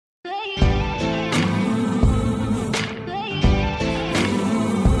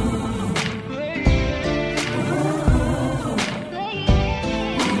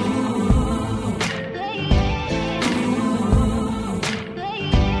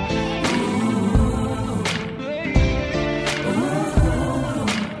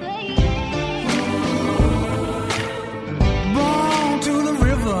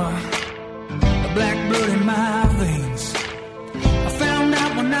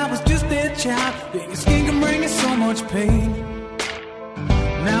child, being a skin can bring you so much pain.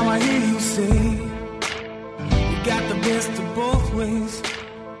 Now I hear you say, you got the best of both ways.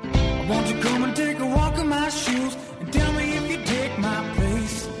 I want you to come and take a walk in my shoes and tell me if you take my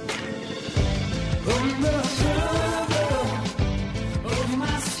place. Under cover of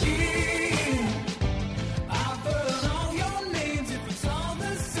my skin, I'll burn all your names. If it's all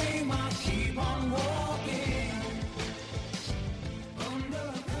the same, I'll keep on walking.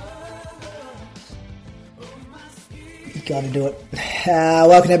 Under cover of my skin. You got to do it.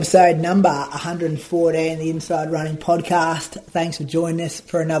 Welcome to episode number 114, the Inside Running Podcast. Thanks for joining us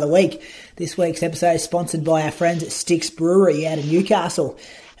for another week. This week's episode is sponsored by our friends at Sticks Brewery out of Newcastle.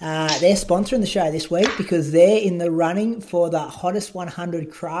 They're sponsoring the show this week because they're in the running for the hottest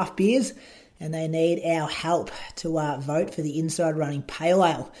 100 craft beers, and they need our help to vote for the Inside Running Pale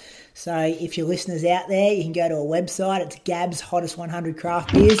Ale. So if you're listeners out there, you can go to a website. It's Gab's Hottest 100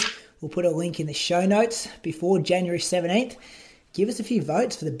 Craft Beers. We'll put a link in the show notes before January 17th. Give us a few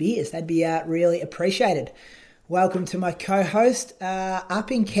votes for the beers. That'd be really appreciated. Welcome to my co-host up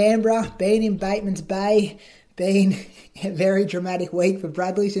in Canberra, been in Bateman's Bay, been a very dramatic week for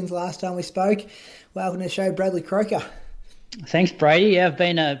Bradley since last time we spoke. Welcome to the show, Bradley Croker. Thanks, Brady. Yeah, I've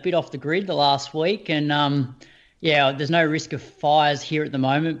been a bit off the grid the last week, and there's no risk of fires here at the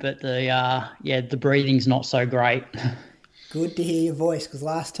moment, but the breathing's not so great. Good to hear your voice, because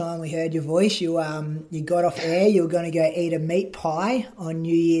last time we heard your voice, you got off air. You were going to go eat a meat pie on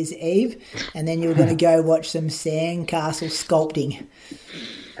New Year's Eve, and then you were going to go watch some sandcastle sculpting.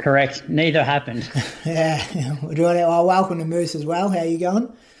 Correct. Neither happened. Yeah. Welcome to Moose as well. How are you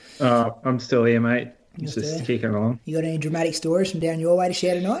going? I'm still here, mate. Just kicking along. You got any dramatic stories from down your way to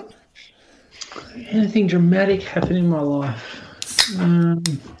share tonight? Anything dramatic happened in my life?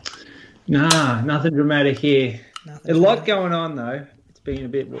 Nah, nothing dramatic here. A lot going on, though. It's been a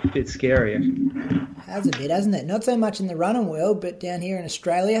bit scarier. Has a bit, hasn't it? Not so much in the running world, but down here in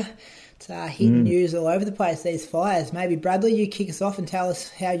Australia, it's hitting news all over the place, these fires. Maybe, Bradley, you kick us off and tell us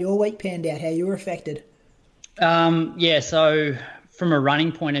how your week panned out, how you were affected. So from a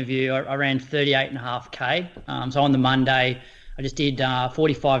running point of view, I ran 38.5K. So on the Monday, I just did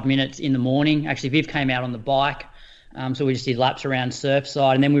 45 minutes in the morning. Actually, Viv came out on the bike, so we just did laps around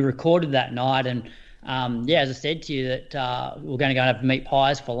Surfside, and then we recorded that night. And as I said to you, that we're going to go and have meat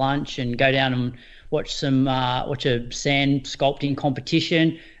pies for lunch and go down and watch a sand sculpting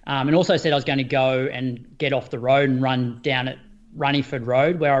competition. And also said I was going to go and get off the road and run down at Runningford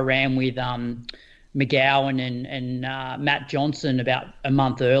Road, where I ran with McGowan and Matt Johnson about a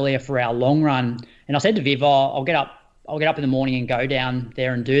month earlier for our long run. And I said to Viv, I'll get up in the morning and go down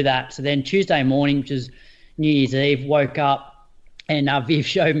there and do that. So then Tuesday morning, which is New Year's Eve, woke up and Viv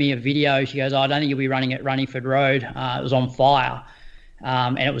showed me a video. She goes, I don't think you'll be running at Runningford Road. It was on fire.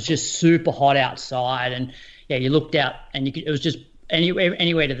 And it was just super hot outside. And you looked out and it was just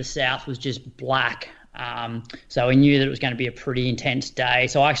anywhere to the south was just black. So we knew that it was going to be a pretty intense day.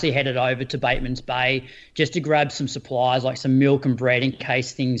 So I actually headed over to Bateman's Bay just to grab some supplies like some milk and bread in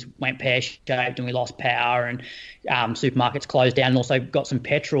case things went pear-shaped and we lost power and supermarkets closed down, and also got some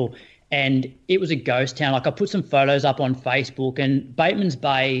petrol. And it was a ghost town. Like I put some photos up on Facebook, and Bateman's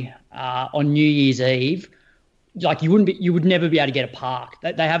Bay on New Year's Eve, like you would never be able to get a park.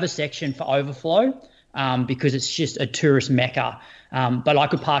 They have a section for overflow because it's just a tourist mecca. But I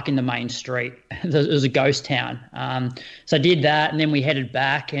could park in the main street. It was a ghost town. So I did that, and then we headed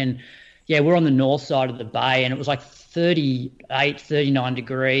back, and we're on the north side of the bay, and it was like 38, 39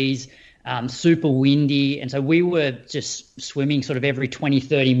 degrees, super windy. And so we were just swimming sort of every 20,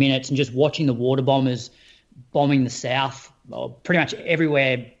 30 minutes and just watching the water bombers bombing the south, pretty much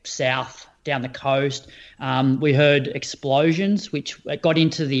everywhere south down the coast. We heard explosions, which got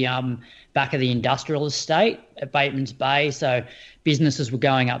into the back of the industrial estate at Bateman's Bay. So businesses were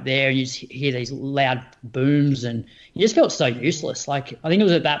going up there, and you just hear these loud booms, and you just felt so useless. Like I think it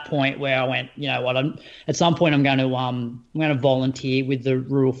was at that point where I went, you know what? At some point I'm going to volunteer with the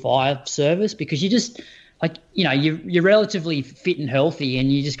Rural Fire Service, because you just you're relatively fit and healthy, and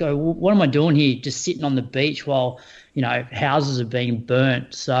you just go, well, what am I doing here? Just sitting on the beach while houses are being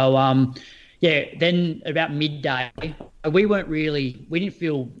burnt. So then about midday, we didn't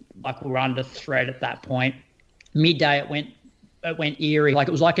feel like we were under threat at that point. Midday it went eerie, like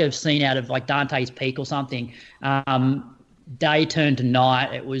it was like a scene out of like Dante's Peak or something. Day turned to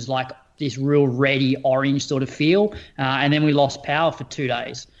night. It was like this real reddy orange sort of feel, and then we lost power for 2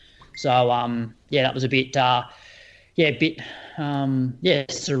 days. So that was a bit surreal.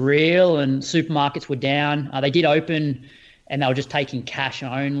 And supermarkets were down. They did open and they were just taking cash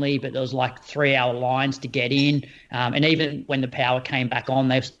only, but there was like 3-hour lines to get in. And even when the power came back on,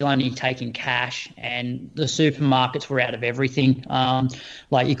 they were still only taking cash, and the supermarkets were out of everything.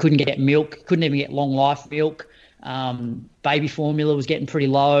 Like you couldn't get milk, couldn't even get long life milk. Baby formula was getting pretty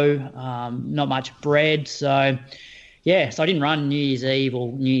low, not much bread. So I didn't run New Year's Eve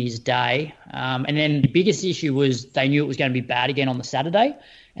or New Year's Day. And then the biggest issue was they knew it was going to be bad again on the Saturday,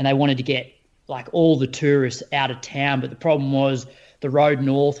 and they wanted to get like all the tourists out of town. But the problem was the road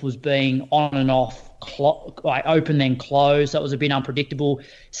north was being on and off, like open then closed. So it was a bit unpredictable.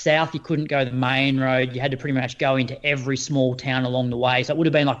 South, you couldn't go the main road. You had to pretty much go into every small town along the way. So it would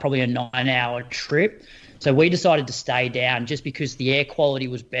have been like probably a 9-hour trip. So we decided to stay down just because the air quality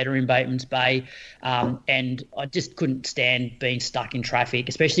was better in Bateman's Bay, and I just couldn't stand being stuck in traffic,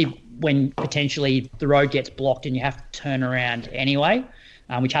 especially when potentially the road gets blocked and you have to turn around anyway,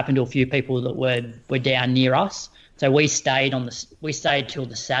 which happened to a few people that were down near us. So we stayed till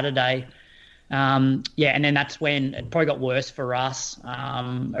the Saturday. And then that's when it probably got worse for us.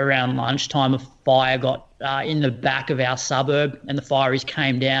 Around lunchtime, a fire got in the back of our suburb, and the fireys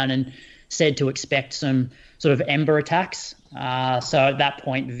came down and said to expect some sort of ember attacks. So at that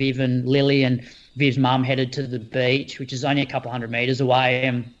point, Viv and Lily and Viv's mum headed to the beach, which is only a couple hundred metres away,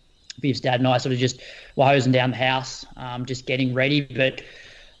 and Viv's dad and I sort of just were hosing down the house, just getting ready. But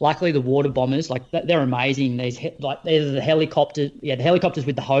luckily the water bombers, like they're amazing. Either the helicopters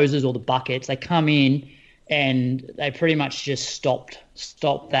with the hoses or the buckets, they come in and they pretty much just stopped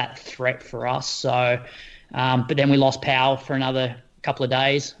that threat for us. So, but then we lost power for another couple of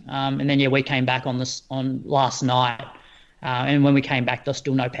days, and then we came back on last night, and when we came back there's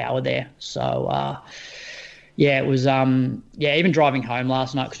still no power there. So it was even driving home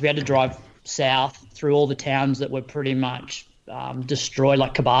last night, because we had to drive south through all the towns that were pretty much destroyed.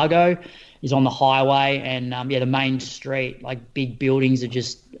 Like Cabargo is on the highway, and the main street, like big buildings are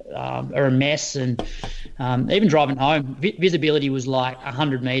just are a mess, and even driving home, visibility was like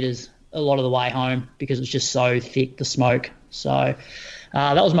 100 metres a lot of the way home because it was just so thick, the smoke. So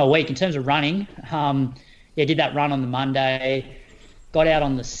that was my week. In terms of running, did that run on the Monday, got out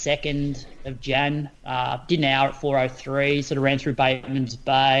on the 2nd of Jan, did an hour at 4:03, sort of ran through Bateman's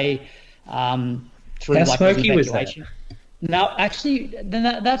Bay. Through How smoky was that? No, actually, then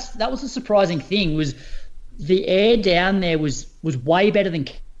that was a surprising thing, was the air down there was way better than...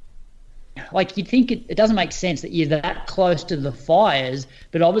 Like, you'd think it doesn't make sense that you're that close to the fires,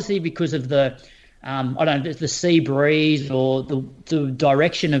 but obviously because of the the sea breeze or the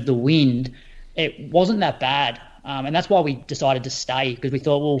direction of the wind, it wasn't that bad. And that's why we decided to stay, because we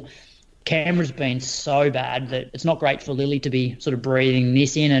thought, well, Canberra's been so bad that it's not great for Lily to be sort of breathing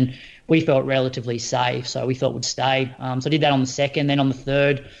this in, and we felt relatively safe, so we thought we'd stay. So I did that on the 2nd. Then on the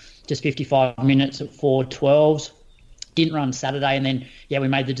 3rd, just 55 minutes at 4:12s. Didn't run Saturday, and then we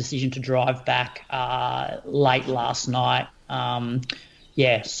made the decision to drive back late last night.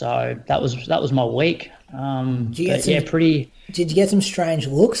 So that was my week. Did you get some strange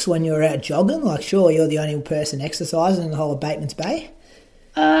looks when you were out jogging? Like, sure, you're the only person exercising in the whole of Bateman's Bay?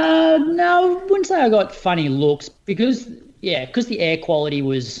 No, I wouldn't say I got funny looks, because the air quality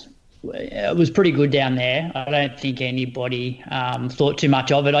was pretty good down there. I don't think anybody thought too much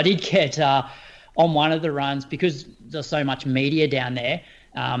of it. I did get on one of the runs, because there's so much media down there,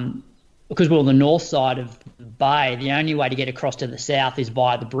 because we're on the north side of the bay, the only way to get across to the south is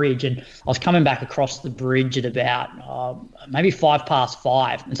via the bridge. And I was coming back across the bridge at about maybe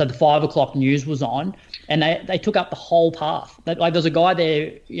 5:05. And so the 5 o'clock news was on, and they took up the whole path. Like, there's a guy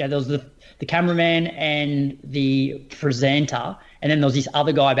there, there was the cameraman and the presenter, and then there was this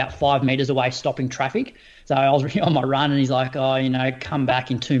other guy about 5 metres away stopping traffic. So I was on my run, and he's like, come back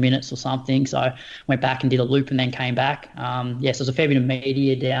in 2 minutes or something. So I went back and did a loop and then came back. So there's a fair bit of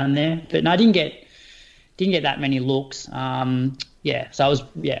media down there. But no, I didn't get that many looks. So it was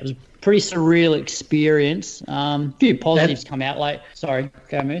a pretty surreal experience. A few positives come out. Like, sorry,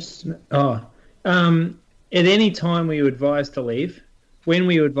 go Moose. At any time were you advised to leave? When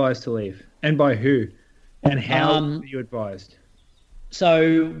were you advised to leave? And by who? And how were you advised?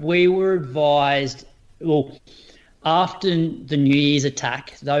 So we were advised... Well, after the New Year's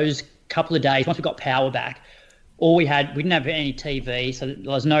attack, those couple of days, once we got power back, we didn't have any TV, so there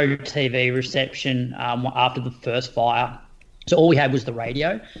was no TV reception after the first fire. So all we had was the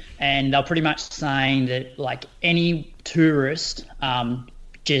radio, and they were pretty much saying that, like, any tourist,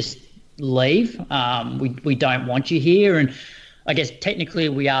 just leave. We don't want you here. And I guess technically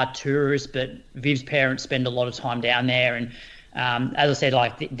we are tourists, but Viv's parents spend a lot of time down there, and as I said,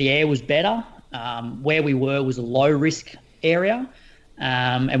 like, the air was better. Where we were was a low risk area,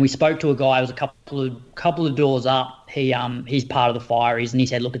 and we spoke to a guy who was a couple couple of doors up, he's part of the fireys, and he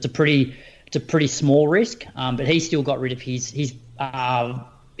said, look, it's a pretty small risk, but he still got rid of his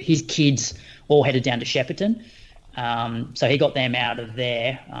kids all headed down to Shepparton, so he got them out of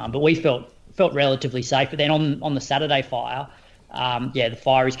there. But we felt relatively safe. But then on the Saturday fire, the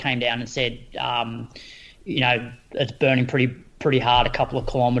fireys came down and said, it's burning pretty hard a couple of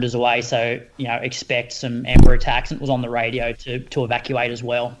kilometres away, so expect some ember attacks. And it was on the radio to evacuate as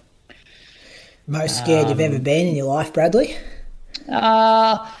well. Most scared you've ever been in your life, Bradley?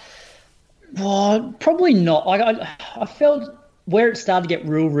 Well, probably not. I felt where it started to get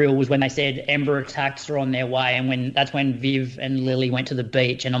real was when they said ember attacks are on their way, and that's when Viv and Lily went to the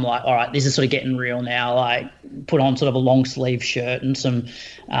beach, and I'm like, all right, this is sort of getting real now. Like, put on sort of a long sleeve shirt and some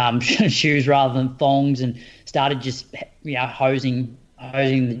shoes rather than thongs, and started just hosing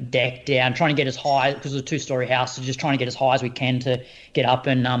the deck down, trying to get as high, because it's a 2-story house, so just trying to get as high as we can to get up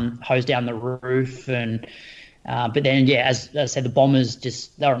and hose down the roof. And but then, as I said, the bombers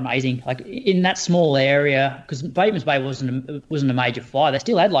they were amazing. Like, in that small area, because Bateman's Bay wasn't a major fire, they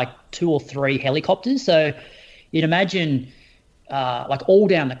still had like 2 or 3 helicopters. So you'd imagine like all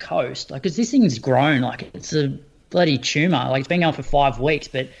down the coast, like, because this thing's grown, like it's a bloody tumour. Like, it's been going for 5 weeks,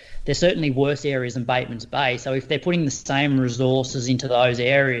 but there's certainly worse areas than Bateman's Bay. So if they're putting the same resources into those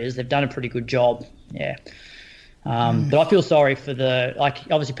areas, they've done a pretty good job. Yeah. But I feel sorry for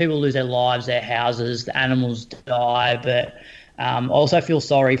obviously people lose their lives, their houses, the animals die, but I also feel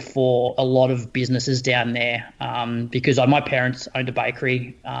sorry for a lot of businesses down there, because my parents owned a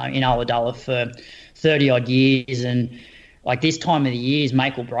bakery in Ulladulla for 30 odd years, and like this time of the year is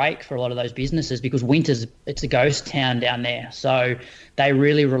make or break for a lot of those businesses, because winter's, it's a ghost town down there. So they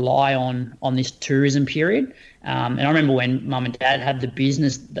really rely on this tourism period. And I remember when Mum and Dad had the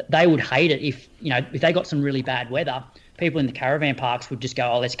business, they would hate it if they got some really bad weather. People in the caravan parks would just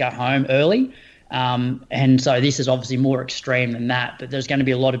go, let's go home early. And so this is obviously more extreme than that, but there's going to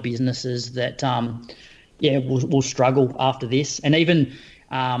be a lot of businesses that, will struggle after this. And even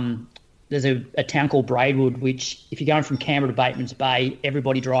there's a town called Braidwood, which if you're going from Canberra to Bateman's Bay,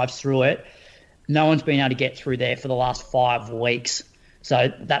 everybody drives through it. No one's been able to get through there for the last 5 weeks.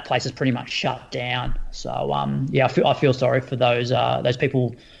 So that place is pretty much shut down. So, I feel sorry for those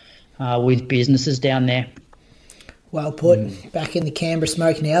people with businesses down there. Well put. Back in the Canberra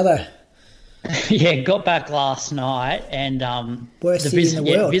smoke now, though. Yeah, got back last night, and worst city in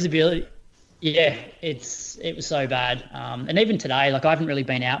the world. Visibility. Yeah, it was so bad. And even today, like, I haven't really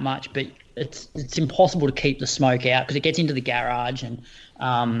been out much, but it's impossible to keep the smoke out because it gets into the garage, and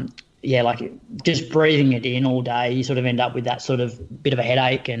like just breathing it in all day, you sort of end up with that sort of bit of a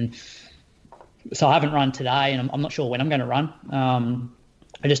headache. And so I haven't run today, and I'm not sure when I'm going to run.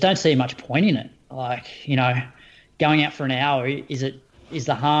 I just don't see much point in it. Like, going out for an hour, does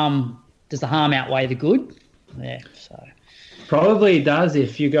the harm outweigh the good? Yeah, so probably does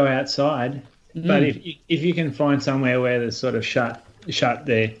if you go outside. But if you can find somewhere where there's sort of shut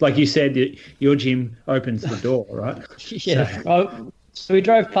there, like you said, your gym opens the door, right? Yeah. So we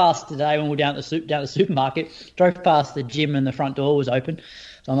drove past today when we were down at the supermarket. Drove past the gym and the front door was open.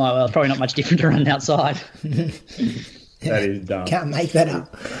 So I'm like, well, it's probably not much different to running outside. That is dumb. Can't make that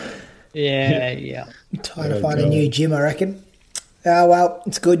up. Yeah. Time to find a new gym, I reckon. Well,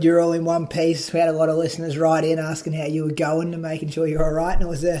 it's good you're all in one piece. We had a lot of listeners write in asking how you were going and making sure you're all right. And it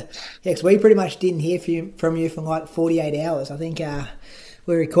was because we pretty much didn't hear from you for like 48 hours. I think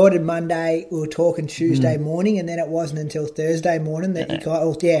we recorded Monday, we were talking Tuesday morning, and then it wasn't until Thursday morning that you got,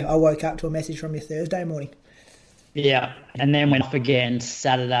 I woke up to a message from you Thursday morning. Yeah, and then went off again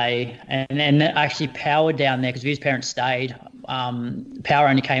Saturday, and then actually power down there because Viv's parents stayed. Power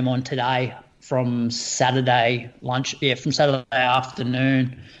only came on today from Saturday from Saturday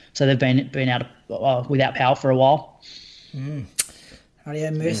afternoon. So they've been out without power for a while.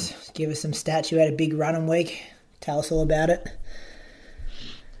 Rightio, Moose. Give us some stats. You had a big running week. Tell us all about it.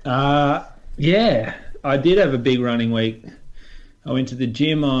 Yeah, I did have a big running week. I went to the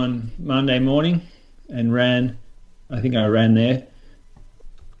gym on Monday morning and ran. I think I ran there.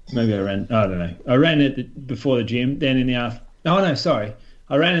 Maybe I ran. I don't know. I ran it before the gym. Then in the afternoon. Oh no, sorry.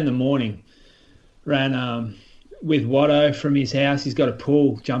 I ran in the morning. Ran with Watto from his house. He's got a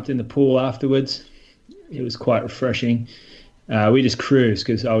pool. Jumped in the pool afterwards. It was quite refreshing. We just cruised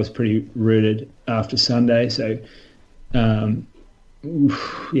because I was pretty rooted after Sunday. So,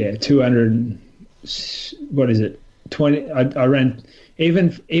 200. What is it? 20. I ran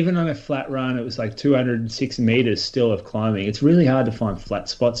even on a flat run. It was like 206 meters still of climbing. It's really hard to find flat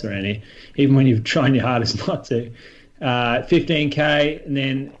spots around here, even when you've tried your hardest not to. 15k, and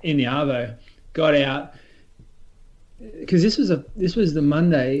then in the arvo, got out because this was the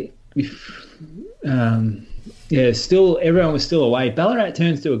Monday still everyone was still away. Ballarat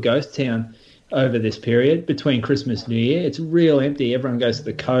turns to a ghost town over this period between Christmas and New Year. It's real empty. Everyone goes to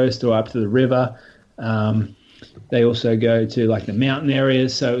the coast or up to the river. They also go to like the mountain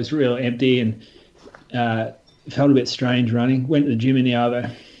areas, so it was real empty and felt a bit strange running. Went to the gym in the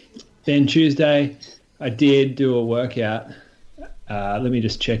Arvo. Then Tuesday, I did do a workout. Let me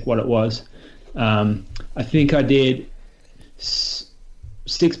just check what it was. I think I did 6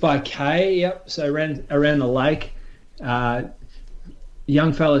 by K. Yep. So I ran around the lake.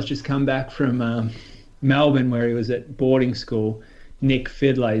 Young fella's just come back from Melbourne, where he was at boarding school. Nick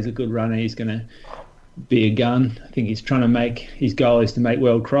Fiddler, he's a good runner. He's going to be a gun. I think he's trying to his goal is to make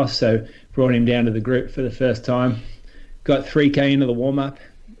World Cross. So brought him down to the group for the first time. Got 3K into the warm up,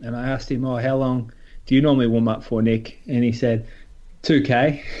 and I asked him, how long do you normally warm up for, Nick? And he said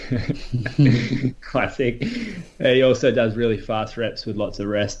 2K. Classic. He also does really fast reps with lots of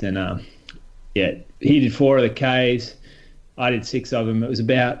rest, and he did 4 of the Ks. I did 6 of them. It was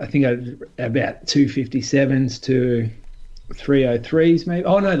about 257s to 303s maybe.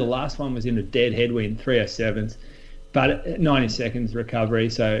 Oh no, the last one was in a dead headwind, 307s, but 90 seconds recovery.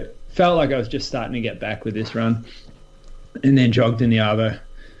 So felt like I was just starting to get back with this run, and then jogged in the Arvo.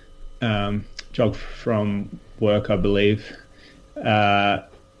 Jogged from work, I believe.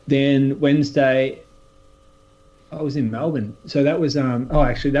 Then Wednesday, I was in Melbourne. So that was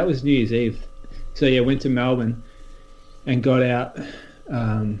that was New Year's Eve. So yeah, went to Melbourne and got out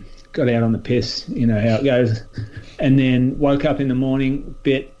on the piss, you know how it goes. And then woke up in the morning,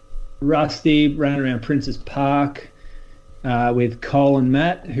 bit rusty, ran around Princes Park with Cole and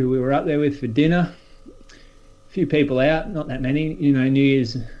Matt, who we were up there with for dinner. A few people out, not that many. You know, New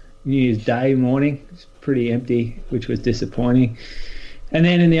Year's Day morning, it's pretty empty, which was disappointing. And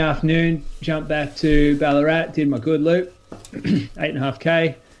then in the afternoon, jumped back to Ballarat, did my good loop,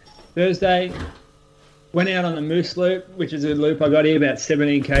 8.5K. Thursday, went out on the Moose Loop, which is a loop I got here, about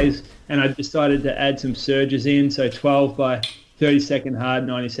 17 Ks, and I decided to add some surges in, so 12 by 30-second hard,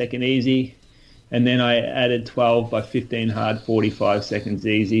 90-second easy, and then I added 12 by 15 hard, 45 seconds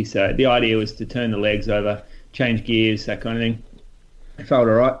easy. So the idea was to turn the legs over, change gears, that kind of thing. I felt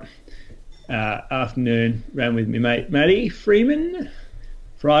all right. Afternoon, ran with my mate Matty Freeman.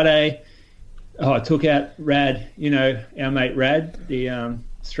 Friday, I took out Rad, you know, our mate Rad, the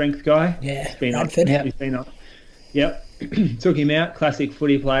strength guy. Yeah, he's been on. Yep. Took him out, classic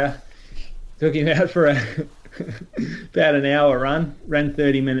footy player. Took him out for about an hour run, ran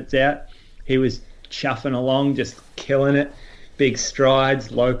 30 minutes out. He was chuffing along, just killing it, big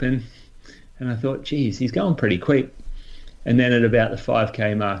strides, loping. And I thought, geez, he's going pretty quick. And then at about the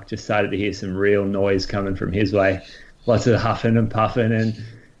 5K mark, just started to hear some real noise coming from his way. Lots of huffing and puffing and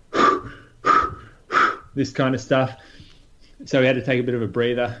this kind of stuff. So we had to take a bit of a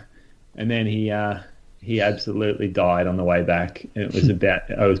breather, and then he absolutely died on the way back. And it was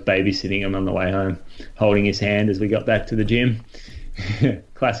I was babysitting him on the way home, holding his hand as we got back to the gym.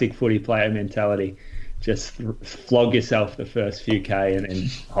 Classic footy player mentality. Just flog yourself the first few K and then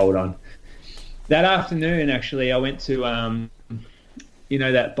hold on. That afternoon, actually, I went to,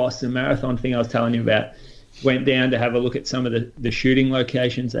 that Boston Marathon thing I was telling you about. Went down to have a look at some of the shooting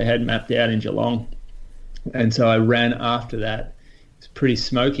locations they had mapped out in Geelong. And so I ran after that. It's pretty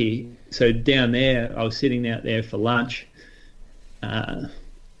smoky. So down there, I was sitting out there for lunch, and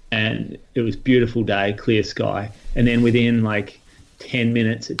it was a beautiful day, clear sky. And then within like 10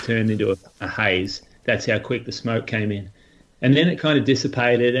 minutes, it turned into a haze. That's how quick the smoke came in. And then it kind of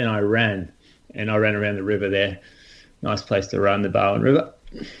dissipated, and I ran. And I ran around the river there. Nice place to run, the Barwon River.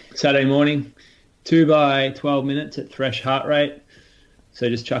 Saturday morning, 2 by 12 minutes at thresh heart rate. So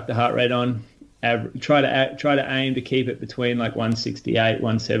just chuck the heart rate on. Try to aim to keep it between like 168,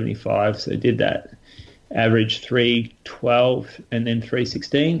 175. So did that. Average 312 and then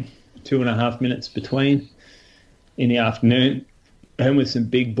 316. 2.5 minutes between in the afternoon. Ran with some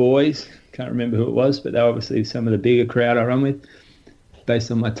big boys. Can't remember who it was, but they were obviously some of the bigger crowd I run with, based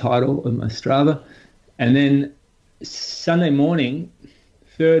on my title of my Strava. And then Sunday morning,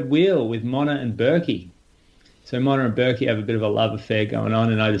 third wheel with Mona and Berkey. So Mona and Berkey have a bit of a love affair going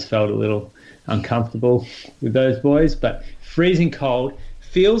on, and I just felt a little uncomfortable with those boys. But freezing cold,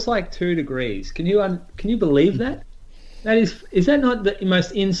 feels like 2 degrees. Can you believe that? Is that not the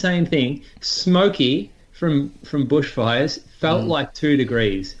most insane thing? Smoky from bushfires felt like 2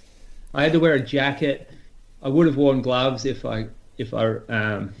 degrees. I had to wear a jacket. I would have worn gloves if I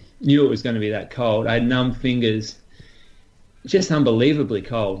knew it was going to be that cold. I had numb fingers. Just unbelievably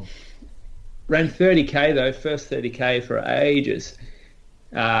cold. Ran 30K though, first 30K for ages.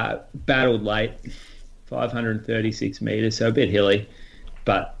 Battled late, 536 metres, so a bit hilly.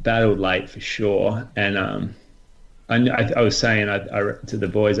 but battled late for sure. And I was saying to the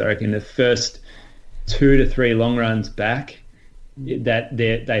boys, I reckon the first 2 to 3 long runs back, that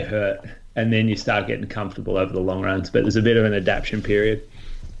they hurt, and then you start getting comfortable over the long runs. But there's a bit of an adaptation period.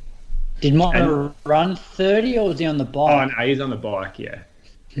 Did Mike run 30 or was he on the bike? Oh no, he's on the bike. Yeah,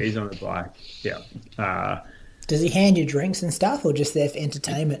 he's on the bike. Yeah. Does he hand you drinks and stuff, or just there for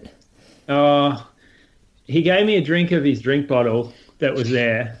entertainment? He gave me a drink of his drink bottle that was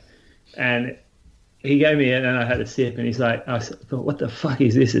there, and he gave me it, and I had a sip, and he's like, I thought, what the fuck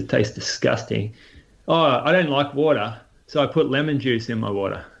is this? It tastes disgusting. Oh, I don't like water, so I put lemon juice in my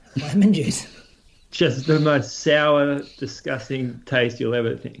water. Lemon juice? Just the most sour, disgusting taste you'll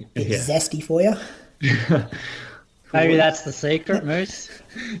ever think. It's zesty for you? Maybe that's the secret, Moose.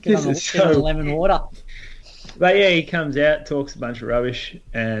 Get on the lemon water. But yeah, he comes out, talks a bunch of rubbish,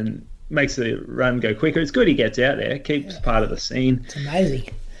 and makes the run go quicker. It's good he gets out there, keeps part of the scene. It's amazing.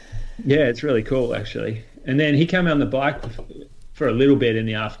 Yeah, it's really cool, actually. And then he came on the bike for a little bit in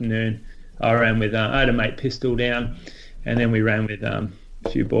the afternoon. I ran with, I had a mate Pistol down, and then we ran with a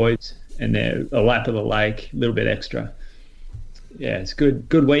few boys, and then a lap of the lake, a little bit extra. Yeah, it's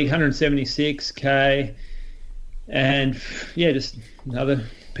good week, 176k, and yeah, just another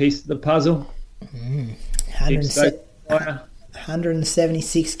piece of the puzzle.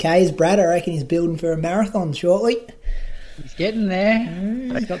 176k's. Brad, I reckon he's building for a marathon shortly. He's getting there.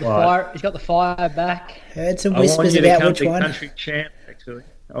 He's got the fire. He's got the fire back. Heard some whispers about which one. Country Champ, actually.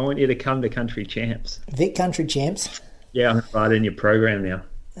 I want you to come to Country Champs. Vic Country Champs. Yeah, I'm right in your program now.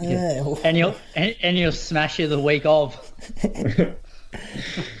 And you'll smash you the week of.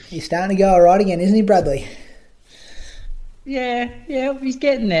 He's starting to go all right again, isn't he, Bradley? Yeah, he's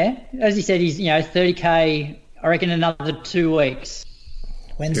getting there. As he said, he's 30k. I reckon another 2 weeks.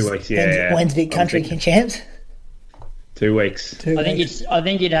 2 weeks, yeah. When's Vic Country Champs? 2 weeks. I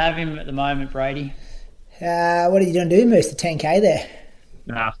think you'd have him at the moment, Brady. What are you going to do, Moose? The 10k there?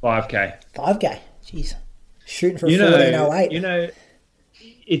 Nah, 5k. 5k. Jeez, shooting for 14:08.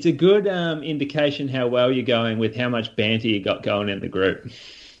 It's a good indication how well you're going with how much banter you got going in the group.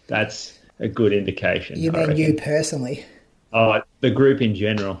 That's a good indication. You mean you personally? Oh, the group in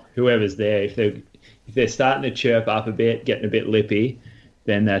general. Whoever's there, if they're starting to chirp up a bit, getting a bit lippy,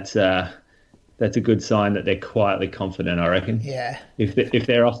 then that's a good sign that they're quietly confident, I reckon. Yeah. If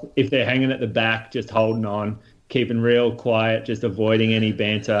they're hanging at the back, just holding on, keeping real quiet, just avoiding any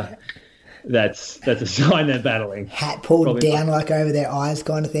banter, that's a sign they're battling. Hat pulled down like over their eyes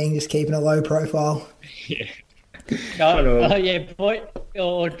kind of thing, just keeping a low profile. Yeah. Boy,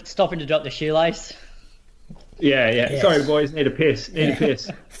 or stopping to drop the shoelace. Yeah. Sorry, boys, need a piss.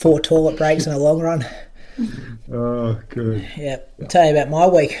 4 toilet breaks in a long run. Oh, good. Yeah, I'll tell you about my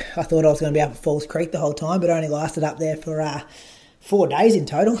week. I thought I was going to be up at Falls Creek the whole time, but only lasted up there for 4 days in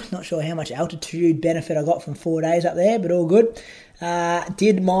total. Not sure how much altitude benefit I got from 4 days up there, but all good.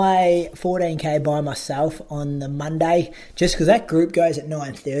 Did my 14k by myself on the Monday, just because that group goes at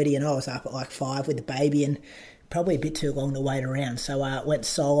 9:30 and I was up at like 5 with the baby and probably a bit too long to wait around. So went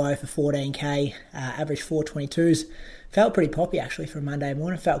solo for 14k, average 4:22s. Felt pretty poppy actually for a Monday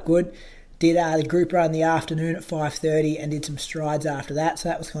morning, felt good. Did the group run in the afternoon at 5:30 and did some strides after that, so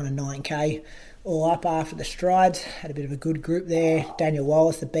that was kind of 9k all up after the strides. Had a bit of a good group there. Daniel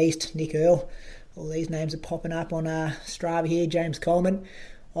Wallace, the Beast, Nick Earl. All these names are popping up on Strava here. James Coleman.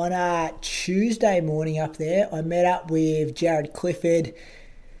 On Tuesday morning up there, I met up with Jaryd Clifford,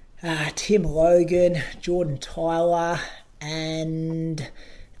 Tim Logan, Jordan Tyler, and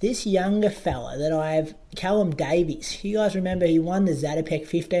this younger fella that Callum Davies. You guys remember he won the Zatopek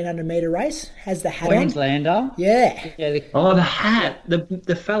 1500 metre race? Has the hat Queenslander. on. Yeah. The hat.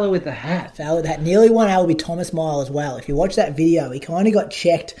 The fella with the hat. Nearly won Albie Thomas mile as well. If you watch that video, he kind of got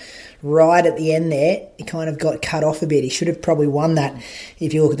checked right at the end there. He kind of got cut off a bit. He should have probably won that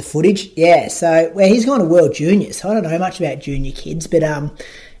if you look at the footage. Yeah, so he's gone to World Juniors. I don't know much about junior kids, but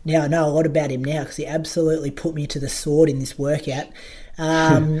now I know a lot about him now because he absolutely put me to the sword in this workout.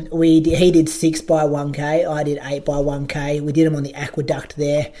 He did 6 by 1k, I did 8 by 1k. We did them on the aqueduct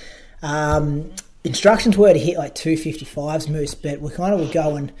there. Instructions were to hit like 255s, Moose, but we kind of were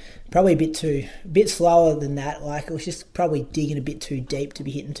going probably a bit slower than that. Like it was just probably digging a bit too deep to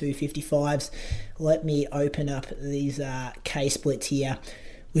be hitting 255s. Let me open up these K splits here.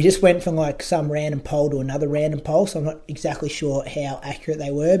 We just went from like some random pole to another random pole, so I'm not exactly sure how accurate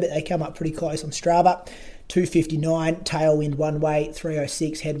they were, but they come up pretty close on Strava. 259, tailwind one way,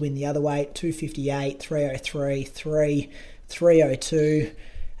 306, headwind the other way, 258, 303, 302,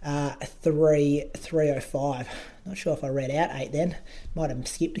 305. Not sure if I read out 8 then. Might have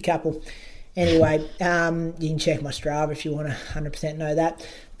skipped a couple. Anyway, you can check my Strava if you want to 100% know that.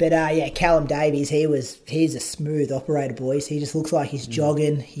 But Callum Davies, he's a smooth operator, boys. He just looks like he's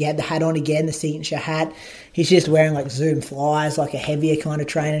jogging. He had the hat on again, the signature hat. He's just wearing like Zoom Flyers, like a heavier kind of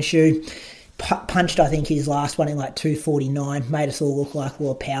training shoe. Punched, I think, his last one in like 2:49. Made us all look like we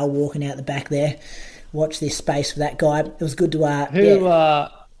were power walking out the back there. Watch this space for that guy. It was good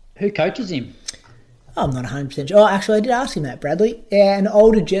to... Who coaches him? I'm not 100% sure. Oh, actually, I did ask him that, Bradley. Yeah, an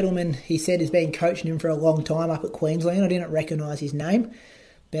older gentleman, he said, has been coaching him for a long time up at Queensland. I didn't recognise his name.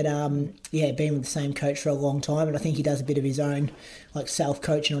 But, been with the same coach for a long time. And I think he does a bit of his own, like,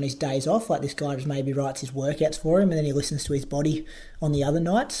 self-coaching on his days off. Like, this guy just maybe writes his workouts for him and then he listens to his body on the other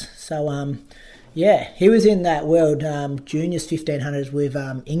nights. So, he was in that World Juniors 1500s with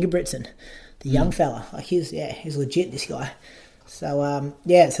Ingebrigtsen, the young fella. Like, he's legit, this guy. So,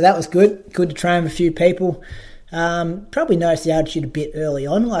 so that was good. Good to train with a few people. Probably noticed the altitude a bit early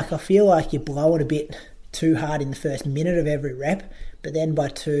on. Like, I feel like you're blowing a bit too hard in the first minute of every rep. But then by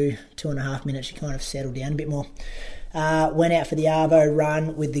 2.5 minutes, you kind of settle down a bit more. Went out for the Arvo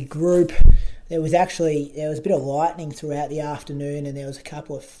run with the group. There was a bit of lightning throughout the afternoon, and there was a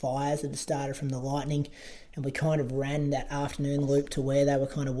couple of fires that started from the lightning. And we kind of ran that afternoon loop to where they were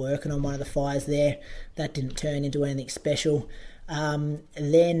kind of working on one of the fires there. That didn't turn into anything special.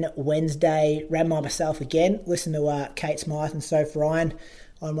 Then Wednesday, ran by myself again. Listened to Kate Smythe and Soph Ryan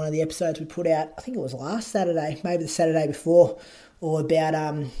on one of the episodes we put out. I think it was last Saturday, maybe the Saturday before. All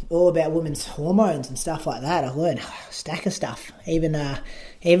about women's hormones and stuff like that. I learned a stack of stuff. Even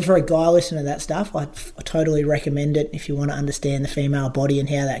for a guy listening to that stuff, I totally recommend it if you want to understand the female body and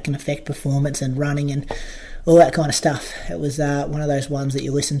how that can affect performance and running and all that kind of stuff. It was one of those ones that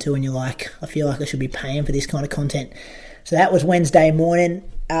you listen to and you're like, I feel like I should be paying for this kind of content. So that was Wednesday morning.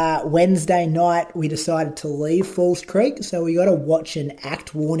 Wednesday night, we decided to leave Falls Creek. So we got a watch and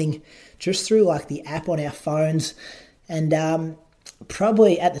act warning just through like the app on our phones. And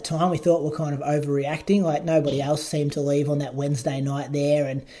probably at the time we thought we're kind of overreacting, like nobody else seemed to leave on that Wednesday night there,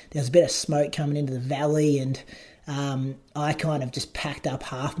 and there was a bit of smoke coming into the valley, and I kind of just packed up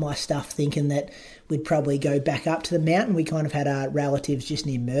half my stuff thinking that we'd probably go back up to the mountain. We kind of had our relatives just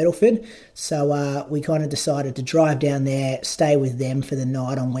near Myrtleford, so we kind of decided to drive down there, stay with them for the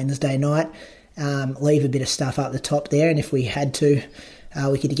night on Wednesday night, leave a bit of stuff up the top there, and if we had to,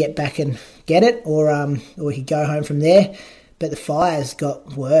 we could get back and get it, or we could go home from there. But the fires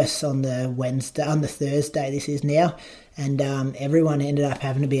got worse on the Thursday, this is now, and everyone ended up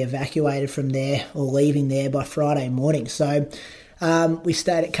having to be evacuated from there or leaving there by Friday morning. So we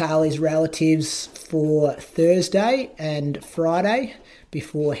stayed at Carly's relatives for Thursday and Friday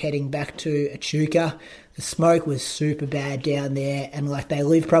before heading back to Echuca. The smoke was super bad down there, and like they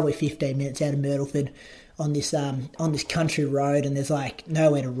live probably 15 minutes out of Myrtleford on this country road, and there's like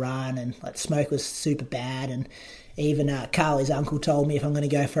nowhere to run, and like smoke was super bad. And even Carly's uncle told me if I'm going to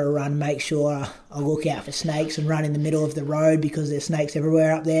go for a run, make sure I look out for snakes and run in the middle of the road because there's snakes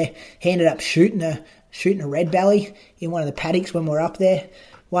everywhere up there. He ended up shooting a red belly in one of the paddocks when we were up there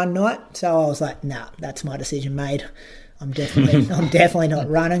one night. So I was like, nah, that's my decision made. I'm definitely not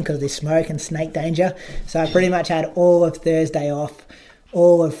running because there's smoke and snake danger. So I pretty much had all of Thursday off,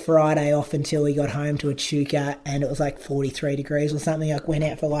 all of Friday off until we got home to Echuca, and it was like 43 degrees or something. I went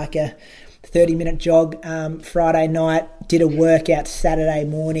out for like a 30-minute jog Friday night, did a workout Saturday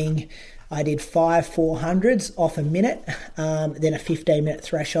morning. I did 5 400s off a minute, then a 15-minute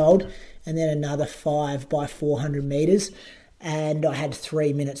threshold, and then another 5 by 400 metres. And I had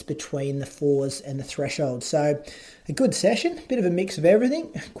 3 minutes between the 4s and the threshold. So a good session, a bit of a mix of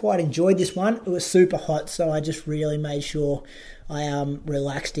everything. Quite enjoyed this one. It was super hot, so I just really made sure I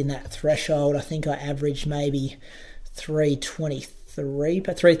relaxed in that threshold. I think I averaged maybe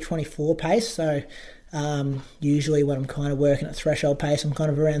 324 pace. So usually when I'm kind of working at threshold pace, I'm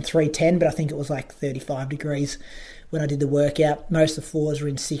kind of around 310, but I think it was like 35 degrees when I did the workout. Most of the 4s were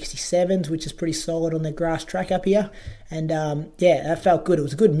in 67s, which is pretty solid on the grass track up here. And that felt good. It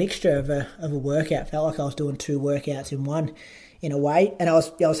was a good mixture of a workout. Felt like I was doing 2 workouts in one in a way. And I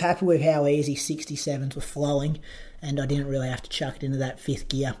was happy with how easy 67s were flowing, and I didn't really have to chuck it into that 5th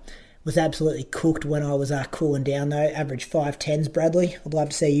gear. Was absolutely cooked when I was cooling down though. Average 510s, Bradley. I'd love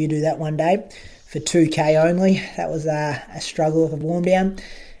to see you do that one day for 2K only. That was a struggle with a warm down.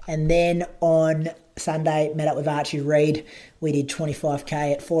 And then on Sunday, met up with Archie Reid. We did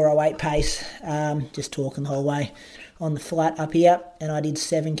 25k at 4:08 pace, just talking the whole way on the flat up here. And I did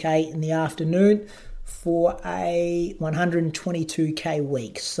 7k in the afternoon for a 122k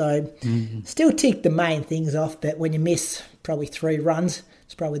week. So still ticked the main things off, but when you miss probably 3 runs,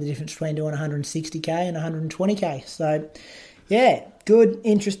 it's probably the difference between doing 160k and 120k. So yeah, good,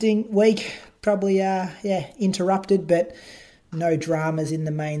 interesting week. Probably, interrupted, but no dramas in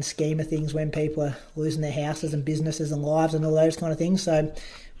the main scheme of things when people are losing their houses and businesses and lives and all those kind of things. So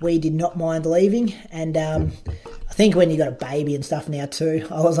we did not mind leaving. And I think when you got a baby and stuff now too,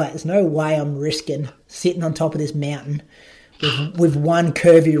 I was like, there's no way I'm risking sitting on top of this mountain with one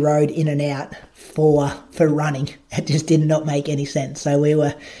curvy road in and out for running. It just did not make any sense. So we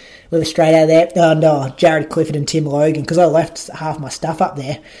were straight out of there. And Jaryd Clifford and Tim Logan, because I left half my stuff up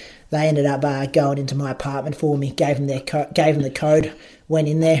there, they ended up going into my apartment for me, gave them the code, went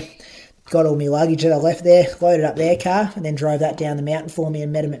in there, got all my luggage that I left there, loaded up their car, and then drove that down the mountain for me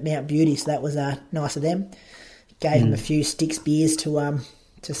and met them at Mount Beauty. So that was nice of them. Gave them a few Sticks beers to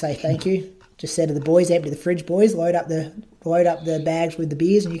say thank you. Just said to the boys, empty the fridge, boys, load up the bags with the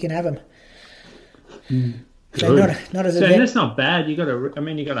beers, and you can have them. So not as. So that's not bad. You got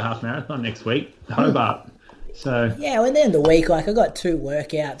a half marathon next week, Hobart. So yeah, well, at the end of the week, I got 2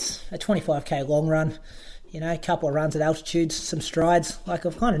 workouts, a 25k long run, a couple of runs at altitudes, some strides.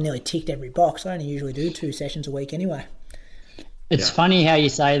 I've kind of nearly ticked every box. I only usually do 2 sessions a week anyway. It's funny how you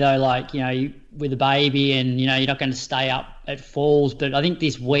say though, with a baby and you're not going to stay up at falls, but I think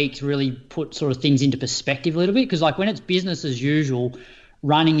this week's really put sort of things into perspective a little bit, because when it's business as usual,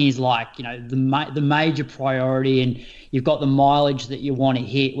 running is the major priority, and you've got the mileage that you want to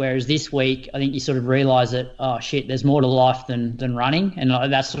hit. Whereas this week, I think you sort of realise that, oh shit, there's more to life than running, and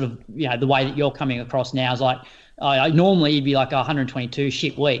that's sort of the way that you're coming across now is normally you'd be like 122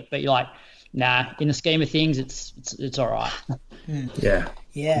 shit week, but you're like, nah, in the scheme of things, it's all right.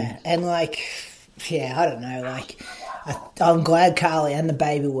 Yeah, and I don't know, I'm glad Carly and the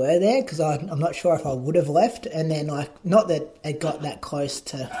baby were there, because I'm not sure if I would have left. And then, not that it got that close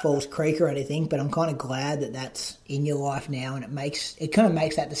to Falls Creek or anything, but I'm kind of glad that that's in your life now, and it kind of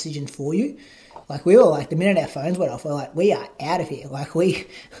makes that decision for you. We were the minute our phones went off, we're we are out of here. We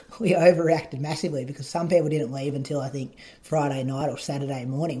overreacted massively, because some people didn't leave until I think Friday night or Saturday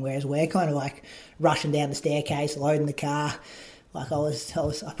morning, whereas we're kind of rushing down the staircase, loading the car. I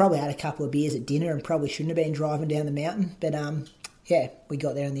probably had a couple of beers at dinner and probably shouldn't have been driving down the mountain. But, we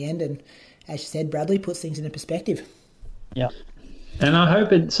got there in the end. And as you said, Bradley, puts things into perspective. Yeah. And I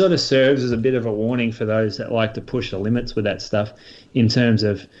hope it sort of serves as a bit of a warning for those that like to push the limits with that stuff, in terms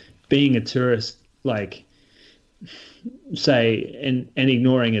of being a tourist, say, and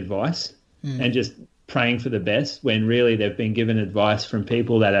ignoring advice and just praying for the best, when really they've been given advice from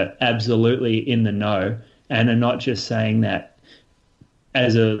people that are absolutely in the know and are not just saying that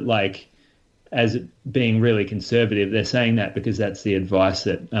as being really conservative. They're saying that because that's the advice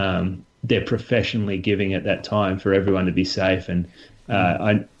that they're professionally giving at that time for everyone to be safe. And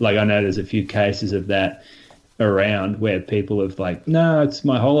I know there's a few cases of that around where people have no, it's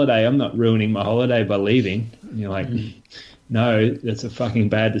my holiday, I'm not ruining my holiday by leaving. And you're no, that's a fucking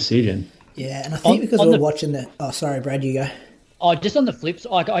bad decision. Yeah, and I think because we're watching the... Oh, sorry, Brad, you go. Oh, just on the flip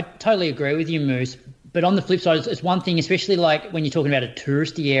side, I totally agree with you, Moose. But on the flip side, it's one thing, especially when you're talking about a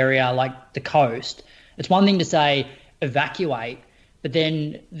touristy area like the coast, it's one thing to say evacuate, but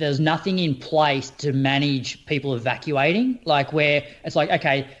then there's nothing in place to manage people evacuating, where it's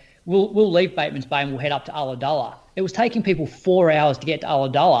okay, we'll leave Bateman's Bay and we'll head up to Ulladulla. It was taking people 4 hours to get to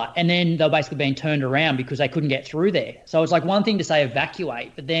Ulladulla, and then they're basically being turned around because they couldn't get through there. So it's one thing to say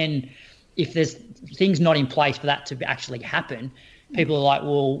evacuate, but then if there's things not in place for that to actually happen, people are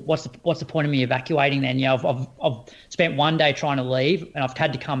well, what's the point of me evacuating then? I've spent one day trying to leave and I've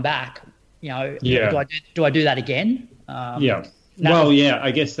had to come back. Do I do that again? No. Well,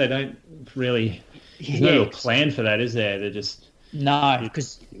 I guess they don't really. There's no real plan for that, is there? They're just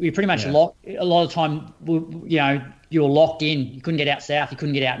because we pretty much locked. A lot of the time, you were locked in. You couldn't get out south. You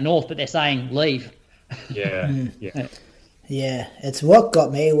couldn't get out north. But they're saying leave. Yeah, it's what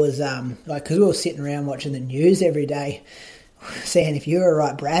got me was because we were sitting around watching the news every day, saying if you were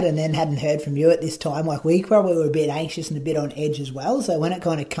right, Brad, and then hadn't heard from you at this time, we probably were a bit anxious and a bit on edge as well. So when it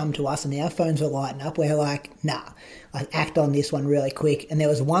kind of come to us and our phones were lighting up, we're nah, act on this one really quick. And there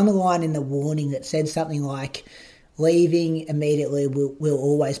was one line in the warning that said something like, leaving immediately will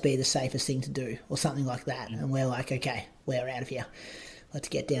always be the safest thing to do, or something like that. And we're okay, we're out of here. Let's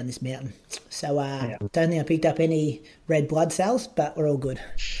get down this mountain. So don't think I picked up any red blood cells, but we're all good.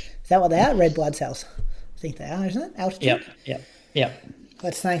 Is that what they are? Red blood cells? I think they are, isn't it? Altitude? Yep.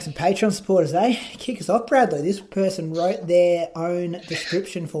 Let's thank some Patreon supporters, eh? Kick us off, Bradley. This person wrote their own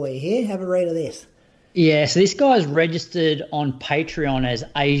description for you here. Have a read of this. Yeah, so this guy's registered on Patreon as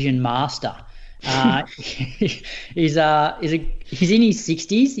Asian Master. He's in his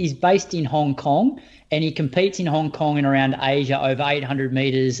 60s. He's based in Hong Kong, and he competes in Hong Kong and around Asia over 800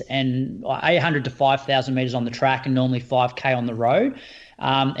 metres and 800 to 5,000 metres on the track and normally 5K on the road.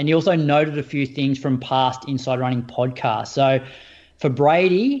 And he also noted a few things from past Inside Running podcasts. So for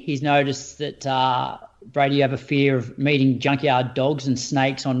Brady, he's noticed that Brady, you have a fear of meeting junkyard dogs and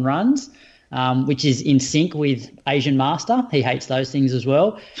snakes on runs, which is in sync with Asian Master. He hates those things as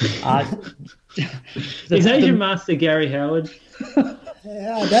well. Is Asian Master Gary Howard?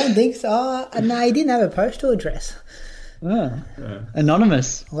 I don't think so. No, he didn't have a postal address.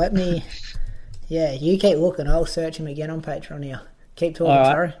 Anonymous. You keep looking. I'll search him again on Patreon here. Keep talking,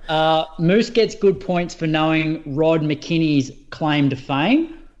 right. sorry. Moose gets good points for knowing Rod McKinney's claim to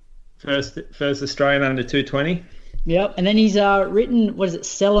fame. First Australian under 220. Yep, and then he's written, what is it,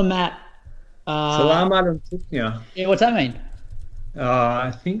 Selamat? Selamat Untuknya. Yeah, what's that mean?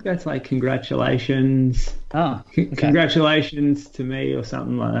 I think that's like congratulations. Oh, okay. Congratulations to me or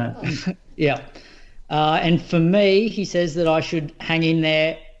something like that. Yeah. And for me, he says that I should hang in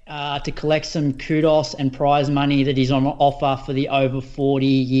there to collect some kudos and prize money that is on offer for the over 40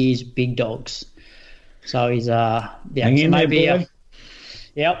 years big dogs. So he's maybe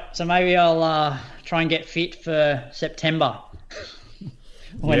I'll try and get fit for September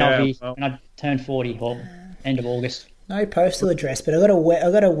when I turn 40 or end of August. No postal address, but I got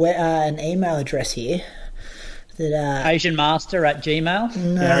an email address here. That AsianMaster@gmail.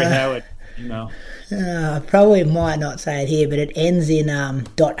 No, Gary Howard email. Probably might not say it here, but it ends in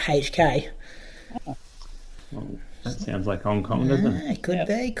 .hk. Well, that sounds like Hong Kong, doesn't it?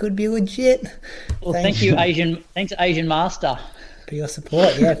 It could be legit. Well, thank you, Asian. Thanks, Asian Master, for your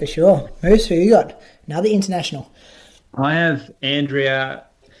support. Yeah, for sure. Moose, who you got? Another international. I have Andrea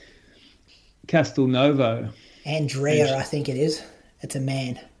Castelnuovo. Andrea, I think it is. It's a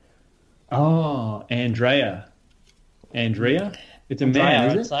man. Oh, Andrea. It's a Andrea, man,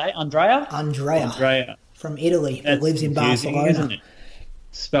 I'd is it? say. Andrea. Andrea. From Italy, that lives in confusing, Barcelona. isn't it?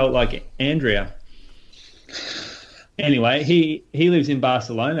 Spelt like Andrea. Anyway, he lives in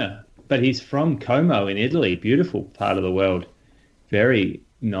Barcelona, but he's from Como in Italy. Beautiful part of the world. Very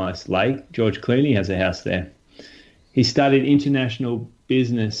nice lake. George Clooney has a house there. He studied international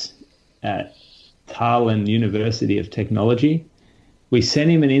business at Tallinn University of Technology. We sent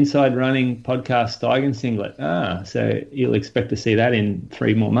him an Inside Running podcast Steigen singlet. So you'll expect to see that in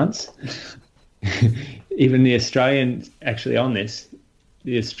 3 more months. Even the Australian, actually on this,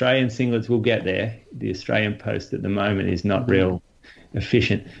 the Australian singlets will get there. The Australian post at the moment is not real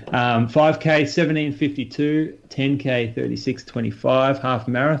efficient. 5K 17:52, 10K 36:25, half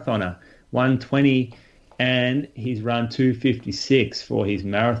marathoner 1:20, and he's run 2:56 for his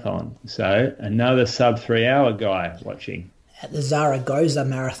marathon. So another sub 3 hour guy watching. At the Zaragoza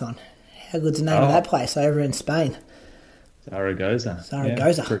Marathon. How good's the name of that place over in Spain? Zaragoza.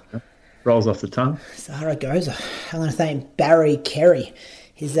 Yeah, rolls off the tongue. Zaragoza. I'm going to thank Barry Kerry.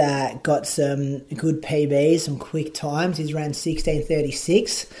 He's got some good PBs, some quick times. He's ran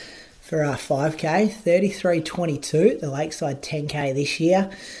 16:36 for 5K, 33:22 the Lakeside 10K this year,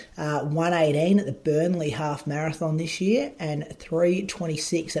 1:18 at the Burnley Half Marathon this year, and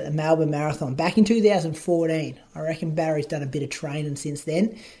 3:26 at the Melbourne Marathon back in 2014. I reckon Barry's done a bit of training since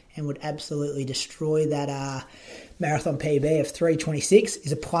then and would absolutely destroy that marathon PB of 3:26.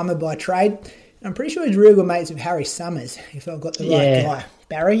 He's a plumber by trade. I'm pretty sure he's real good mates with Harry Summers, if I've got the right guy.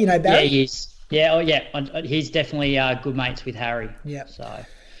 Barry, you know Barry? Yeah, he is. Yeah, he's definitely good mates with Harry. Yeah. So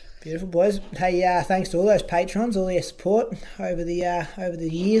beautiful, boys. Hey, thanks to all those patrons, all their support over the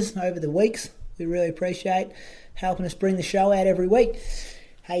years, over the weeks. We really appreciate helping us bring the show out every week.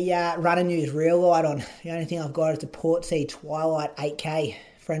 Hey, running news, real light on. The only thing I've got is the Portsea Twilight 8K.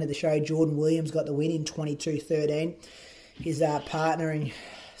 Friend of the show, Jordan Williamsz, got the win in 22:13. His partner in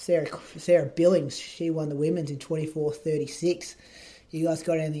Sarah Billings, she won the women's in 24:36. You guys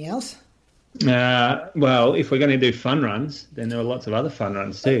got anything else? Well, if we're going to do fun runs, then there are lots of other fun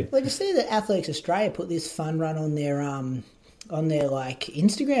runs too. Well, you see that Athletics Australia put this fun run on their like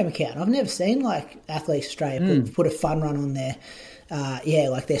Instagram account. I've never seen like Athletics Australia put a fun run on their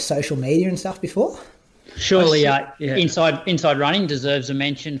like their social media and stuff before. Surely, Inside Running deserves a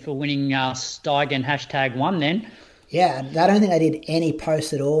mention for winning Steigen #1 then. Yeah, I don't think they did any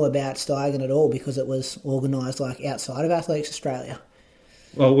posts at all about Steigen at all because it was organised like outside of Athletics Australia.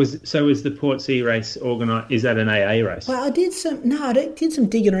 Well, was the Portsea race organised? Is that an AA race? Well, I did some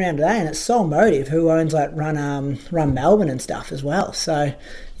digging around today, and it's Soul Motive who owns like Run Melbourne and stuff as well. So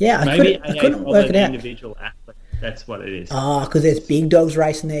yeah, I couldn't work it out. Individual athlete, that's what it is. Oh, because there's big dogs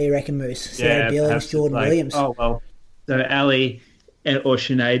racing there, you reckon, Moose? Sarah Billings, Jordan Williamsz. Oh well, so Ali or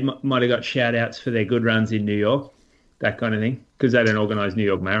Sinead might have got shout outs for their good runs in New York, that kind of thing, because they don't organise New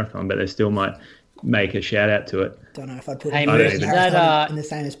York Marathon, but they still might make a shout out to it. Don't know if I'd put Hey, it Moose, in, is that, in the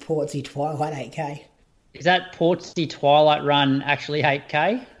same as Portsea Twilight 8K. Is that Portsea Twilight run actually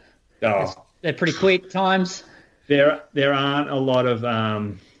 8K? Oh, They're pretty quick times. there aren't a lot of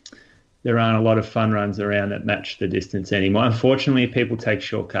fun runs around that match the distance anymore. Unfortunately, people take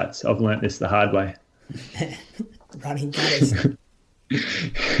shortcuts. I've learnt this the hard way. Running gutters.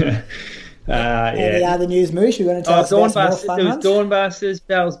 Yeah. Any other news, Moose? You're going to tell us about some more fun There was runs? Dawnbusters,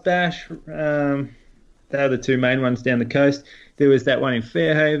 Bell's Bash. They are the two main ones down the coast. There was that one in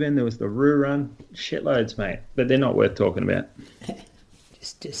Fairhaven. There was the Roo Run. Shitloads, mate. But they're not worth talking about.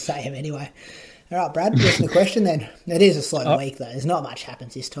 Just say them anyway. All right, Brad, listen to the question then. It is a slow week, though. There's not much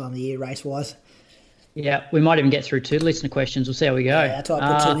happens this time of the year, race-wise. Yeah, we might even get through 2 listener questions. We'll see how we go. Yeah, that's why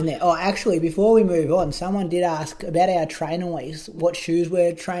I put 2 in there. Oh, actually, before we move on, someone did ask about our training weeks, what shoes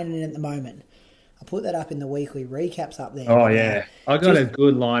we're training in at the moment. I put that up in the weekly recaps up there. Oh, yeah. I got a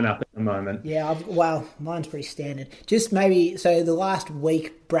good lineup at the moment. Yeah, well, mine's pretty standard. Just maybe, so the last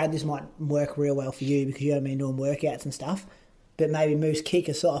week, Brad, this might work real well for you because you haven't been doing workouts and stuff. But maybe Moose, kick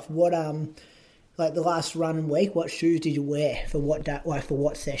us off. What, like the last running week, what shoes did you wear for what for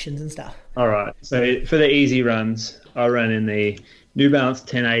what sessions and stuff? All right. So for the easy runs, I ran in the New Balance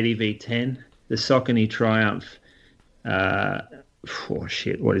 1080 V10, the Saucony Triumph.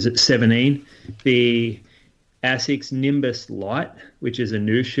 What is it? 17. The Asics Nimbus Light, which is a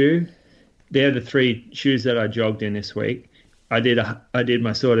new shoe. They're the 3 shoes that I jogged in this week. I did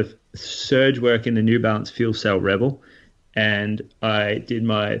my sort of surge work in the New Balance Fuel Cell Rebel, and I did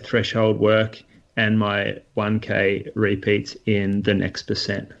my threshold work and my 1K repeats in the Next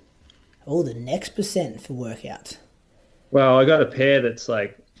Percent. Oh, the Next Percent for workouts. Well, I got a pair that's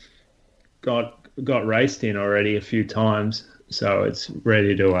like got raced in already a few times, so it's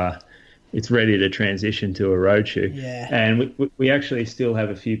ready to transition to a road shoe. Yeah. And we actually still have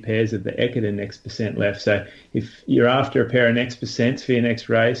a few pairs of the Ekida Next Percent left. So if you're after a pair of Next Percents for your next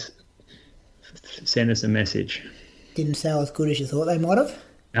race, send us a message. Didn't sell as good as you thought they might have?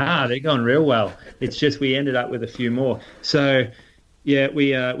 They're going real well. It's just we ended up with a few more. So, yeah,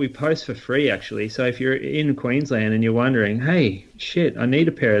 we post for free, actually. So if you're in Queensland and you're wondering, hey, shit, I need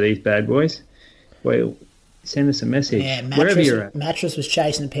a pair of these bad boys, well, send us a message. Yeah, wherever you're at. Mattress was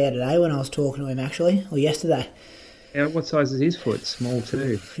chasing a pair today when I was talking to him, actually, or yesterday. Yeah, what size is his foot? Small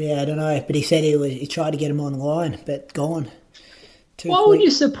too. Yeah, I don't know, but he said he tried to get them online, but gone. Why would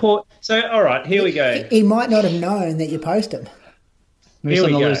you support? So, all right, here we go. He might not have known that you post them. Here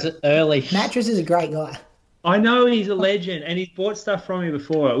we go. Early. Mattress is a great guy. I know he's a legend, and he's bought stuff from me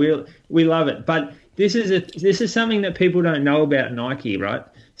before. We love it, but this is something that people don't know about Nike, right?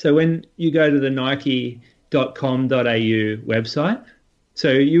 So when you go to the Nike.com.au website, so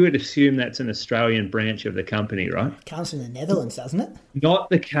you would assume that's an Australian branch of the company, right? Comes from the Netherlands, doesn't it?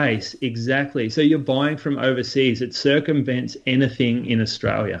 Not the case, exactly. So you're buying from overseas. It circumvents anything in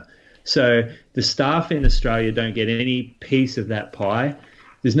Australia. So the staff in Australia don't get any piece of that pie.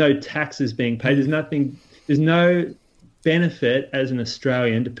 There's no taxes being paid. There's no benefit as an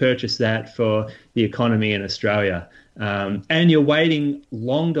Australian to purchase that for the economy in Australia. And you're waiting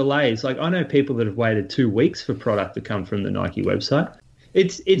long delays. Like I know people that have waited 2 weeks for product to come from the Nike website.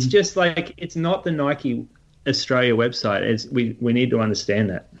 It's just like it's not the Nike Australia website. We need to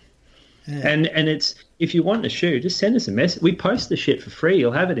understand that. Yeah. And it's if you want the shoe, just send us a message. We post the shit for free.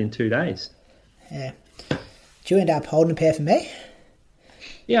 You'll have it in 2 days. Yeah. Did you end up holding a pair for me?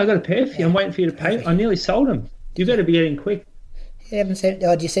 Yeah, I got a pair for you. I'm waiting for you to pay. I nearly sold them. You better be getting quick. You haven't sent.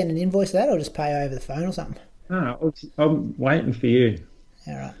 Do you send an invoice for that, or just pay over the phone or something? No, I'm waiting for you.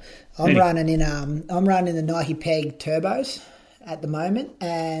 All right. I'm running the Nike Peg Turbos at the moment,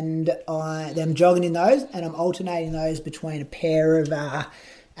 and I'm jogging in those, and I'm alternating those between a pair of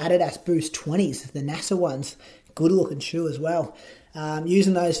Adidas Boost 20s, the NASA ones. Good looking shoe as well.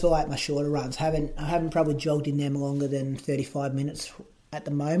 Using those for like my shorter runs. I haven't probably jogged in them longer than 35 minutes at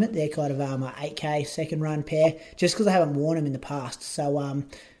the moment. They're kind of my 8K second run pair, just because I haven't worn them in the past. So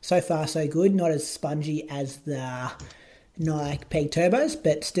so far so good. Not as spongy as the Nike Peg Turbos,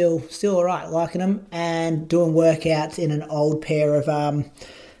 but still all right, liking them, and doing workouts in an old pair of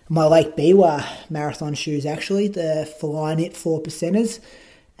my Lake Biwa marathon shoes, actually, the Flyknit 4%ers,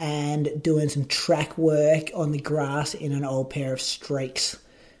 and doing some track work on the grass in an old pair of Streaks,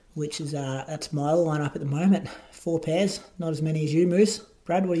 which is that's my lineup at the moment. 4 pairs, not as many as you, Moose.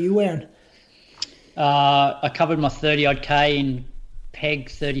 Brad, what are you wearing? I covered my 30-odd K in Peg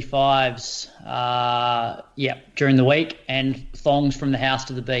 35s during the week, and thongs from the house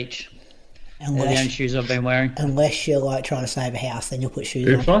to the beach. They're the only shoes I've been wearing. Unless you're like trying to save a house, then you'll put shoes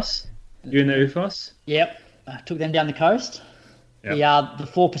on. Ufos? You in the Ufos? Yep. I took them down the coast. the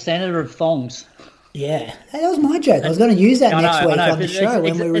 4% of thongs. Yeah, hey, that was my joke. I was going to use that next week on the show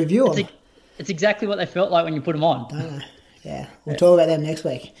when we review them. It's exactly what they felt like when you put them on. Don't know. Yeah, we'll talk about them next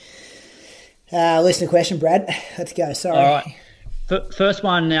week. Listener question, Brad. Let's go. Sorry. All right. First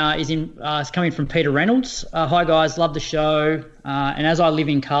one is coming from Peter Reynolds. Hi guys, love the show. And as I live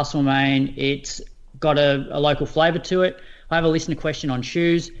in Castlemaine, it's got a local flavour to it. I have a listener question on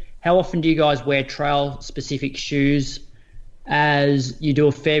shoes. How often do you guys wear trail-specific shoes, as you do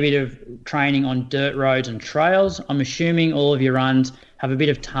a fair bit of training on dirt roads and trails? I'm assuming all of your runs have a bit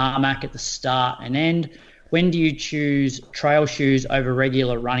of tarmac at the start and end. When do you choose trail shoes over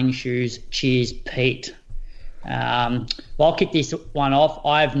regular running shoes? Cheers, Pete. Well, I'll kick this one off.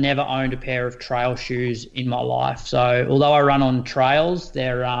 I've never owned a pair of trail shoes in my life. So although I run on trails,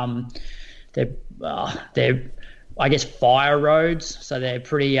 they're I guess fire roads. So they're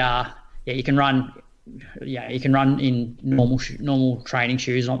pretty you can run in normal training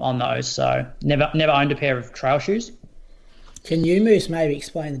shoes on those. So never owned a pair of trail shoes. Can you, Moose, maybe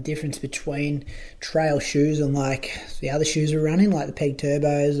explain the difference between trail shoes and like the other shoes we're running, like the Peg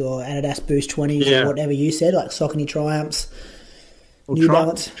Turbos or Adidas Boost 20s or whatever you said, like Saucony Triumphs, New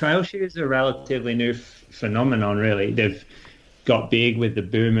Balance? Trail shoes are a relatively new phenomenon, really. They've got big with the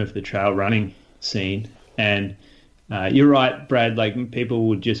boom of the trail running scene. And you're right, Brad, like people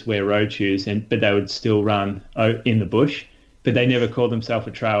would just wear road shoes, but they would still run in the bush, but they never called themselves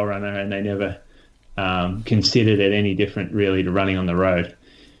a trail runner, and they never considered it any different really to running on the road.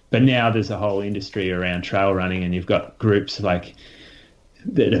 But now there's a whole industry around trail running, and you've got groups like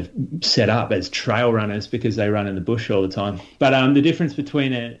that are set up as trail runners because they run in the bush all the time. But the difference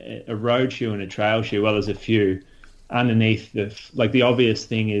between a road shoe and a trail shoe, well, there's a few. Underneath the obvious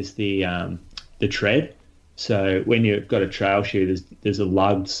thing is the tread. So when you've got a trail shoe, there's a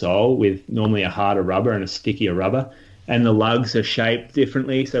lugged sole with normally a harder rubber and a stickier rubber. And the lugs are shaped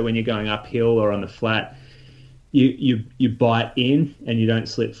differently, so when you're going uphill or on the flat, you bite in and you don't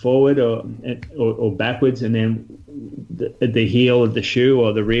slip forward or backwards. And then the heel of the shoe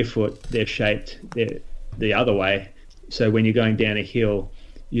or the rear foot, they're shaped the other way. So when you're going down a hill,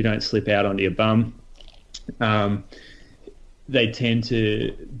 you don't slip out onto your bum. They tend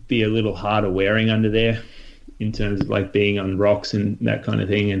to be a little harder wearing under there in terms of like being on rocks and that kind of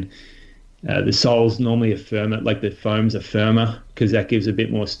thing. And the soles normally are firmer, like the foams are firmer, because that gives a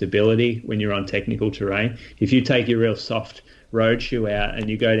bit more stability when you're on technical terrain. If you take your real soft road shoe out and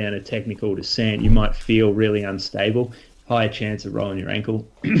you go down a technical descent, you might feel really unstable, higher chance of rolling your ankle.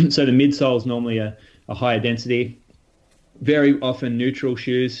 So the midsoles normally are a higher density, very often neutral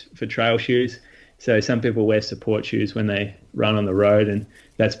shoes for trail shoes. So some people wear support shoes when they run on the road, and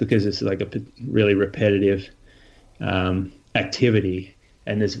that's because it's like a really repetitive activity.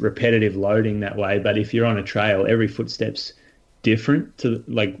 And there's repetitive loading that way. But if you're on a trail, every footstep's different to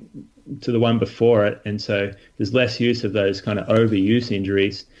the one before it. And so there's less use of those kind of overuse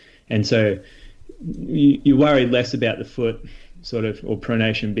injuries. And so you worry less about the foot sort of, or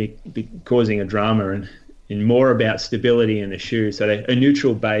pronation be causing a drama, and more about stability in the shoe. So a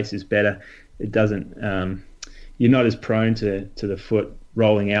neutral base is better. It doesn't, you're not as prone to the foot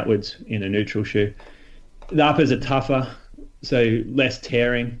rolling outwards in a neutral shoe. The uppers are tougher, so less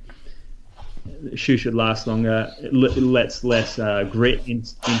tearing. The shoe should last longer. It lets less grit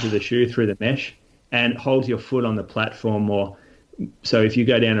into the shoe through the mesh, and holds your foot on the platform more. So if you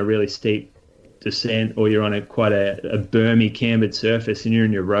go down a really steep descent, or you're on quite a bermy cambered surface and you're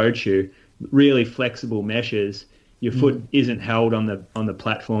in your road shoe, really flexible meshes, your foot isn't held on the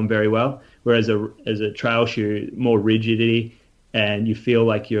platform very well. Whereas as a trail shoe, more rigidity, and you feel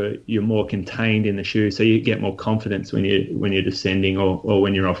like you're more contained in the shoe, so you get more confidence when you're descending or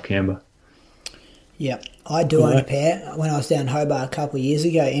when you're off camber. Yep, I do own a pair. When I was down Hobart a couple of years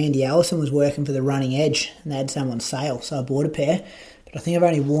ago, Andy Allison was working for the Running Edge, and they had some on sale, so I bought a pair. But I think I've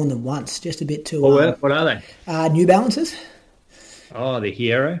only worn them once, just a bit too. What are they? New Balances. Oh, the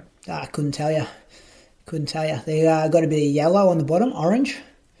Hero. I couldn't tell you. They got a bit of yellow on the bottom, orange.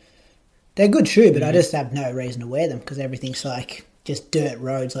 They're a good shoe, but I just have no reason to wear them because everything's like just dirt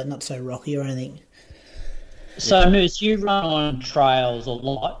roads, like not so rocky or anything. So, Moose, you run on trails a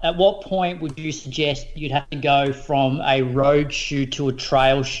lot. At what point would you suggest you'd have to go from a road shoe to a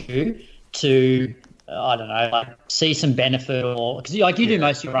trail shoe to, I don't know, like see some benefit, or because like you do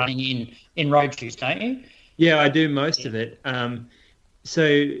most of your running in road shoes, don't you? Yeah, I do most of it.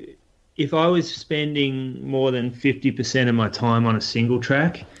 So if I was spending more than 50% of my time on a single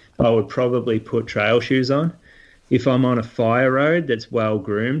track, I would probably put trail shoes on. If I'm on a fire road that's well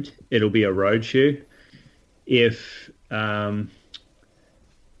groomed, it'll be a road shoe. If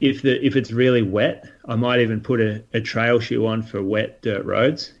if it's really wet, I might even put a trail shoe on for wet dirt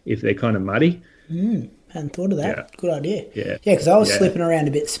roads if they're kind of muddy. Hadn't thought of that. Yeah. Good idea. Yeah, because I was slipping around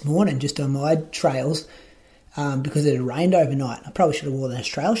a bit this morning just on my trails because it had rained overnight. I probably should have worn those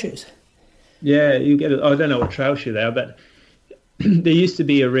trail shoes. Yeah, you get it. I don't know what trail shoe they are, but there used to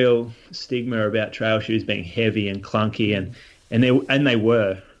be a real stigma about trail shoes being heavy and clunky, and they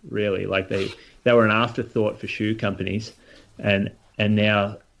were really like they were an afterthought for shoe companies, and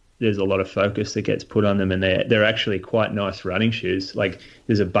now there's a lot of focus that gets put on them, and they're actually quite nice running shoes. Like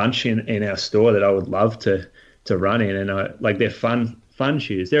there's a bunch in our store that I would love to run in, and they're fun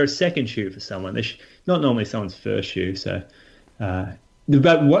shoes. They're a second shoe for someone. They're not normally someone's first shoe. So,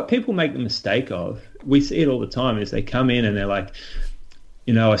 but what people make the mistake of, we see it all the time, is they come in and they're like,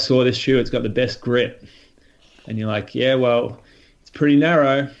 I saw this shoe, it's got the best grip, and you're like, yeah, well, it's pretty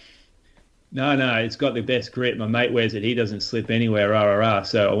narrow. No, it's got the best grip. My mate wears it. He doesn't slip anywhere,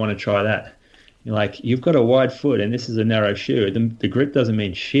 so I want to try that. You're like, you've got a wide foot and this is a narrow shoe. The grip doesn't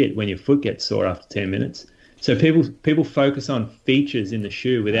mean shit when your foot gets sore after 10 minutes. So people focus on features in the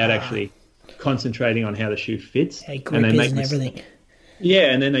shoe without actually concentrating on how the shoe fits. Hey, grip and everything.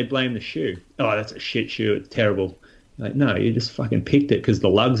 Yeah, and then they blame the shoe. Oh, that's a shit shoe. It's terrible. Like, no, you just fucking picked it because the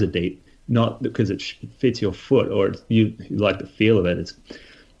lugs are deep, not because it fits your foot or you like the feel of it.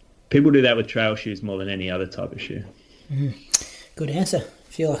 People do that with trail shoes more than any other type of shoe. Good answer.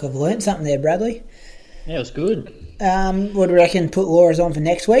 I feel like I've learnt something there, Bradley. Yeah, it was good. What do you reckon? Put Laura's on for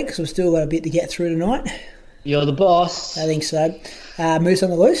next week because we've still got a bit to get through tonight. You're the boss. I think so. Moose on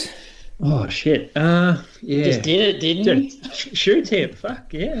the loose? Oh, shit. Yeah. Just did it, didn't you? Shoe tip.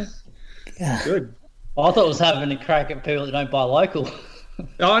 Fuck, yeah. Good. I thought it was having a crack at people that don't buy local.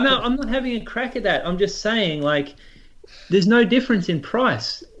 Oh, no, I'm not having a crack at that. I'm just saying, there's no difference in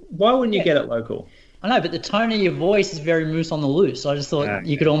price. Why wouldn't you get it local? I know, but the tone of your voice is very Moose on the loose. So I just thought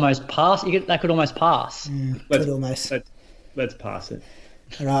you could almost pass. That could almost pass. Let's pass it.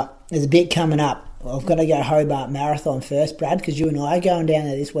 All right. There's a bit coming up. I've got to go Hobart Marathon first, Brad, because you and I are going down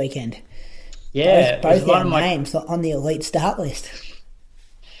there this weekend. Yeah. Both our names are on the elite start list.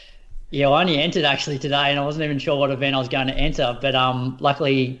 Yeah, I only entered actually today, and I wasn't even sure what event I was going to enter. But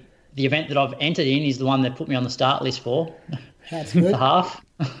luckily, the event that I've entered in is the one that put me on the start list for. That's good. The half.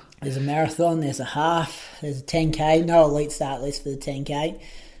 There's a marathon, there's a half, there's a 10K. No elite start list for the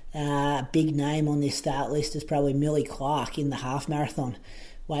 10K. Big name on this start list is probably Millie Clark in the half marathon.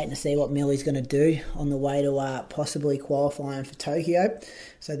 Waiting to see what Millie's going to do on the way to possibly qualifying for Tokyo.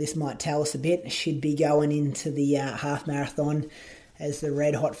 So this might tell us a bit. She'd be going into the half marathon as the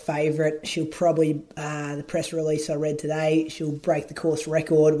red hot favourite. She'll probably, the press release I read today, she'll break the course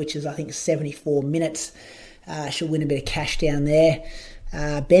record, which is I think 74 minutes. She'll win a bit of cash down there.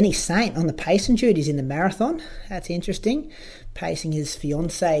 Benny Saint on the pacing duties in the marathon. That's interesting. Pacing his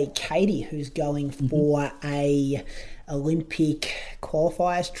fiancée Katie, who's going for a Olympic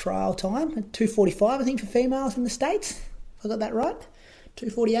qualifiers trial time at 2:45, I think, for females in the States. I got that right?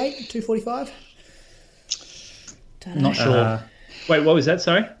 2:48, 2:45. Not sure. Wait, what was that?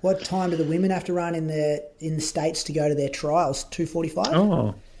 Sorry. What time do the women have to run in the States to go to their trials? 2:45.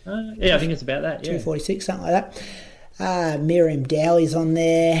 Oh, yeah, I think it's about that. Yeah. 2:46, something like that. Miriam Dowley's on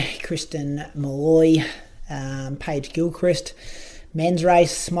there, Kristen Malloy, Paige Gilchrist. Men's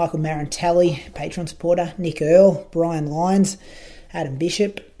race, Michael Marantelli, Patreon supporter, Nick Earl, Brian Lyons, Adam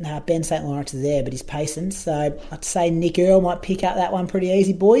Bishop. Ben St. Lawrence is there, but he's pacing. So I'd say Nick Earl might pick up that one pretty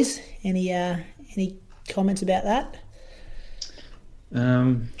easy, boys. Any comments about that?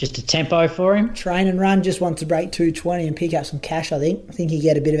 Just a tempo for him. Train and run, just wants to break 2:20 and pick up some cash, I think. I think you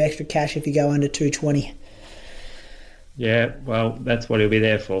get a bit of extra cash if you go under 2:20. Yeah, well, that's what he'll be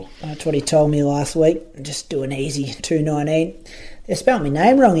there for. That's what he told me last week. Just do an easy 2:19. They spelled my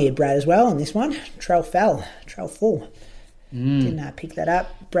name wrong here, Brad, as well on this one. Trelfell. Didn't pick that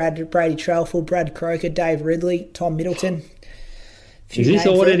up. Brady Trelfell, Brad Croker, Dave Ridley, Tom Middleton. Is this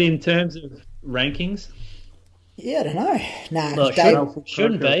ordered in terms of rankings? Yeah, I don't know. Nah, well,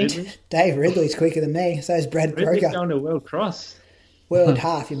 shouldn't be. Dave Ridley's quicker than me. So is Brad Croker. Ridley's going to World Cross. World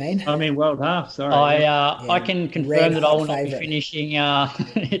half, you mean? I mean world half. Sorry. I can confirm that I will not be finishing. I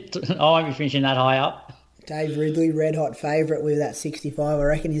won't be finishing that high up. Dave Ridley, red hot favourite with that 65. I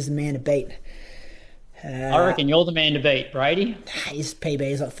reckon he's the man to beat. I reckon you're the man to beat, Brady. His PB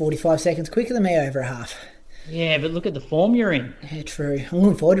is like 45 seconds quicker than me over a half. Yeah, but look at the form you're in. Yeah, true. I'm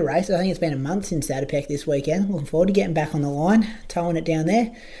looking forward to races. I think it's been a month since Satterpeck this weekend. Looking forward to getting back on the line, towing it down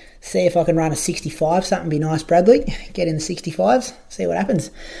there. See if I can run a 65, something be nice, Bradley. Get in the 65s, see what happens.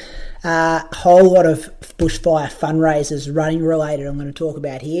 Whole lot of bushfire fundraisers running related I'm going to talk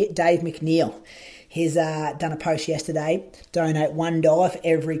about here. Dave McNeill. He's done a post yesterday. Donate $1 for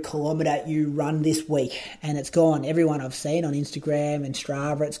every kilometre you run this week. And it's gone. Everyone I've seen on Instagram and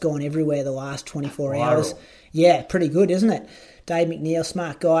Strava, it's gone everywhere the last 24 hours. Yeah, pretty good, isn't it? Dave McNeill,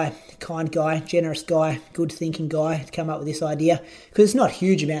 smart guy, kind guy, generous guy, good thinking guy, to come up with this idea. Because it's not a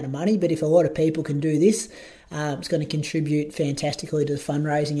huge amount of money, but if a lot of people can do this, it's going to contribute fantastically to the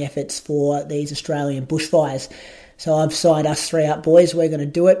fundraising efforts for these Australian bushfires. So I've signed us 3 up, boys. We're going to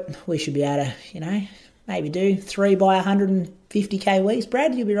do it. We should be able to, maybe do 3 by 150k weeks.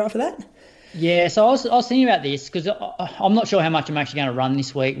 Brad, you'll be right for that? Yeah, so I was thinking about this because I'm not sure how much I'm actually going to run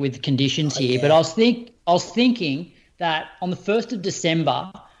this week with the conditions here, but I was thinking that on the 1st of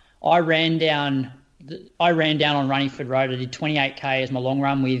December, I ran down on Runningford Road. I did 28k as my long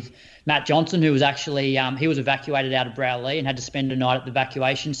run with Matt Johnson, who was actually he was evacuated out of Bradley and had to spend a night at the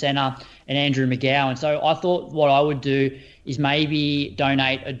evacuation centre, and Andrew McGowan. So I thought what I would do is maybe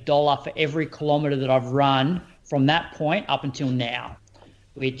donate $1 for every kilometre that I've run from that point up until now,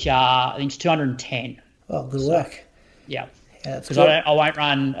 which I think is 210. Oh, good work. Yeah. Because I won't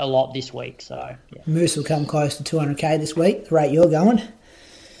run a lot this week. So yeah. Moose will come close to 200k this week, the rate you're going.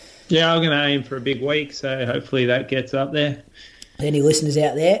 Yeah, I'm going to aim for a big week, so hopefully that gets up there. Any listeners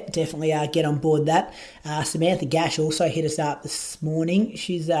out there, definitely get on board that. Samantha Gash also hit us up this morning.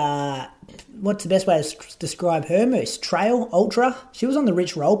 She's, what's the best way to describe her, Moose? Trail, ultra? She was on the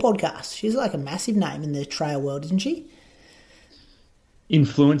Rich Roll podcast. She's like a massive name in the trail world, isn't she?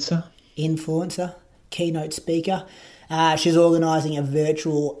 Influencer, keynote speaker. She's organising a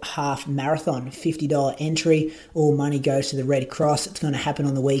virtual half marathon, $50 entry. All money goes to the Red Cross. It's going to happen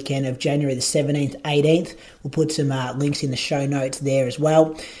on the weekend of January the 17th, 18th. We'll put some links in the show notes there as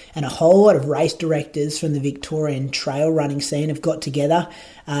well. And a whole lot of race directors from the Victorian trail running scene have got together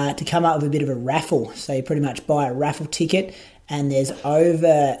to come up with a bit of a raffle. So you pretty much buy a raffle ticket, and there's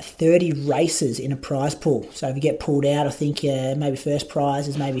over 30 races in a prize pool. So if you get pulled out, I think maybe first prize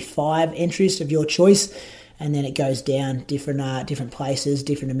is maybe 5 entries of your choice. And then it goes down different places,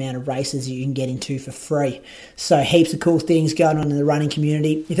 different amount of races you can get into for free. So heaps of cool things going on in the running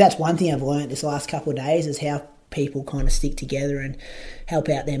community. If that's one thing I've learned this last couple of days is how people kind of stick together and help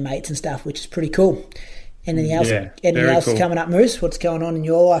out their mates and stuff, which is pretty cool. Anything else? Yeah, anything else cool. Coming up, Moose? What's going on in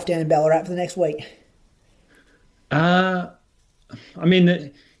your life down in Ballarat for the next week? I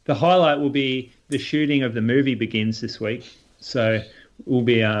mean, the highlight will be the shooting of the movie begins this week. So we'll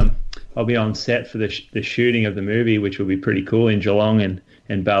be I'll be on set for the shooting of the movie, which will be pretty cool in Geelong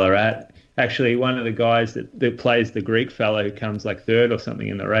and Ballarat. Actually, one of the guys that plays the Greek fellow who comes like third or something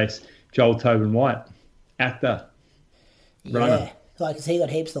in the race, Joel Tobin White, actor, runner. Like, has he got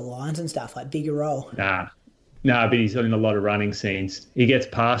heaps of lines and stuff, like bigger role? Nah, but he's in a lot of running scenes. He gets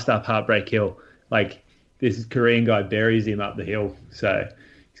passed up Heartbreak Hill. Like, this Korean guy buries him up the hill. So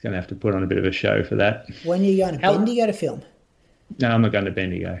he's going to have to put on a bit of a show for that. When are you going to Bendigo to film? No, I'm not going to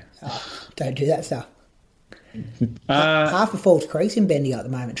Bendigo. Oh, don't do that stuff. Half of Falls Creek's in Bendigo at the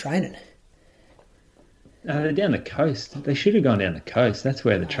moment training. They're down the coast. They should have gone down the coast. That's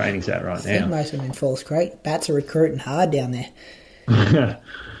where the training's at right I think now. most of them in Falls Creek. Bats are recruiting hard down there.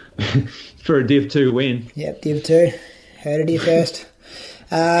 For a Div 2 win. Yep, Div 2. Heard it here first.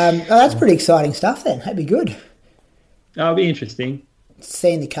 That's pretty exciting stuff then. That'd be good. It'll be interesting.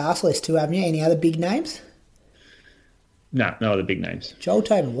 Seen the cast list too, haven't you? Any other big names? No other big names. Joel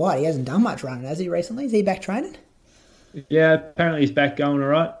Tobin White, he hasn't done much running, has he, recently? Is he back training? Yeah, apparently he's back going all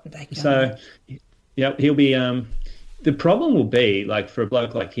right. So, yeah, he'll be... the problem will be, like, for a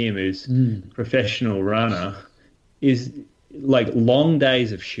bloke like him who's professional runner, is, like, long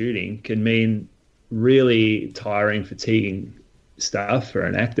days of shooting can mean really tiring, fatiguing stuff for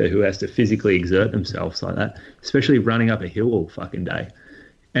an actor who has to physically exert themselves like that, especially running up a hill all fucking day.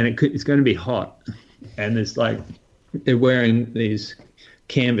 And it's going to be hot. And there's, like... They're wearing these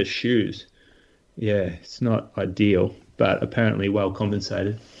canvas shoes. Yeah, it's not ideal, but apparently well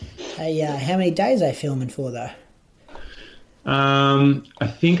compensated. Hey, how many days are they filming for, though? I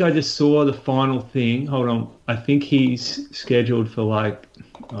think I just saw the final thing. Hold on. I think he's scheduled for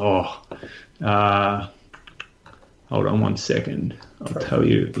hold on 1 second. I'll tell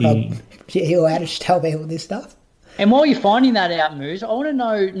you. He'll have to tell people this stuff. And while you're finding that out, Moose, I want to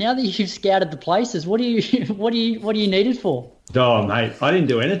know, now that you've scouted the places, what do you need it for? Oh, mate, I didn't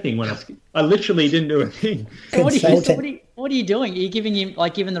do anything when I literally didn't do a thing. What are you doing? Are you giving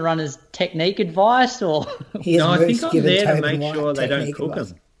the runners technique advice, or? No, I think I'm there to make sure they don't cook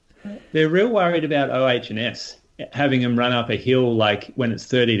them. They're real worried about OH&S, having them run up a hill like when it's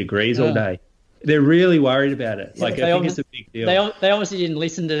 30 degrees all day. They're really worried about it. Yeah, I think it's a big deal. They obviously didn't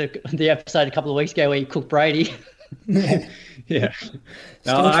listen to the episode a couple of weeks ago where you cooked Brady. Yeah. Still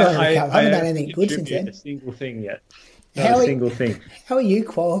trying to recover. I haven't done anything good since then. A single thing yet. Not a single thing. How are you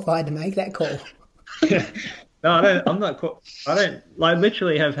qualified to make that call? No, I don't. I'm not. I don't. I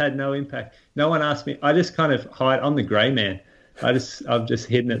literally have had no impact. No one asked me. I just kind of hide. I'm the grey man. I've just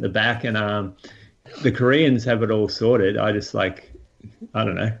hidden at the back, and the Koreans have it all sorted. I just I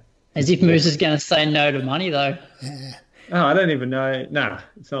don't know. As if Moose is going to say no to money, though. Yeah. Oh, I don't even know. Nah,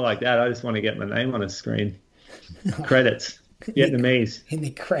 it's not like that. I just want to get my name on a screen. Credits. Vietnamese. In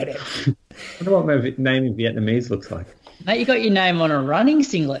the credits. I wonder what my name in Vietnamese looks like. Mate, you got your name on a running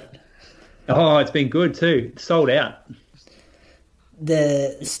singlet. Oh, it's been good too. It's sold out.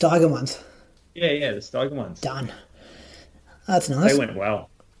 The Steiger ones. Yeah, the Steiger ones. Done. That's nice. They went well.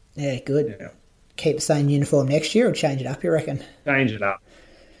 Yeah, good. Yeah. Keep the same uniform next year or change it up, you reckon? Change it up.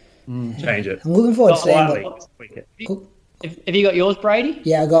 Change it. I'm looking forward to seeing Have you got yours, Brady?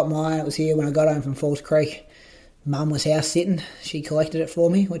 Yeah, I got mine. It was here when I got home from Falls Creek. Mum was house sitting. She collected it for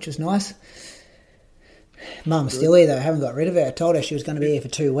me, which was nice. Mum's still here, though. I haven't got rid of her. I told her she was going to be here for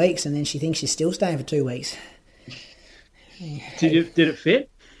 2 weeks, and then she thinks she's still staying for 2 weeks. Did it fit?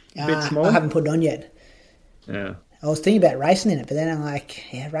 A bit small? I haven't put it on yet. Yeah. I was thinking about racing in it, but then I'm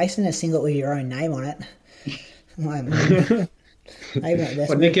like, yeah, racing in a singlet with your own name on it. I'm like, maybe not the best.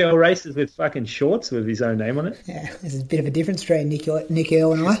 What, Nick Earl races with fucking shorts with his own name on it? Yeah, there's a bit of a difference between Nick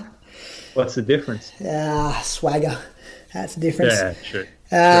Earl and I. What's the difference? Swagger. That's the difference. Yeah, true.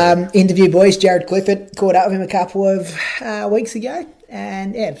 Interview boys, Jaryd Clifford, caught up with him a couple of weeks ago,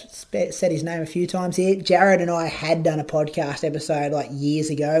 and said his name a few times here. Jaryd and I had done a podcast episode years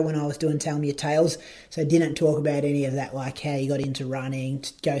ago when I was doing Tell Me Your Tales, so didn't talk about any of that, like how he got into running,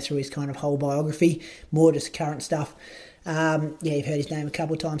 to go through his kind of whole biography, more just current stuff. You've heard his name a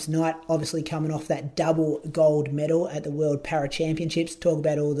couple of times tonight, obviously coming off that double gold medal at the World Parathletic Championships. Talk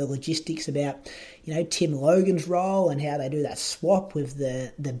about all the logistics about, Tim Logan's role and how they do that swap with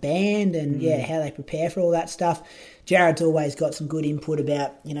the band and how they prepare for all that stuff. Jaryd's always got some good input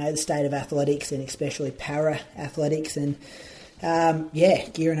about, the state of athletics and especially para athletics and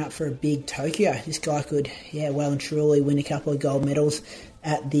gearing up for a big Tokyo. This guy could, well and truly win a couple of gold medals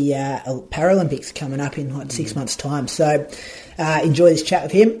at the Paralympics coming up in 6 months' time. So enjoy this chat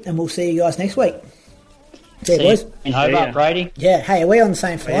with him, and we'll see you guys next week. See you, boys. In Hobart, Brady. Yeah, hey, are we on the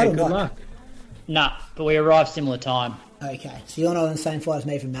same flight or good not? Luck. Nah, but we arrived similar time. Okay, so you're not on the same flight as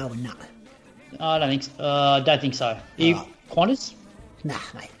me from Melbourne? Nah. I don't think so. Are you Qantas? Nah,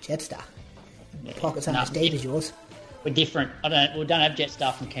 mate, Jetstar. Pockets aren't as deep as yours. We're different. We don't have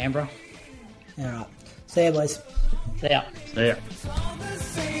Jetstar from Canberra. All right. See you, boys. See ya. See ya.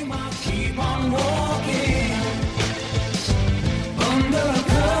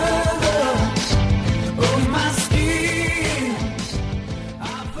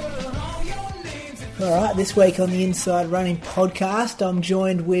 All right, this week on the Inside Running podcast, I'm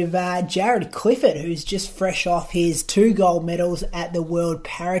joined with Jaryd Clifford, who's just fresh off his 2 gold medals at the World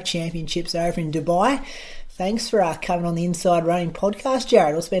Parathletic Championships over in Dubai. Thanks for coming on the Inside Running podcast,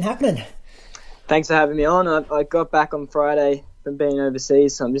 Jaryd. What's been happening? Thanks for having me on. I got back on Friday from being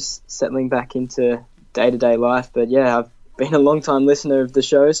overseas, so I'm just settling back into day-to-day life. But yeah, I've been a long-time listener of the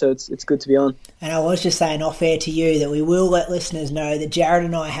show, so it's good to be on. And I was just saying off-air to you that we will let listeners know that Jaryd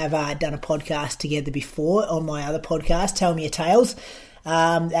and I have done a podcast together before on my other podcast, Tell Me Your Tales.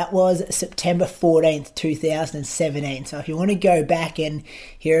 That was September 14th, 2017. So if you want to go back and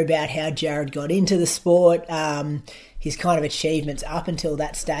hear about how Jaryd got into the sport, his kind of achievements up until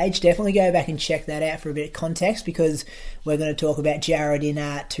that stage, definitely go back and check that out for a bit of context, because we're going to talk about Jaryd in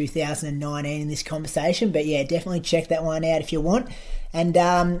 2019 in this conversation. But yeah, definitely check that one out if you want. And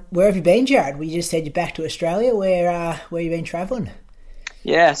where have you been, Jaryd? We just said you're back to Australia. Where have you been travelling?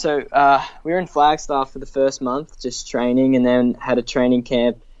 Yeah, so we were in Flagstaff for the first month, just training, and then had a training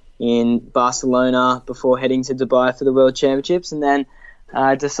camp in Barcelona before heading to Dubai for the World Championships, and then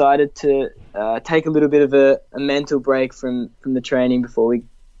decided to take a little bit of a mental break from the training before we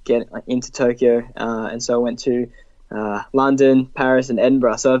get into Tokyo, and so I went to London, Paris, and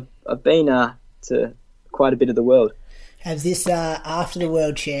Edinburgh. So I've been to quite a bit of the world. Has this, after the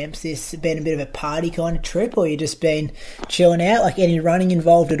World Champs, this been a bit of a party kind of trip, or you just been chilling out, like any running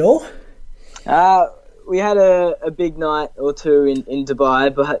involved at all? We had a big night or two in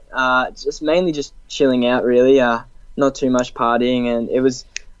Dubai, but just mainly just chilling out, really. Not too much partying, and it was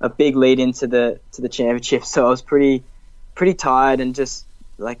a big lead into the championship, so I was pretty tired, and just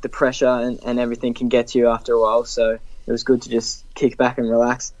like the pressure and everything can get to you after a while, so it was good to just kick back and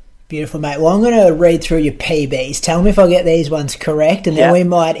relax. Beautiful, mate. Well, I'm going to read through your PBs. Tell me if I get these ones correct, and then we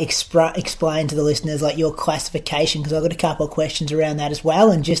might explain to the listeners like your classification, because I've got a couple of questions around that as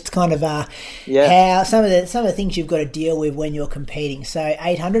well, and just kind of how some of the things you've got to deal with when you're competing. So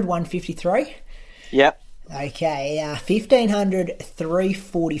 800, 153. Yep. Okay, 1500,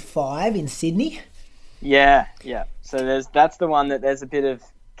 345 in Sydney. Yeah. So that's the one that there's a bit of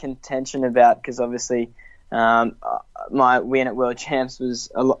contention about, because obviously my win at World Champs was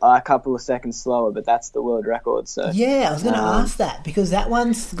a couple of seconds slower, but that's the world record. So yeah, I was going to ask that, because that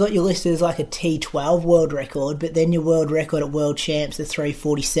one's got you listed as like a T12 world record, but then your world record at World Champs, the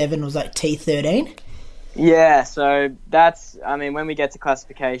 347, was like T13. Yeah, so when we get to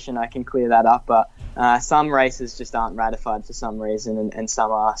classification, I can clear that up, but some races just aren't ratified for some reason, and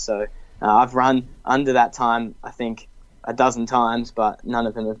some are. So I've run under that time, I think, a dozen times, but none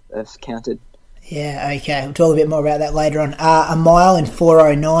of them have counted. Yeah, okay. We'll talk a bit more about that later on. A mile in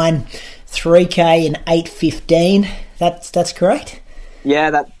 4:09, 3K in 8:15. That's correct? Yeah,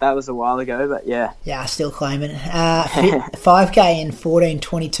 that was a while ago, but yeah. Yeah, still claiming it. 5K in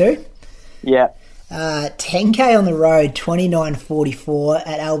 14:22. Yeah. 10K on the road, 29:44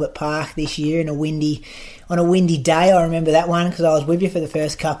 at Albert Park this year on a windy day. I remember that one because I was with you for the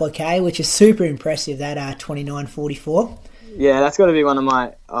first couple of K, which is super impressive, that 29:44. Yeah, that's got to be one of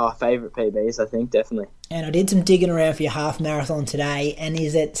my favourite PBs, I think, definitely. And I did some digging around for your half marathon today, and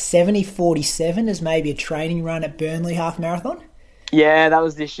is it 70:47 as maybe a training run at Burnley half marathon? Yeah, that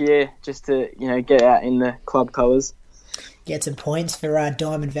was this year, just to get out in the club colours. Get some points for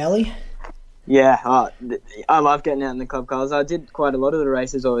Diamond Valley. Yeah, I love getting out in the club colours. I did quite a lot of the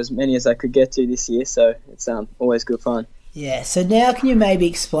races, or as many as I could get to this year, so it's always good fun. Yeah, so now can you maybe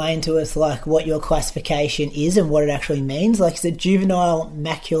explain to us like what your classification is and what it actually means? Like, is it juvenile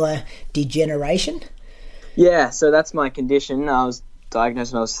macular degeneration? Yeah, so that's my condition. I was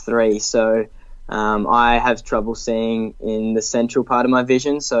diagnosed when I was 3, so I have trouble seeing in the central part of my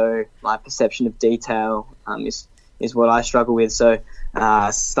vision, so my perception of detail is what I struggle with. So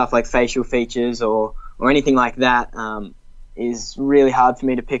stuff like facial features or anything like that is really hard for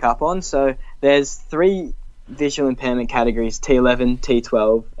me to pick up on. So there's 3 visual impairment categories: T11,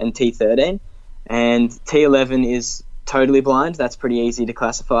 T12 and T13, and T11 is totally blind. That's pretty easy to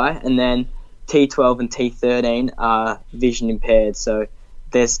classify, and then T12 and T13 are vision impaired, so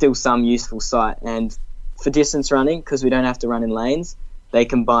there's still some useful sight. And for distance running, because we don't have to run in lanes, they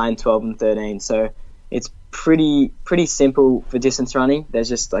combine 12 and 13, so it's pretty simple for distance running. There's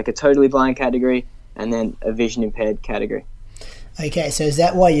just like a totally blind category and then a vision impaired category. Okay, so is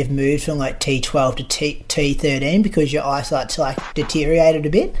that why you've moved from like T12 to T13, because your eyesight's like deteriorated a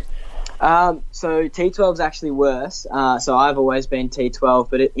bit? So T12 is actually worse. So I've always been T12,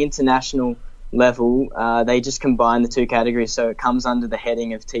 but at international level, they just combine the 2 categories, so it comes under the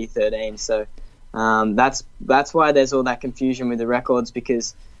heading of T13. So that's why there's all that confusion with the records,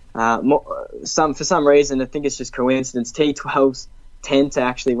 because for some reason, I think it's just coincidence, T12s tend to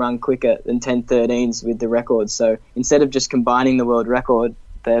actually run quicker than 10:13s with the records. So instead of just combining the world record,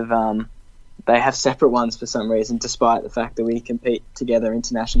 they have separate ones for some reason, despite the fact that we compete together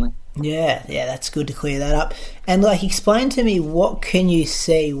internationally. Yeah, that's good to clear that up. And like, explain to me, what can you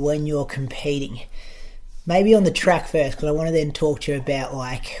see when you're competing? Maybe on the track first, because I want to then talk to you about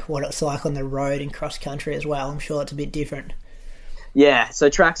like what it's like on the road and cross country as well. I'm sure it's a bit different. Yeah, so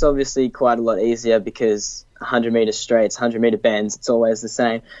track's obviously quite a lot easier because 100 metre straights, 100 metre bends, it's always the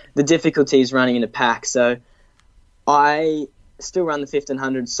same. The difficulty is running in a pack. So I still run the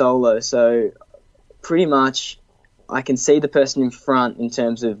 1500 solo, so pretty much I can see the person in front in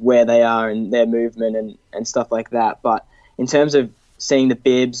terms of where they are and their movement and stuff like that. But in terms of seeing the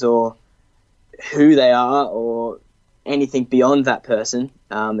bibs or who they are or anything beyond that person,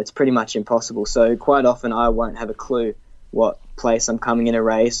 it's pretty much impossible. So quite often I won't have a clue what place I'm coming in a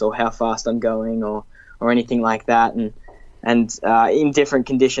race or how fast I'm going or anything like that. And in different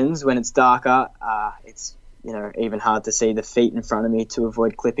conditions, when it's darker, it's even hard to see the feet in front of me to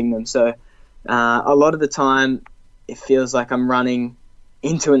avoid clipping them. So a lot of the time it feels like I'm running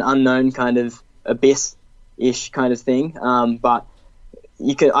into an unknown kind of abyss-ish kind of thing. But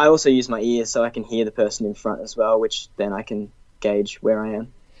I also use my ears so I can hear the person in front as well, which then I can gauge where I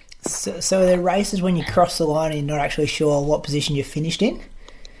am. So are there races when you cross the line and you're not actually sure what position you've finished in?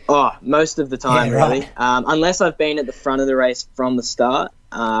 Oh, most of the time, yeah, right. Really. Unless I've been at the front of the race from the start,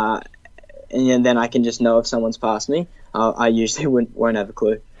 and then I can just know if someone's passed me. I usually won't have a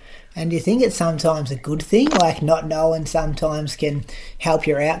clue. And do you think it's sometimes a good thing, like not knowing sometimes can help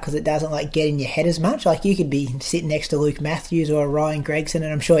you out because it doesn't like get in your head as much? Like you could be sitting next to Luke Matthews or Ryan Gregson,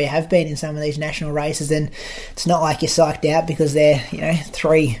 and I'm sure you have been in some of these national races, and it's not like you're psyched out because they're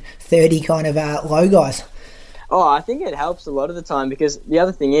 3:30 kind of low guys. Oh, I think it helps a lot of the time, because the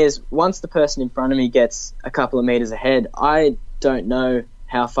other thing is, once the person in front of me gets a couple of meters ahead, I don't know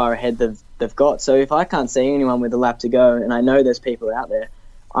how far ahead they've got. So if I can't see anyone with a lap to go and I know there's people out there,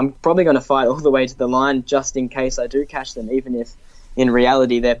 I'm probably going to fight all the way to the line just in case I do catch them, even if in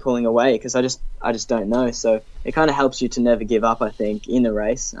reality they're pulling away, because I just don't know. So it kind of helps you to never give up, I think, in a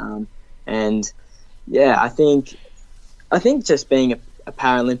race. And yeah, I think just being a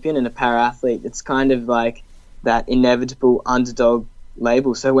Paralympian and a para-athlete, it's kind of like that inevitable underdog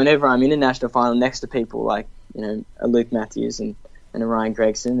label. So whenever I'm in a national final next to people like, a Luke Matthews and a Ryan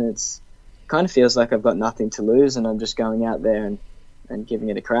Gregson, it's kind of feels like I've got nothing to lose, and I'm just going out there and giving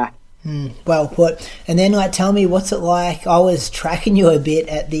it a crack. Well put. And then, tell me, what's it like? I was tracking you a bit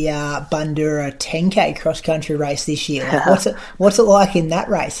at the Bundoora 10K cross-country race this year. What's it like in that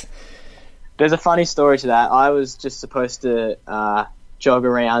race? There's a funny story to that. I was just supposed to jog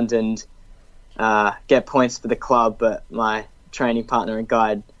around and get points for the club, but my training partner and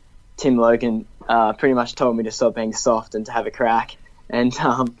guide, Tim Logan, pretty much told me to stop being soft and to have a crack. And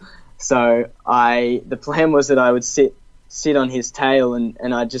so the plan was that I would sit on his tail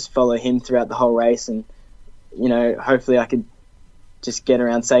and I'd just follow him throughout the whole race, and hopefully I could just get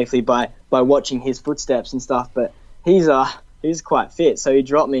around safely by watching his footsteps and stuff. But he's quite fit, so he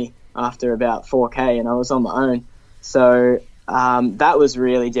dropped me after about 4K and I was on my own. So that was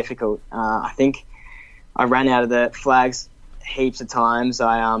really difficult. I think I ran out of the flags heaps of times.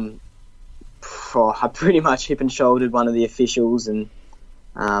 I pretty much hip and shouldered one of the officials, and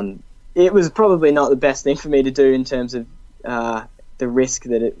it was probably not the best thing for me to do in terms of the risk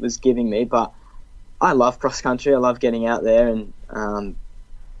that it was giving me. But I love cross country. I love getting out there, and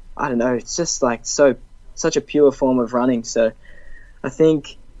I don't know, it's just like such a pure form of running. So I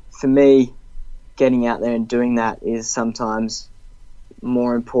think for me, getting out there and doing that is sometimes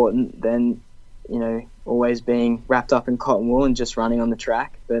more important than always being wrapped up in cotton wool and just running on the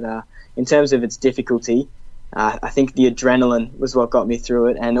track. But in terms of its difficulty, I think the adrenaline was what got me through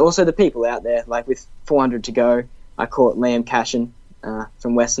it, and also the people out there. Like with 400 to go, I caught Liam Cashin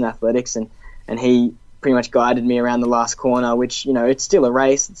from Western Athletics, and he pretty much guided me around the last corner, which, it's still a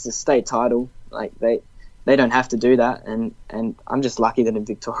race, it's a state title. Like they don't have to do that, and I'm just lucky that in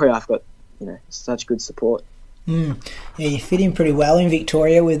Victoria I've got such good support. Yeah, you fit in pretty well in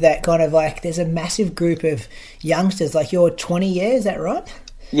Victoria with that kind of there's a massive group of youngsters. Like you're 20 years, is that right?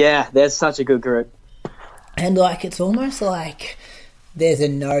 Yeah, there's such a good group. And it's almost like there's a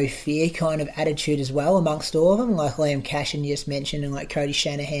no fear kind of attitude as well amongst all of them. Like Liam Cashin you just mentioned, and Cody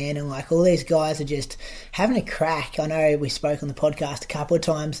Shanahan, and all these guys are just having a crack. I know we spoke on the podcast a couple of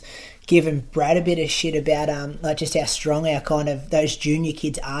times, giving Brad a bit of shit about just how strong our kind of those junior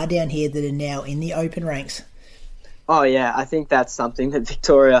kids are down here that are now in the open ranks. Oh yeah, I think that's something that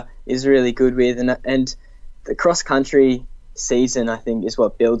Victoria is really good with, and the cross country season I think is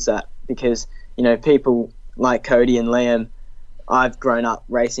what builds that, because people like Cody and Liam, I've grown up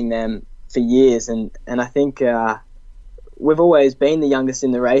racing them for years, and I think we've always been the youngest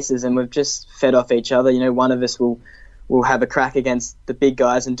in the races, and we've just fed off each other. One of us will have a crack against the big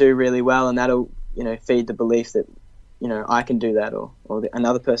guys and do really well, and that'll feed the belief that I can do that, or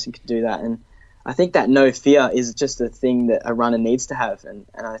another person can do that. And I think that no fear is just a thing that a runner needs to have, and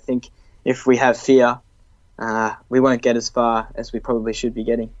I think if we have fear, we won't get as far as we probably should be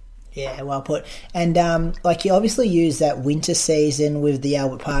getting. Yeah, well put. And you obviously use that winter season with the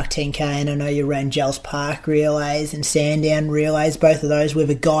Albert Park 10K, and I know you ran Gels Park relays and Sandown relays, both of those with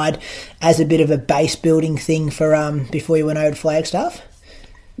a guide as a bit of a base building thing for before you went over to Flagstaff.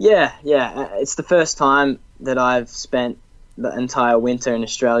 Yeah. It's the first time that I've spent the entire winter in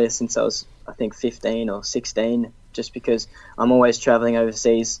Australia since I was, I think, 15 or 16, just because I'm always travelling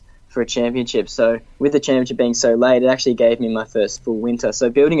overseas for a championship. So with the championship being so late, it actually gave me my first full winter. So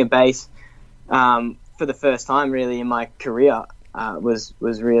building a base for the first time really in my career was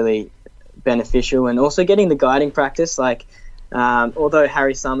really beneficial, and also getting the guiding practice. Although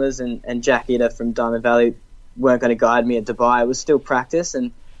Harry Summers and Jack Idder from Diamond Valley weren't going to guide me at Dubai, it was still practice.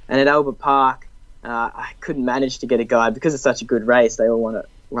 And at Albert Park, I couldn't manage to get a guide because it's such a good race. They all want to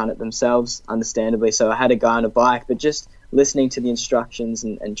run it themselves, understandably. So I had a guy on a bike, but just listening to the instructions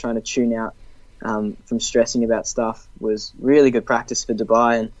and trying to tune out from stressing about stuff was really good practice for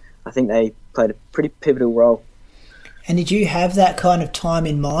Dubai, and I think they played a pretty pivotal role. And did you have that kind of time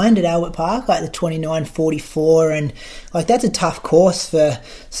in mind at Albert Park, like the 29:44, and like that's a tough course for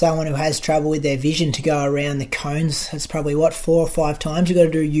someone who has trouble with their vision to go around the cones? It's probably 4 or 5 times you've got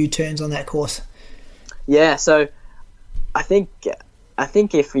to do U-turns on that course. Yeah, so I think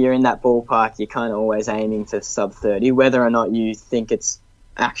if you're in that ballpark, you're kind of always aiming for sub 30. Whether or not you think it's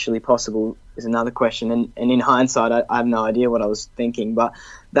actually possible is another question. And in hindsight, I have no idea what I was thinking. But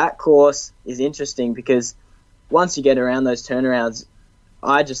that course is interesting because once you get around those turnarounds,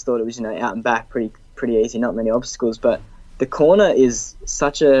 I just thought it was out and back, pretty easy, not many obstacles. But the corner is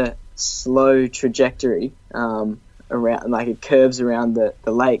such a slow trajectory around, like it curves around the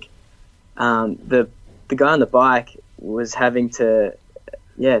lake. The guy on the bike was having to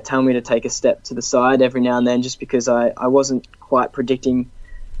tell me to take a step to the side every now and then, just because I wasn't quite predicting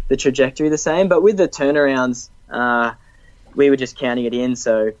the trajectory the same. But with the turnarounds, we were just counting it in,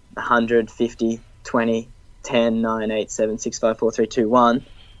 so 100, 50, 20, 10, 9, 8, 7, 6, 5, 4, 3, 2, 1.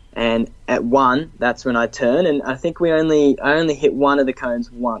 And at 1, that's when I turn, and I think I only hit one of the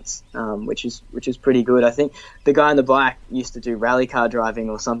cones once, which is pretty good. I think the guy on the bike used to do rally car driving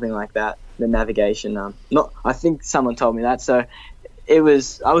or something like that, the navigation. I think someone told me that, so I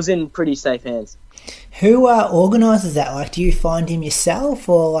was in pretty safe hands. Who organises that? Like, do you find him yourself,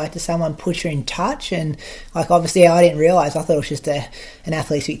 or like does someone put you in touch? And like, obviously, I didn't realise. I thought it was just an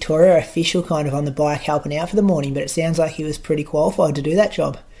Athletes Victoria official kind of on the bike helping out for the morning. But it sounds like he was pretty qualified to do that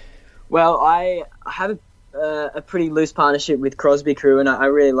job. Well, I have a pretty loose partnership with Crosby Crew, and I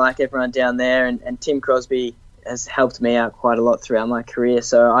really like everyone down there. And Tim Crosby has helped me out quite a lot throughout my career.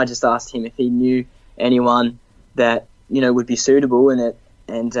 So I just asked him if he knew anyone that would be suitable, and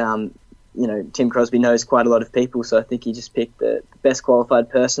Tim Crosby knows quite a lot of people, so I think he just picked the best qualified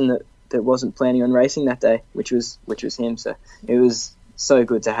person that wasn't planning on racing that day, which was him. So it was so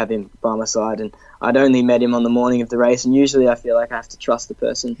good to have him by my side, and I'd only met him on the morning of the race, and usually I feel like I have to trust the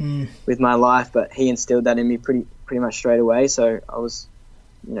person with my life, but he instilled that in me pretty much straight away, so I was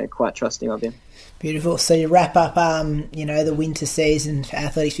quite trusting of him. Beautiful. So you wrap up the winter season for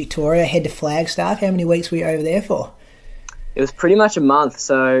Athletics Victoria, head to Flagstaff. How many weeks were you over there for? It was pretty much a month,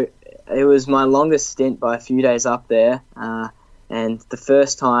 so it was my longest stint by a few days up there, and the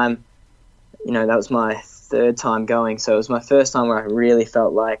first time, that was my 3rd time going, so it was my first time where I really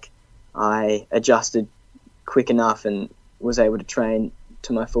felt like I adjusted quick enough and was able to train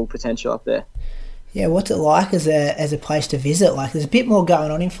to my full potential up there. Yeah, what's it like as a place to visit? Like, there's a bit more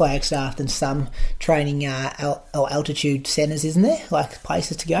going on in Flagstaff than some training altitude centres, isn't there? Like,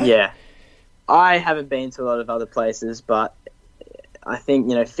 places to go? Yeah. I haven't been to a lot of other places, but I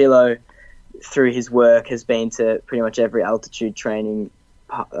think, Philo, through his work, has been to pretty much every altitude training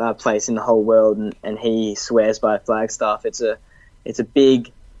place in the whole world, and he swears by Flagstaff. It's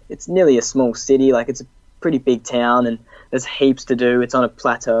nearly a small city, like it's a pretty big town, and there's heaps to do. It's on a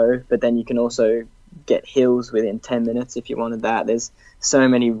plateau, but then you can also get hills within 10 minutes if you wanted that. There's so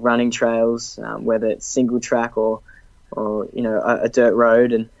many running trails, whether it's single track or a dirt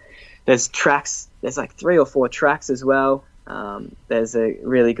road, and there's tracks. There's like 3 or 4 tracks as well. There's a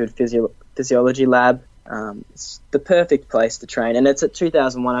really good physiology lab. It's the perfect place to train, and it's at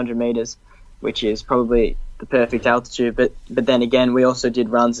 2,100 meters, which is probably the perfect altitude. But then again, we also did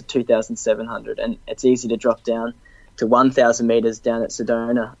runs at 2,700, and it's easy to drop down to 1,000 meters down at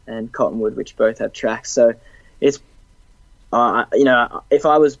Sedona and Cottonwood, which both have tracks. So it's if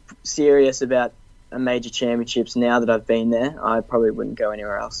I was serious about a major championships now that I've been there, I probably wouldn't go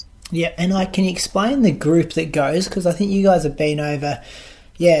anywhere else. Yeah, and can you explain the group that goes? Because I think you guys have been over,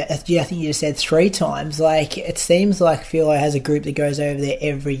 I think you just said 3 times. Like, it seems like Philo has a group that goes over there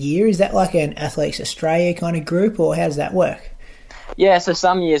every year. Is that like an Athletics Australia kind of group, or how does that work? Yeah, so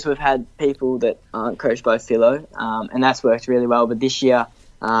some years we've had people that aren't coached by Philo, and that's worked really well. But this year,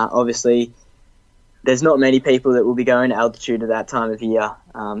 obviously, there's not many people that will be going to altitude at that time of year.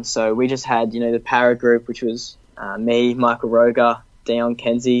 So we just had, the para group, which was me, Michael Roger, Dion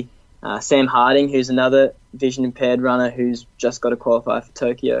Kenzie, Sam Harding, who's another vision-impaired runner who's just got to qualify for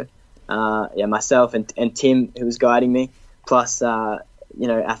Tokyo. Myself and Tim, who was guiding me. Plus,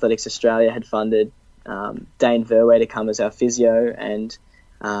 Athletics Australia had funded Dane Verway to come as our physio, and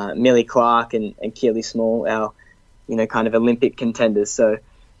Millie Clark and Keely Small, our, kind of Olympic contenders. So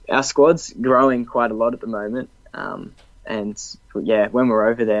our squad's growing quite a lot at the moment. And when we're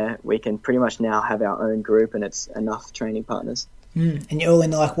over there, we can pretty much now have our own group, and it's enough training partners. And you're all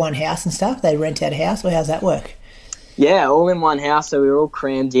in like one house and stuff? They rent out a house, or how's that work? Yeah, all in one house, so we were all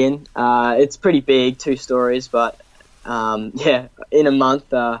crammed in. It's pretty big, 2 stories, but in a month,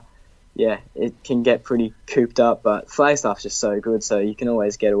 it can get pretty cooped up. But Flagstaff's just so good, so you can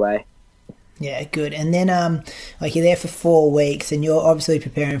always get away. Yeah, good. And then, like, you're there for 4 weeks, and you're obviously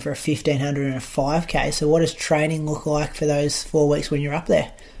preparing for a 1,500 and a 5K. So, what does training look like for those 4 weeks when you're up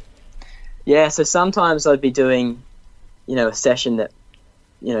there? Yeah, so sometimes I'd be doing, a session that,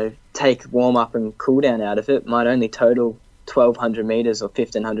 take warm up and cool down out of it. Might only total 1,200 meters or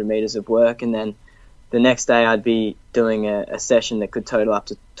 1,500 meters of work, and then the next day I'd be doing a session that could total up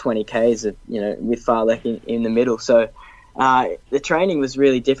to 20 Ks of, with fartlek in the middle. So the training was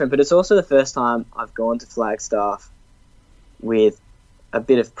really different, but it's also the first time I've gone to Flagstaff with a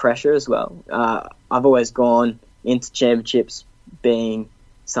bit of pressure as well. I've always gone into championships being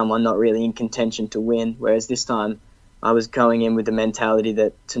someone not really in contention to win, whereas this time I was going in with the mentality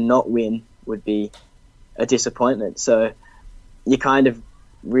that to not win would be a disappointment. So you kind of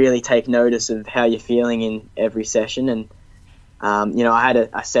really take notice of how you're feeling in every session. And I had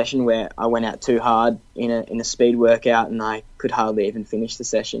a session where I went out too hard in a speed workout, and I could hardly even finish the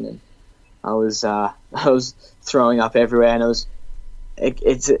session, and I was throwing up everywhere. And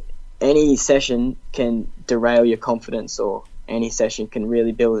any session can derail your confidence, or any session can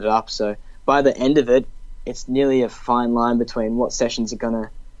really build it up. So by the end of it, it's nearly a fine line between what sessions are going to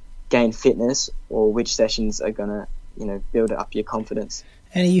gain fitness or which sessions are going to build up your confidence.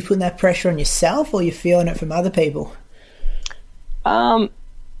 And are you putting that pressure on yourself, or are you feeling it from other people? I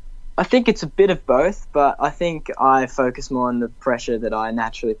think it's a bit of both, but I think I focus more on the pressure that I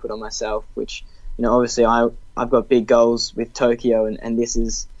naturally put on myself, which, obviously I've got big goals with Tokyo, and this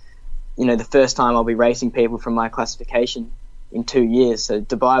is, the first time I'll be racing people from my classification in 2 years. So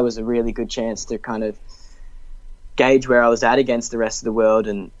Dubai was a really good chance to kind of gauge where I was at against the rest of the world,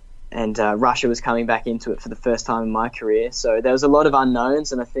 and Russia was coming back into it for the first time in my career. So there was a lot of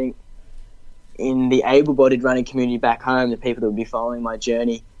unknowns, and I think in the able-bodied running community back home, the people that would be following my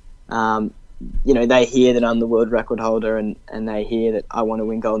journey, they hear that I'm the world record holder, and they hear that I want to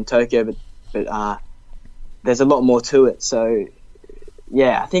win gold in Tokyo, but there's a lot more to it. So,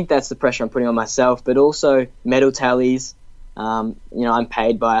 yeah, I think that's the pressure I'm putting on myself, but also medal tallies. I'm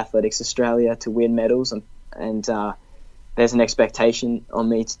paid by Athletics Australia to win medals, and there's an expectation on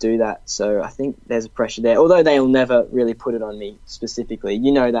me to do that. So I think there's a pressure there, although they'll never really put it on me specifically.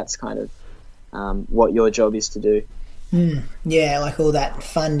 That's kind of what your job is to do. Yeah, like all that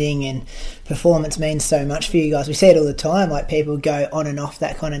funding and performance means so much for you guys. We see it all the time, like people go on and off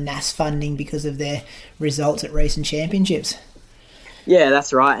that kind of NAS funding because of their results at recent championships. Yeah,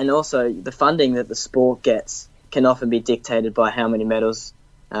 that's right. And also the funding that the sport gets can often be dictated by how many medals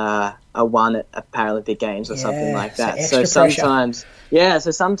are won at Paralympic Games or something like that. So sometimes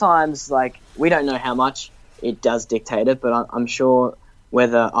like we don't know how much it does dictate it, but I'm sure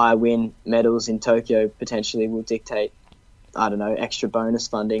whether I win medals in Tokyo potentially will dictate, I don't know, extra bonus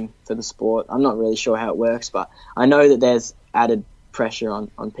funding for the sport. I'm not really sure how it works, but I know that there's added pressure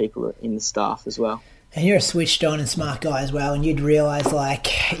on people in the staff as well. And you're a switched on and smart guy as well, and you'd realise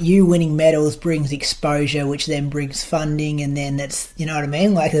like you winning medals brings exposure, which then brings funding, and then that's, you know what I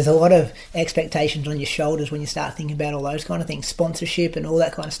mean? Like there's a lot of expectations on your shoulders when you start thinking about all those kind of things, sponsorship and all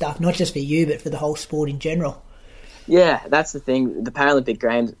that kind of stuff, not just for you but for the whole sport in general. Yeah, that's the thing. The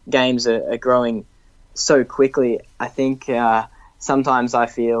Paralympic Games are growing so quickly. I think sometimes I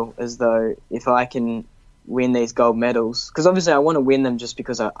feel as though if I can win these gold medals, because obviously I want to win them just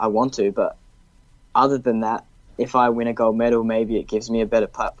because I want to, but other than that, if I win a gold medal, maybe it gives me a better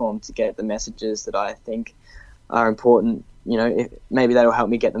platform to get the messages that I think are important. Maybe that'll help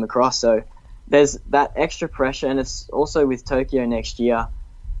me get them across. So there's that extra pressure, and it's also with Tokyo next year.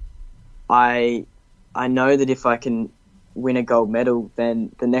 I know that if I can win a gold medal,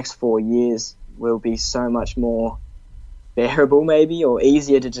 then the next 4 years will be so much more bearable, maybe, or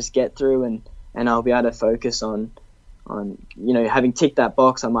easier to just get through, and I'll be able to focus on having ticked that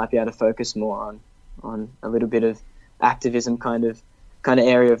box. I might be able to focus more on a little bit of activism kind of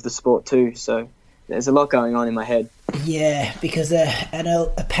area of the sport too. So there's a lot going on in my head. Yeah, because a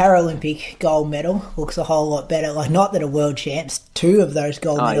Paralympic gold medal looks a whole lot better. Like, not that a world champs, 2 of those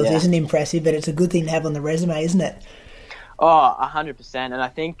gold medals isn't impressive, but it's a good thing to have on the resume, isn't it? Oh, 100%. And I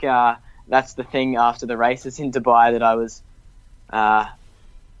think that's the thing after the races in Dubai that I was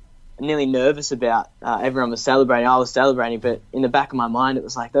nearly nervous about. Everyone was celebrating, I was celebrating, but in the back of my mind it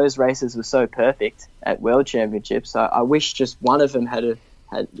was like those races were so perfect at World Championships. I wish just one of them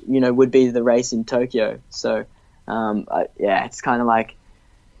would be the race in Tokyo. So it's kind of like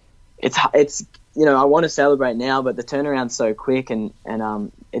it's I want to celebrate now, but the turnaround's so quick, and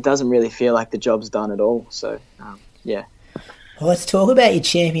it doesn't really feel like the job's done at all. So yeah. Well, let's talk about your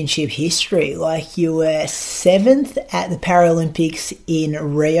championship history. Like, you were 7th at the Paralympics in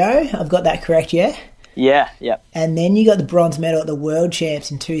Rio. I've got that correct, yeah? Yeah. And then you got the bronze medal at the World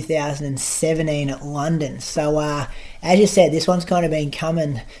Champs in 2017 at London. So, as you said, this one's kind of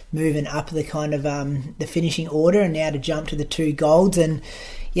been moving up the kind of the finishing order, and now to jump to the 2 golds. And,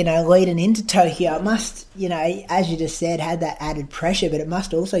 leading into Tokyo, it must, as you just said, had that added pressure, but it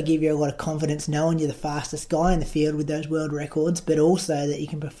must also give you a lot of confidence knowing you're the fastest guy in the field with those world records, but also that you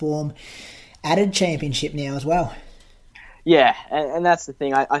can perform at a championship now as well. Yeah, and that's the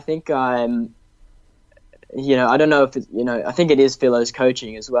thing. I think I'm... I don't know if I think it is Philo's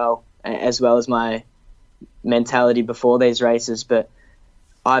coaching as well as my mentality before these races, but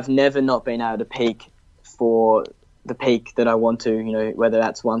I've never not been able to peak for the peak that I want to, whether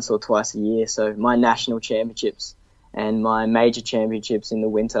that's once or twice a year. So my national championships and my major championships in the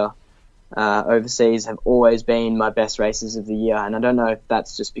winter overseas have always been my best races of the year. And I don't know if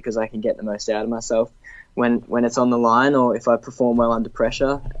that's just because I can get the most out of myself when it's on the line, or if I perform well under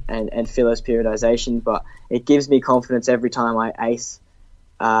pressure and Philo's periodization, but it gives me confidence every time I ace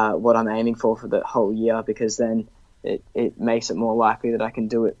what I'm aiming for the whole year, because then it makes it more likely that I can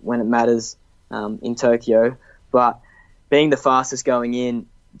do it when it matters in Tokyo. But being the fastest going in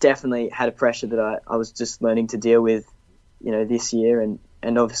definitely had a pressure that I was just learning to deal with, this year, and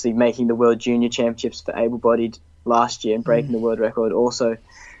obviously making the World Junior Championships for able-bodied last year and breaking the world record also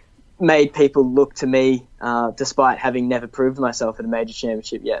made people look to me, despite having never proved myself at a major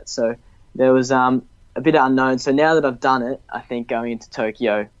championship yet. So there was a bit of unknown. So now that I've done it, I think going into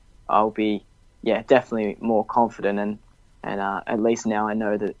Tokyo, I'll be, definitely more confident, and at least now I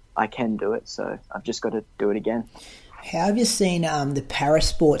know that I can do it. So I've just got to do it again. How have you seen the para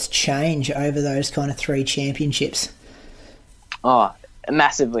sports change over those kind of 3 championships? Oh,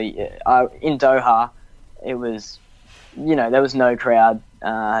 massively. In Doha, it was, there was no crowd.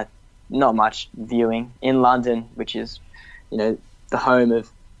 Not much viewing. In London, which is, the home of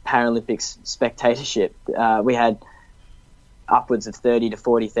Paralympics spectatorship, we had upwards of 30 to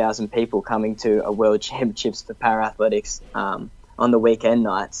 40,000 people coming to a World Championships for Parathletics on the weekend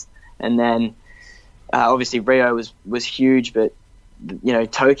nights. And then obviously Rio was huge, but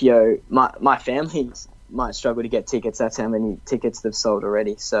Tokyo, my family might struggle to get tickets. That's how many tickets they've sold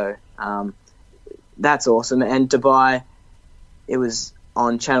already. So that's awesome. And Dubai, it was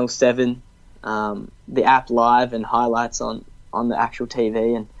on Channel 7, the app live and highlights on the actual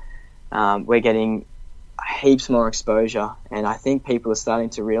TV, and we're getting heaps more exposure. And I think people are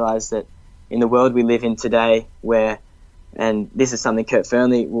starting to realise that in the world we live in today, where, and this is something Kurt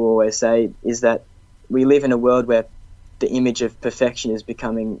Fearnley will always say, is that we live in a world where the image of perfection is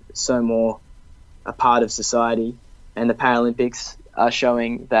becoming so more a part of society, and the Paralympics are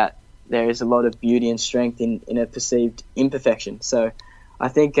showing that there is a lot of beauty and strength in a perceived imperfection. So I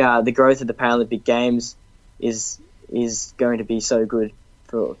think the growth of the Paralympic Games is going to be so good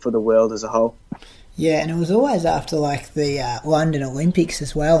for the world as a whole. Yeah, and it was always after the London Olympics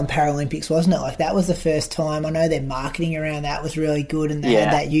as well, and Paralympics, wasn't it? That was the first time. I know their marketing around that was really good, and they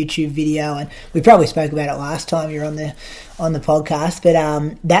had that YouTube video, and we probably spoke about it last time you were on the podcast.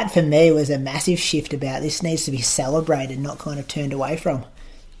 But that for me was a massive shift about this needs to be celebrated, not kind of turned away from.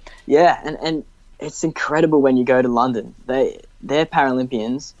 Yeah, and it's incredible when you go to London. Their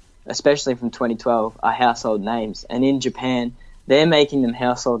Paralympians, especially from 2012, are household names, and in Japan, they're making them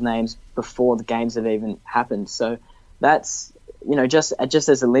household names before the games have even happened. So that's, just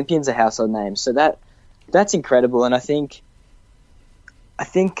as Olympians are household names. So that's incredible. And I think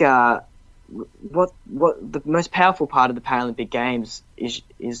what the most powerful part of the Paralympic Games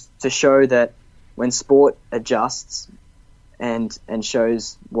is to show that when sport adjusts and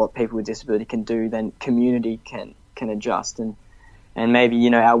shows what people with disability can do, then community can adjust, and maybe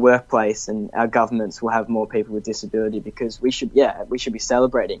our workplace and our governments will have more people with disability, because we should be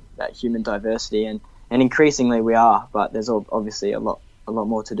celebrating that human diversity, and increasingly we are, but there's obviously a lot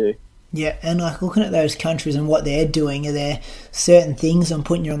more to do. Yeah, and looking at those countries and what they're doing, are there certain things, I'm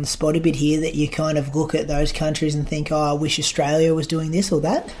putting you on the spot a bit here, that you kind of look at those countries and think, I wish Australia was doing this or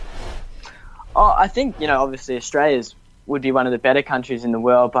that? Oh, I think obviously Australia's would be one of the better countries in the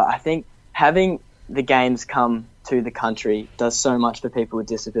world, but I think having the games come to the country does so much for people with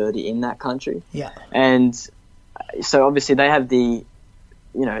disability in that country. Yeah. And so obviously they have they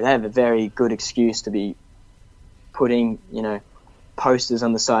have a very good excuse to be putting, posters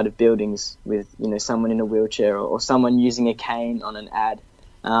on the side of buildings with, someone in a wheelchair or someone using a cane on an ad.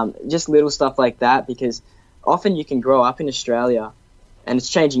 Just little stuff like that, because often you can grow up in Australia, and it's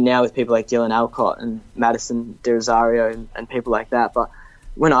changing now with people like Dylan Alcott and Madison De Rosario and people like that. But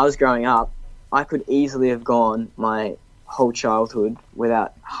when I was growing up, I could easily have gone my whole childhood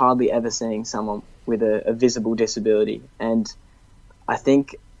without hardly ever seeing someone with a visible disability. And I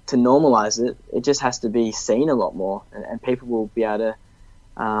think to normalise it, it just has to be seen a lot more, and people will be able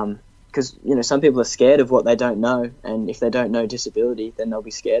to, because some people are scared of what they don't know, and if they don't know disability, then they'll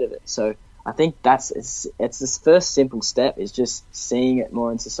be scared of it. So I think it's this first simple step is just seeing it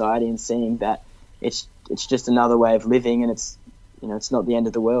more in society and seeing that it's just another way of living, and it's not the end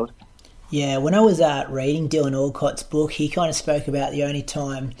of the world. Yeah, when I was reading Dylan Alcott's book, he kind of spoke about the only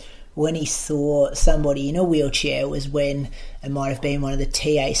time when he saw somebody in a wheelchair was when it might have been one of the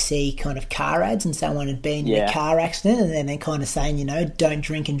TAC kind of car ads, and someone had been in a car accident, and then they're kind of saying, don't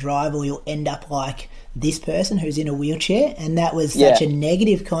drink and drive or you'll end up like this person who's in a wheelchair. And that was such a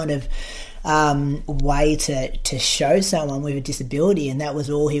negative kind of way to show someone with a disability, and that was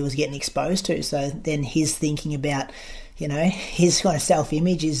all he was getting exposed to. So then his thinking about, his kind of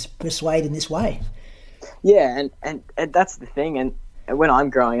self-image is persuaded in this way. Yeah, and that's the thing. And when I'm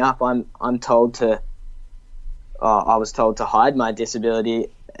growing up, I'm told to. I was told to hide my disability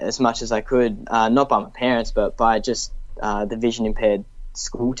as much as I could, not by my parents, but by just the vision impaired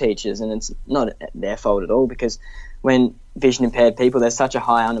school teachers, and it's not their fault at all, because when vision impaired people, there's such a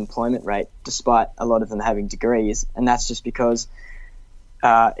high unemployment rate, despite a lot of them having degrees, and that's just because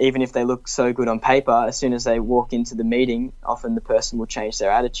even if they look so good on paper, as soon as they walk into the meeting, often the person will change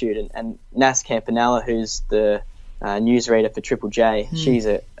their attitude. And Nas Campanella, who's the newsreader for Triple J, she's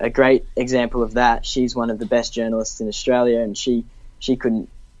a great example of that. She's one of the best journalists in Australia, and she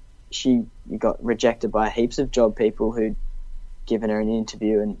got rejected by heaps of job people who'd given her an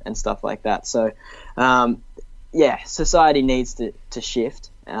interview and stuff like that. So society needs to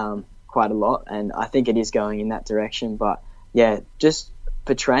shift quite a lot, and I think it is going in that direction. But just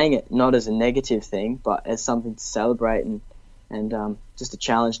portraying it not as a negative thing, but as something to celebrate and just a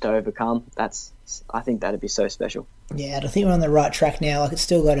challenge to overcome. I think that'd be so special. Yeah, I think we're on the right track now. Like, it's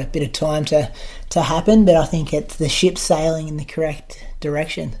still got a bit of time to happen, but I think the ship's sailing in the correct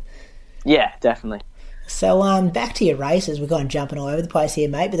direction. Yeah, definitely. So back to your races. We're kind of jumping all over the place here,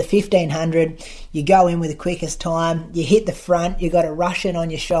 mate. But the 1500, you go in with the quickest time. You hit the front. You got a Russian on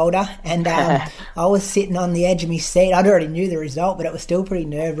your shoulder. And I was sitting on the edge of my seat. I'd already knew the result, but it was still pretty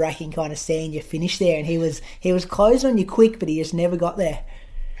nerve-wracking kind of seeing you finish there. And he was closing on you quick, but he just never got there.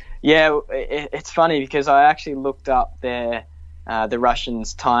 Yeah, it's funny because I actually looked up the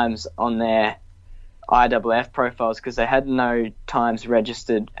Russians' times on their IAAF profiles, because they had no times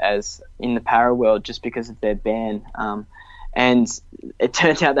registered as in the para world just because of their ban. And it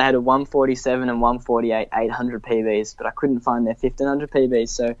turned out they had a 147 and 148 800 PBs, but I couldn't find their 1500 PBs,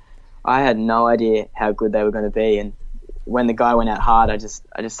 so I had no idea how good they were going to be. And when the guy went out hard, I just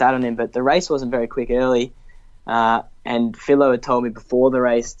sat on him. But the race wasn't very quick early, and Philo had told me before the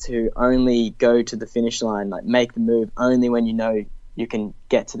race to only go to the finish line, like make the move only when you know you can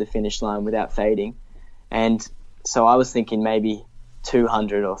get to the finish line without fading. And so I was thinking maybe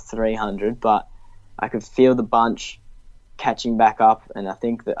 200 or 300, but I could feel the bunch catching back up, and I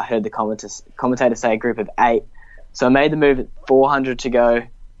think that I heard the commentator say a group of 8. So I made the move at 400 to go,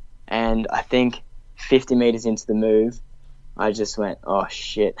 and I think 50 metres into the move, I just went, oh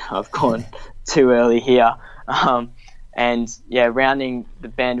shit, I've gone too early here. Rounding the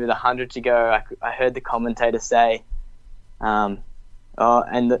bend with 100 to go, I heard the commentator say, and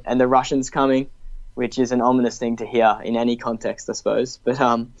the Russians coming, which is an ominous thing to hear in any context, I suppose. But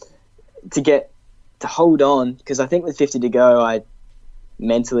to hold on, because I think with 50 to go, I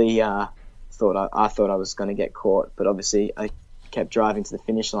mentally thought I was going to get caught, but obviously I kept driving to the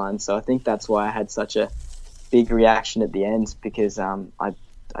finish line. So I think that's why I had such a big reaction at the end, because I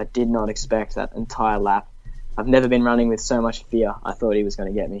did not expect that entire lap. I've never been running with so much fear. I thought he was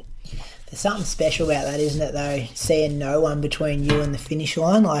going to get me. There's something special about that, isn't it, though? Seeing no one between you and the finish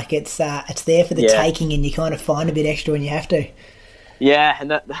line. Like, it's there for the taking, and you kind of find a bit extra when you have to. Yeah,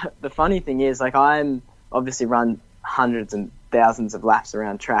 and the funny thing is, like, I'm obviously run hundreds and thousands of laps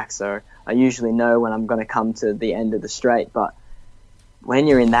around track, so I usually know when I'm going to come to the end of the straight. But when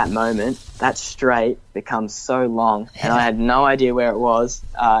you're in that moment, that straight becomes so long, and I had no idea where it was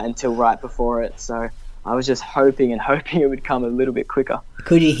until right before it. So I was just hoping it would come a little bit quicker.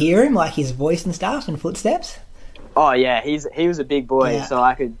 Could you hear him, like his voice and stuff and footsteps? Oh yeah, he was a big boy, so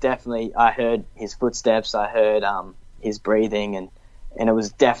I heard his footsteps, I heard his breathing, and it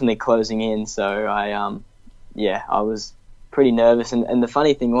was definitely closing in. So I was pretty nervous. And the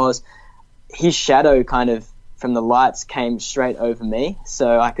funny thing was, his shadow kind of from the lights came straight over me,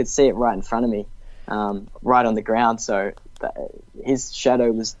 so I could see it right in front of me, right on the ground. So his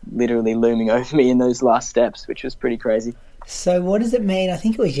shadow was literally looming over me in those last steps, which was pretty crazy. So what does it mean? I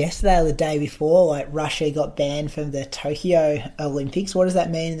think it was yesterday or the day before, like Russia got banned from the Tokyo Olympics. What does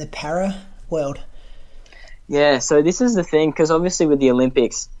that mean in the para world? Yeah, so this is the thing, because obviously with the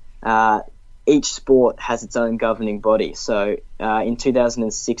Olympics, each sport has its own governing body. So in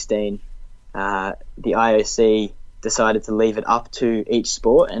 2016, the IOC decided to leave it up to each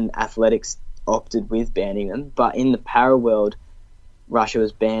sport, and athletics opted with banning them. But in the para world, Russia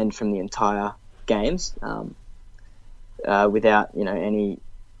was banned from the entire games without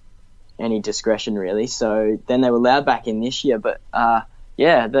any discretion really. So then they were allowed back in this year. But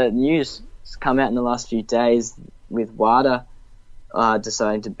the news has come out in the last few days with WADA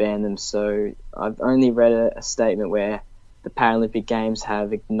deciding to ban them. So I've only read a statement where the Paralympic Games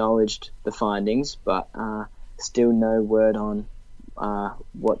have acknowledged the findings, but still no word on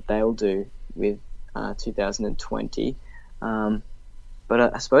what they'll do with 2020. But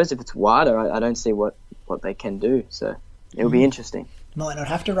I suppose if it's WADA, I don't see what they can do. So it'll be interesting. Might not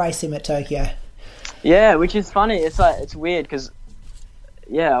have to race him at Tokyo. Yeah, which is funny. It's weird because,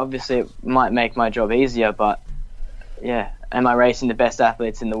 obviously it might make my job easier, but am I racing the best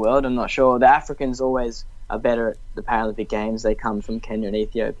athletes in the world? I'm not sure. The Africans always are better at the Paralympic Games. They come from Kenya and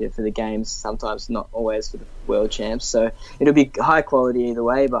Ethiopia for the Games, sometimes not always for the World Champs. So it'll be high quality either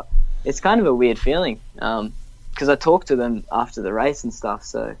way, but it's kind of a weird feeling because I talked to them after the race and stuff.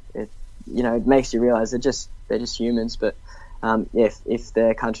 So it makes you realise they're just humans. But if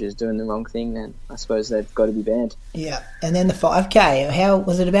their country is doing the wrong thing, then I suppose they've got to be banned. Yeah, and then the 5K. How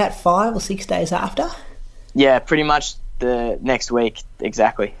was it? About 5 or 6 days after? Yeah, pretty much the next week,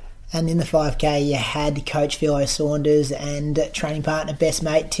 exactly. And in the 5K, you had coach Philo Saunders and training partner, best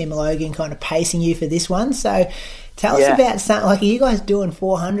mate Tim Logan, kind of pacing you for this one. So tell us about something, like, are you guys doing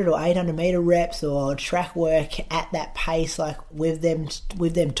 400 or 800 metre reps or track work at that pace, like with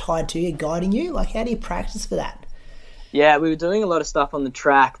them tied to you, guiding you? Like, how do you practice for that? Yeah, we were doing a lot of stuff on the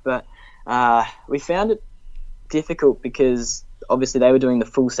track, but we found it difficult because obviously they were doing the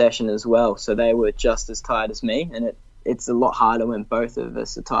full session as well, so they were just as tired as me, and it's a lot harder when both of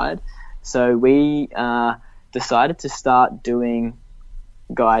us are tired. So we decided to start doing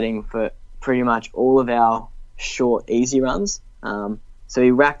guiding for pretty much all of our short, easy runs. So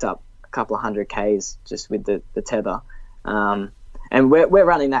we racked up a couple of 100 Ks just with the tether. And we're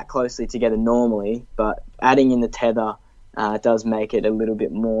running that closely together normally, but adding in the tether does make it a little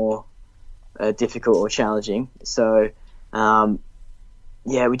bit more difficult or challenging. So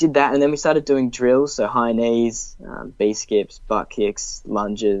we did that, and then we started doing drills, so high knees, B-skips, butt kicks,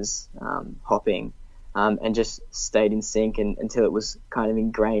 lunges, hopping, and just stayed in sync until it was kind of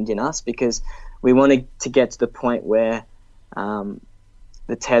ingrained in us, because we wanted to get to the point where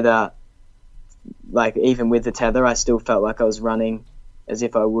the tether, like even with the tether, I still felt like I was running as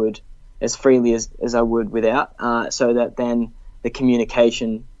if I would, as freely as I would without, so that then the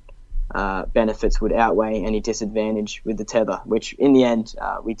communication benefits would outweigh any disadvantage with the tether, which in the end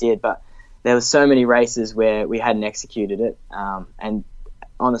we did. But there were so many races where we hadn't executed it, and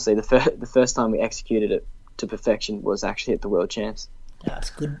honestly the first time we executed it to perfection was actually at the World Champs.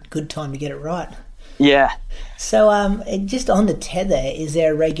 It's good time to get it right. Yeah. So just on the tether, is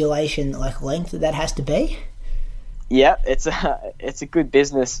there a regulation like length that has to be? Yeah, it's a good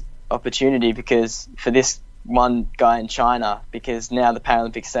business opportunity because for this one guy in China, because now the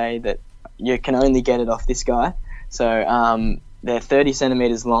Paralympics say that you can only get it off this guy. So they're 30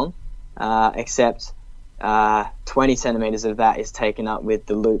 centimetres long, except 20 centimetres of that is taken up with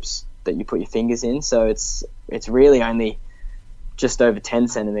the loops that you put your fingers in. So it's really only just over 10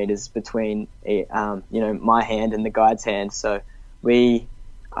 centimetres between my hand and the guide's hand. So we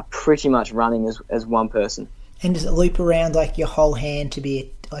are pretty much running as one person. And does it loop around like your whole hand to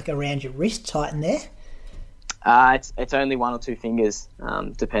be like around your wrist, tighten there? It's only one or two fingers,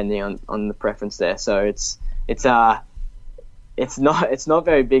 depending on the preference there. So it's not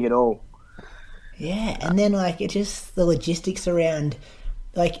very big at all. Yeah, and then like it's just the logistics around.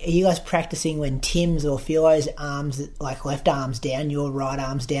 Like, are you guys practicing when Tim's or Philo's arms, like left arms down, your right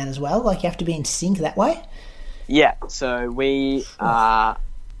arm's down as well? Like, you have to be in sync that way? Yeah, so I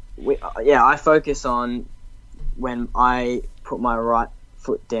focus on when I put my right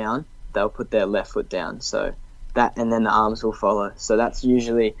foot down, they'll put their left foot down. So that, and then the arms will follow. So that's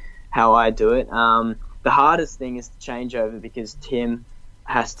usually how I do it. The hardest thing is the changeover because Tim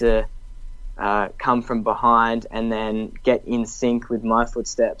has to come from behind and then get in sync with my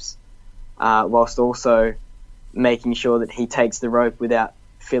footsteps, whilst also making sure that he takes the rope without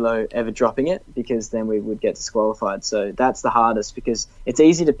Philo ever dropping it, because then we would get disqualified. So that's the hardest, because it's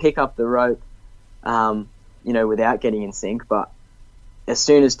easy to pick up the rope, without getting in sync. But as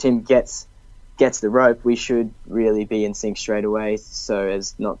soon as Tim gets the rope, we should really be in sync straight away, so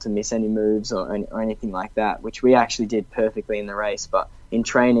as not to miss any moves or anything like that, which we actually did perfectly in the race. But in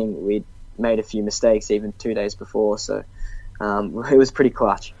training, we made a few mistakes even 2 days before. So it was pretty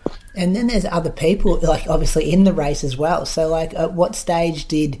clutch. And then there's other people, like obviously in the race as well. So like at what stage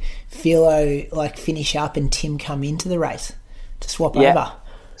did Philo like finish up and Tim come into the race to swap over?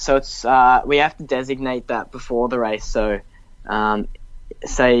 So it's we have to designate that before the race. So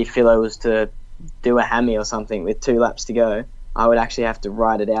say Philo was to do a hammy or something with 2 laps to go, I would actually have to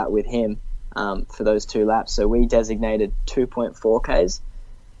write it out with him for those 2 laps. So we designated 2.4 Ks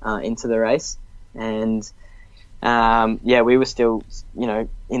into the race. And we were still,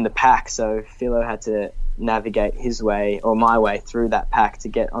 in the pack, so Philo had to navigate his way or my way through that pack to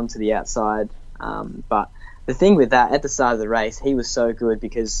get onto the outside. But the thing with that, at the start of the race, he was so good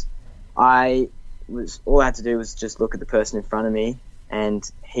because all I had to do was just look at the person in front of me, and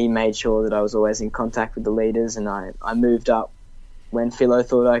he made sure that I was always in contact with the leaders, and I moved up when Philo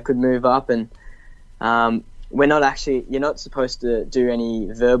thought I could move up. And you're not supposed to do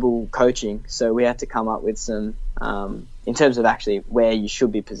any verbal coaching, so we had to come up with some, in terms of actually where you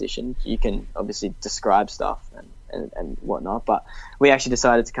should be positioned. You can obviously describe stuff and whatnot, but we actually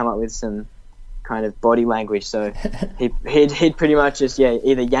decided to come up with some kind of body language. So he'd pretty much just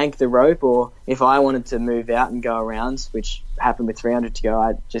either yank the rope, or if I wanted to move out and go around, which happened with 300 to go,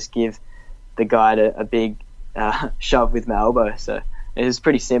 I'd just give the guide a big shove with my elbow. So it was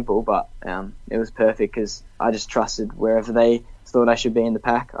pretty simple, but it was perfect because I just trusted wherever they thought I should be in the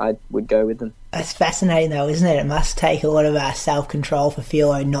pack, I would go with them. That's fascinating though, isn't it? It must take a lot of self-control for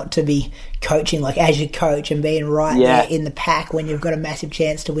Philo not to be coaching like as your coach and being right there in the pack when you've got a massive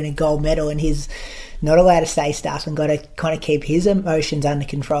chance to win a gold medal, and he's not allowed to say stuff and got to kind of keep his emotions under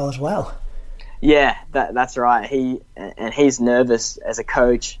control as well. Yeah, that's right. He's nervous as a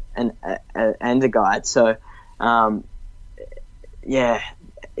coach and a guide. So, I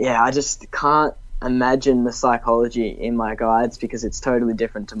just can't imagine the psychology in my guides because it's totally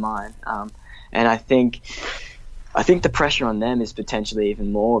different to mine. And I think the pressure on them is potentially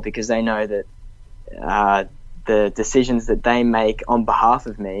even more because they know that the decisions that they make on behalf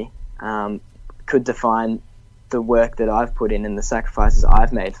of me could define the work that I've put in and the sacrifices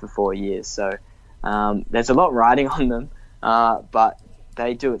I've made for 4 years. So there's a lot riding on them, but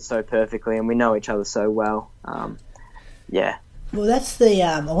they do it so perfectly, and we know each other so well. Well, that's the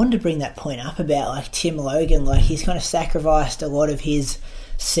I wanted to bring that point up about like Tim Logan. Like he's kind of sacrificed a lot of his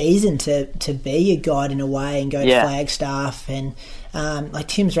season to be a guide in a way and go to Flagstaff, and like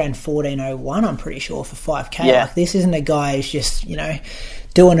Tim's ran 14:01, I'm pretty sure, for 5K. Like this isn't a guy who's just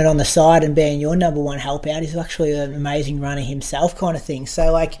doing it on the side and being your number one help out. He's actually an amazing runner himself, kind of thing.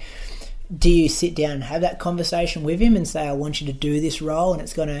 So like, do you sit down and have that conversation with him and say, I want you to do this role and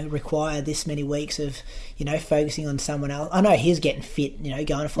it's going to require this many weeks of, focusing on someone else? I know he's getting fit, going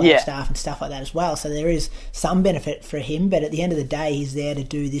to Flagstaff and stuff like that as well. So there is some benefit for him, but at the end of the day, he's there to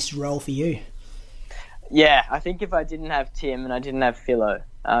do this role for you. Yeah, I think if I didn't have Tim and I didn't have Philo,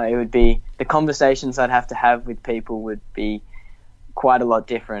 it would be, the conversations I'd have to have with people would be quite a lot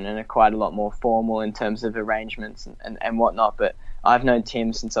different and quite a lot more formal in terms of arrangements and whatnot. But I've known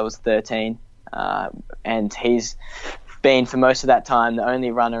Tim since I was 13, and he's been for most of that time the only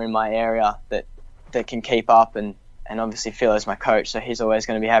runner in my area that can keep up, and obviously Philo's my coach, so he's always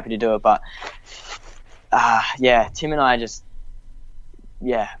going to be happy to do it. But Tim and I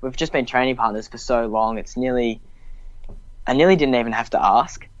we've just been training partners for so long. I nearly didn't even have to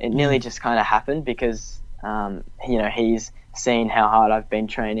ask. It nearly just kind of happened because he's seen how hard I've been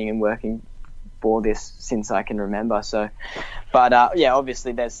training and working for this since I can remember. So, but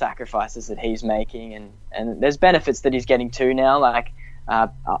obviously there's sacrifices that he's making, and there's benefits that he's getting too now. Like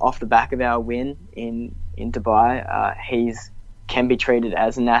off the back of our win in Dubai, he's can be treated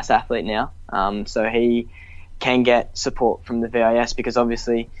as a NAS athlete now. So he can get support from the VIS because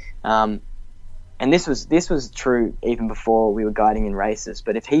obviously, and this was true even before we were guiding in races.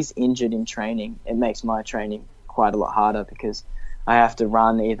 But if he's injured in training, it makes my training quite a lot harder because I have to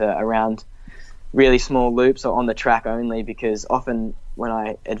run either around really small loops or on the track only, because often when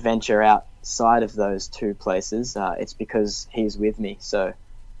I adventure outside of those two places, it's because he's with me. So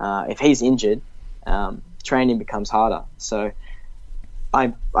if he's injured, training becomes harder. So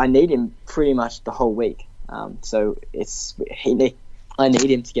I need him pretty much the whole week. So I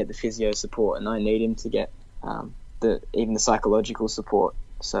need him to get the physio support, and I need him to get even the psychological support.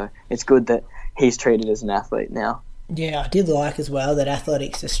 So it's good that he's treated as an athlete now. Yeah, I did like as well that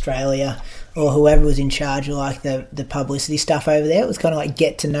Athletics Australia or whoever was in charge of like the publicity stuff over there, it was kind of like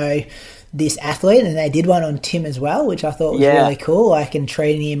get to know this athlete, and they did one on Tim as well, which I thought was really cool, like, and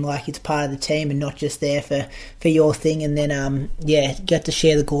treating him like it's part of the team and not just there for your thing, and then get to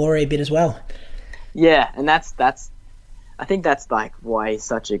share the glory a bit as well. Yeah, and that's I think that's like why he's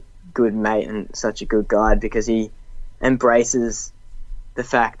such a good mate and such a good guide, because he embraces the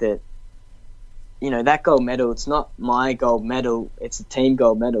fact that, that gold medal, it's not my gold medal, it's a team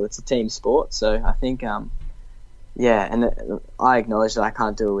gold medal, it's a team sport. So I think, and I acknowledge that I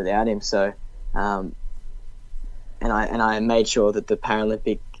can't do it without him. So, and I made sure that the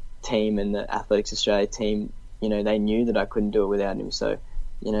Paralympic team and the Athletics Australia team, they knew that I couldn't do it without him. So,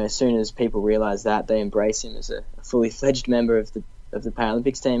 as soon as people realise that, they embrace him as a fully fledged member of the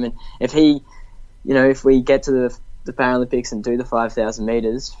Paralympics team. And if he, if we get to the Paralympics and do the 5,000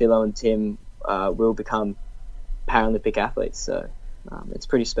 metres, Philo and Tim will become Paralympic athletes. So it's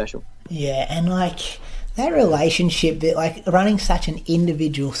pretty special. Yeah, and that relationship, that running such an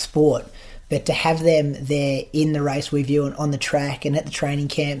individual sport, but to have them there in the race with you and on the track and at the training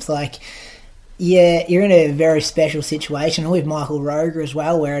camps, you're in a very special situation with Michael Roger as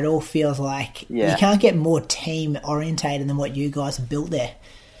well, where it all feels like you can't get more team orientated than what you guys have built there.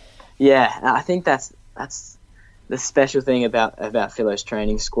 Yeah, I think that's the special thing about Philo's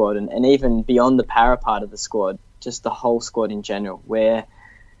training squad, and even beyond the para part of the squad, just the whole squad in general, where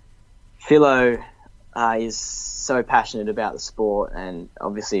Philo is so passionate about the sport, and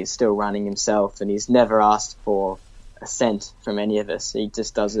obviously is still running himself, and he's never asked for a cent from any of us. He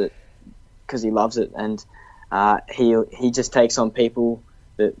just does it because he loves it, and he just takes on people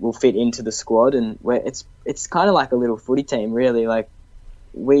that will fit into the squad, and it's kind of like a little footy team, really.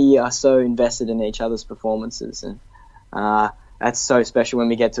 We are so invested in each other's performances, and that's so special when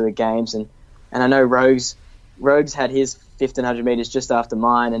we get to the games. And I know Rogues had his 1,500 metres just after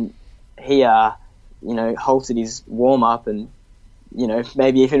mine, and he halted his warm up, and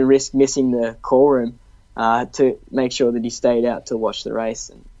maybe even risked missing the call room to make sure that he stayed out to watch the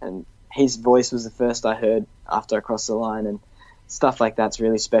race, and his voice was the first I heard after I crossed the line, and stuff like that's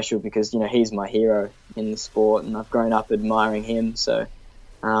really special because he's my hero in the sport, and I've grown up admiring him. So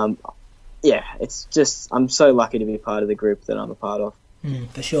it's just, I'm so lucky to be part of the group that I'm a part of.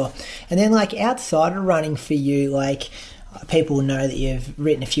 For sure. And then outside of running for you, people know that you've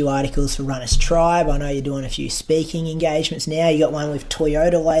written a few articles for Runners Tribe. I know you're doing a few speaking engagements now. You got one with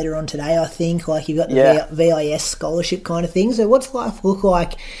Toyota later on today, I think. You've got the VIS scholarship kind of thing. So what's life look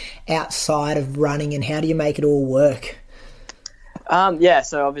like outside of running, and how do you make it all work?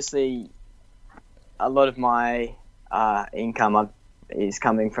 So obviously a lot of my income is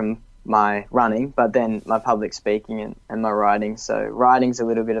coming from my running, but then my public speaking and my writing. So writing's a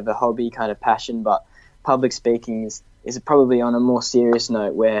little bit of a hobby, kind of passion, but public speaking is probably on a more serious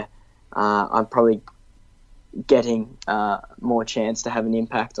note, where I'm probably getting more chance to have an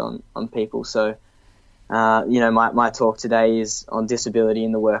impact on people. So, my talk today is on disability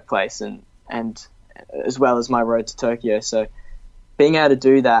in the workplace, and as well as my road to Tokyo. So being able to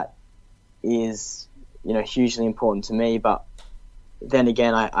do that is, hugely important to me. But then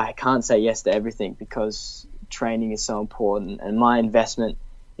again, I can't say yes to everything because training is so important, and my investment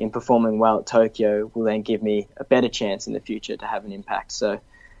in performing well at Tokyo will then give me a better chance in the future to have an impact. So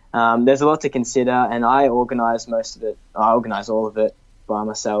there's a lot to consider, and I organise most of it. I organise all of it by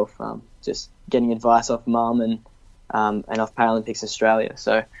myself, just getting advice off Mum and off Paralympics Australia.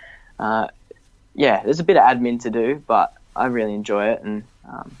 So there's a bit of admin to do, but I really enjoy it, and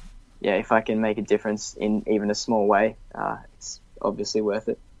if I can make a difference in even a small way, it's obviously worth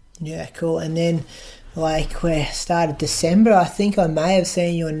it. Yeah, cool. And then we started December, I think I may have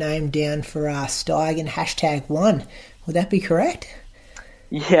seen your name down for Steigen #1. Would that be correct?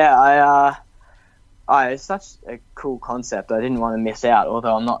 Yeah, it's such a cool concept. I didn't want to miss out,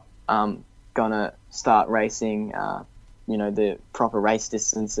 although I'm not gonna start racing the proper race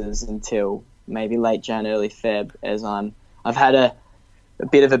distances until maybe late Jan, early Feb, as I've had a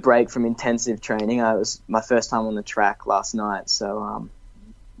bit of a break from intensive training. It was my first time on the track last night, so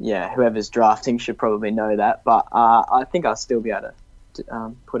whoever's drafting should probably know that. But I think I'll still be able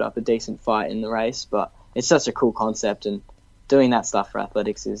to put up a decent fight in the race. But it's such a cool concept, and doing that stuff for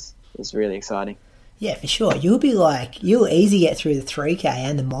athletics is really exciting. Yeah, for sure. You'll easy get through the 3K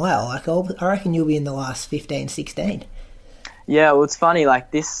and the mile. I reckon you'll be in the last 15, 16. Yeah, well, it's funny,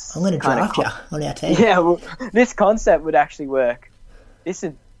 this... I'm going to draft you on our team. Yeah, well, this concept would actually work. This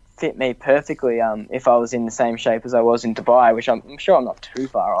would fit me perfectly if I was in the same shape as I was in Dubai, which I'm sure I'm not too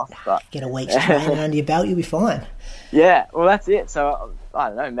far off. But get a week's training under your belt, you'll be fine. Yeah, well, that's it. So, I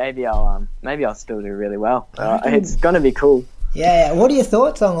don't know, maybe I'll still do really well. It's going to be cool. Yeah, what are your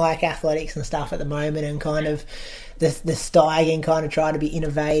thoughts on athletics and stuff at the moment, and kind of the Steigen kind of try to be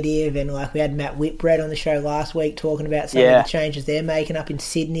innovative, and we had Matt Whitbread on the show last week talking about some of the changes they're making up in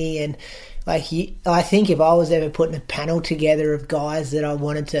Sydney, and I think if I was ever putting a panel together of guys that I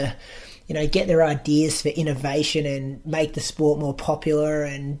wanted to get their ideas for innovation and make the sport more popular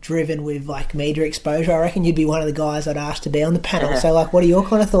and driven with like media exposure, I reckon you'd be one of the guys I'd ask to be on the panel. So like, what are your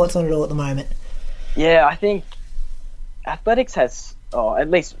kind of thoughts on it all at the moment? Yeah, I think athletics has, or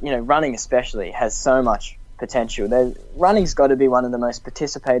at least, running especially, has so much potential. Running's got to be one of the most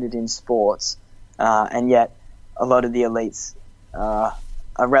participated in sports, and yet a lot of the elites are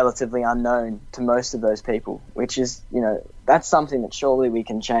relatively unknown to most of those people, which is, that's something that surely we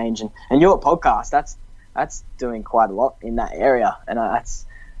can change. And your podcast, that's doing quite a lot in that area, and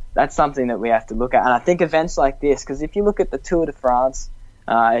that's something that we have to look at. And I think events like this, because if you look at the Tour de France,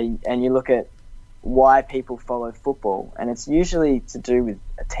 and you look at why people follow football, and it's usually to do with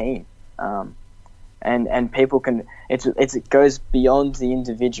a team, and people can, it goes beyond the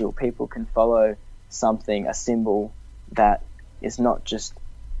individual. People can follow something, a symbol that is not just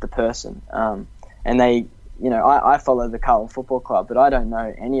the person, and they, I follow the Carlton Football Club, but I don't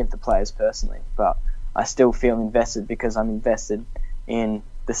know any of the players personally, but I still feel invested because I'm invested in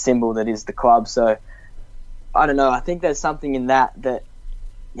the symbol that is the club. So I don't know, I think there's something in that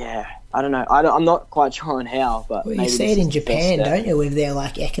I don't know. I'm not quite sure on how, but well, you see it in Japan, don't you, with their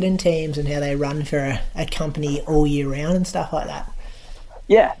like Ekiden teams and how they run for a company all year round and stuff like that.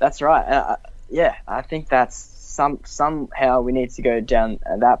 Yeah, that's right. I think that's somehow we need to go down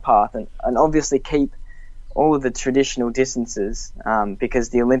that path and obviously keep all of the traditional distances, because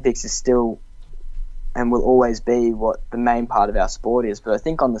the Olympics is still and will always be what the main part of our sport is. But I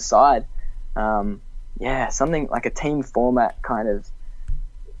think on the side, something like a team format kind of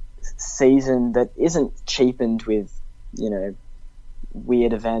season that isn't cheapened with,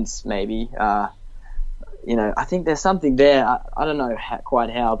 weird events maybe. I think there's something there. I don't know quite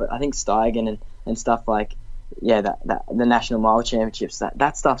how, but I think Steigen and stuff like, that the National Mile Championships,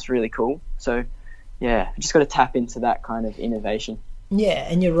 that stuff's really cool. So, we just got to tap into that kind of innovation. Yeah,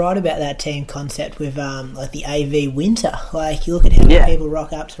 and you're right about that team concept with like the AV Winter. Like, you look at how many people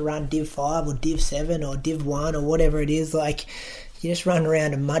rock up to run Div 5 or Div 7 or Div 1 or whatever it is. Like, you just run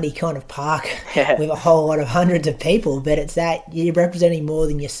around a muddy kind of park with a whole lot of hundreds of people, but it's that you're representing more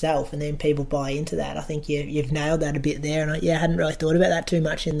than yourself, and then people buy into that. I think you've nailed that a bit there, and I hadn't really thought about that too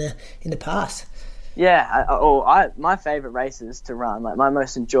much in the past. Yeah, my favourite races to run, like my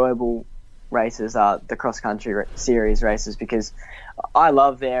most enjoyable races, are the cross country series races, because I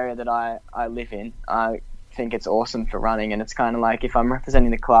love the area that I live in. I think it's awesome for running, and it's kind of like if I'm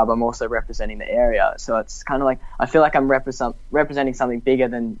representing the club, I'm also representing the area. So it's kind of like I feel like I'm representing something bigger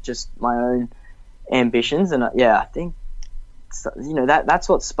than just my own ambitions. And I think that's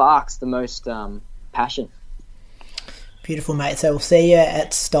what sparks the most passion. Beautiful, mate. So we'll see you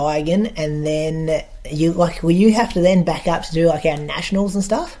at Steigen, and then will you have to then back up to do like our nationals and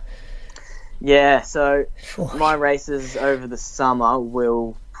stuff? Yeah, so my races over the summer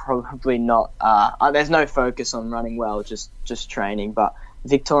will probably not. There's no focus on running well, just training. But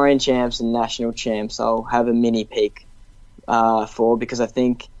Victorian champs and national champs, I'll have a mini peak for, because I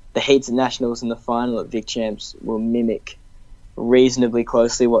think the heats at nationals and the final at Vic champs will mimic reasonably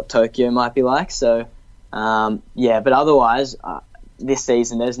closely what Tokyo might be like. So but otherwise, this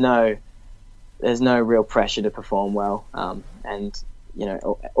season there's no real pressure to perform well, and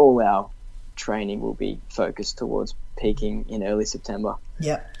all our training will be focused towards peaking in early September.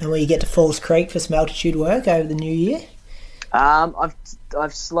 Yeah, and will you get to Falls Creek for some altitude work over the new year? I've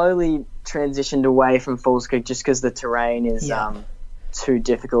slowly transitioned away from Falls Creek just because the terrain is too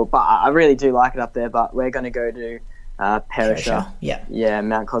difficult. But I really do like it up there. But we're going to go to Perisher.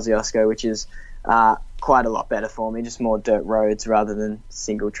 Mount Kosciuszko, which is quite a lot better for me. Just more dirt roads rather than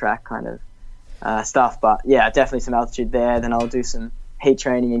single track kind of stuff. But definitely some altitude there. Then I'll do some heat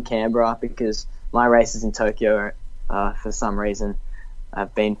training in Canberra, because my races in Tokyo for some reason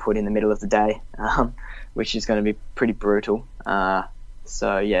have been put in the middle of the day, which is going to be pretty brutal.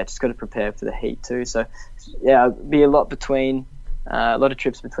 Just got to prepare for the heat too. So it'll be a lot of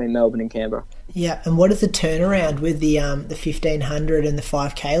trips between Melbourne and Canberra. Yeah, and what is the turnaround with the 1500 and the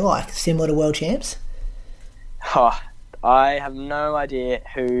 5K like? Similar to World Champs? I have no idea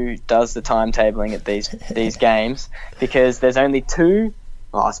who does the timetabling at these games, because there's only two.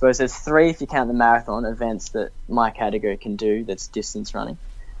 Well, I suppose there's three if you count the marathon events that my category can do. That's distance running,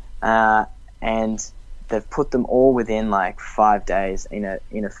 and they've put them all within like 5 days in a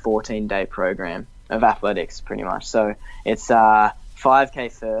 14-day program of athletics, pretty much. So it's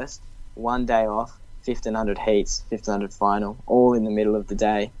 5K first, 1 day off, 1500 heats, 1500 final, all in the middle of the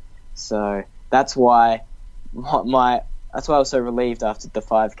day. So that's why that's why I was so relieved after the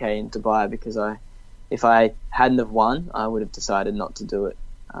 5K in Dubai, because if I hadn't have won, I would have decided not to do it.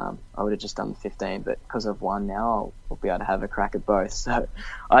 I would have just done the 15, but because I've won now, I'll be able to have a crack at both. So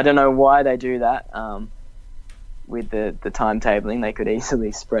I don't know why they do that. With the timetabling, they could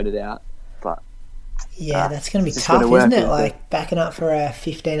easily spread it out. But yeah, that's going to be tough, isn't it? Like backing up for a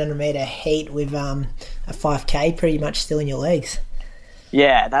 1,500 metre heat with a 5K pretty much still in your legs.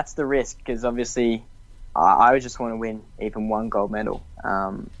 Yeah, that's the risk, because obviously I would just want to win even one gold medal.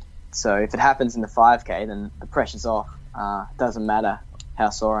 So if it happens in the 5K, then the pressure's off. It doesn't matter how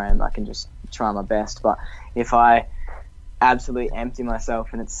sore I am, I can just try my best. But if I absolutely empty myself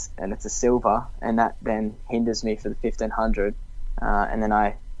and it's a silver, and that then hinders me for the 1,500, and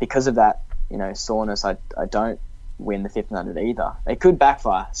then because of that, soreness, I don't win the 1,500 either. It could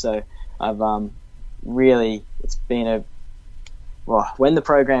backfire. So I've really, it's been when the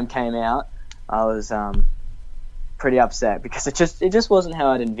program came out, I was pretty upset because it just wasn't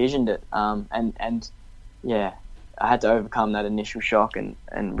how I'd envisioned it. And yeah, I had to overcome that initial shock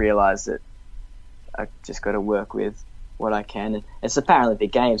and realize that I just got to work with what I can. And it's the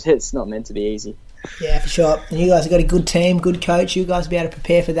Paralympic Games. It's not meant to be easy. Yeah, for sure. And you guys have got a good team, good coach. You guys will be able to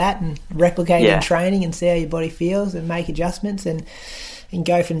prepare for that and replicate in training and see how your body feels and make adjustments and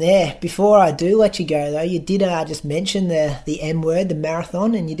go from there. Before I do let you go, though, you did just mention the M word, the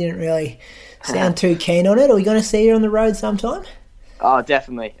marathon, and you didn't really sound too keen on it. Are we going to see you on the road sometime? Oh,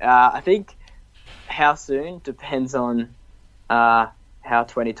 definitely. I think how soon depends on how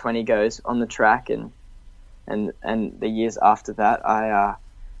 2020 goes on the track and the years after that. I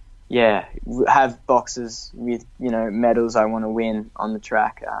have boxes with medals I want to win on the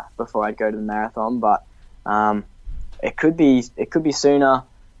track before I go to the marathon, but it could be sooner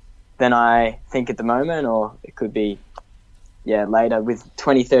than I think at the moment, or it could be later. With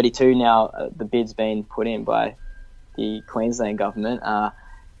 2032 now, the bid's been put in by the Queensland government.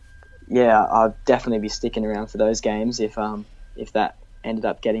 I'll definitely be sticking around for those games if that ended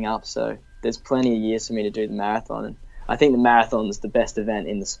up getting up. So there's plenty of years for me to do the marathon, and I think the marathon is the best event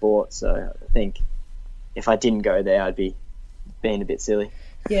in the sport. So I think if I didn't go there, I'd be being a bit silly.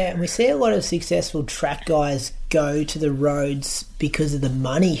 Yeah, and we see a lot of successful track guys go to the roads because of the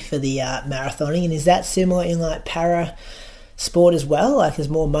money for the marathoning. And is that similar in like para sport as well? Like there's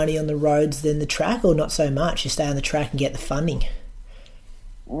more money on the roads than the track, or not so much? You stay on the track and get the funding.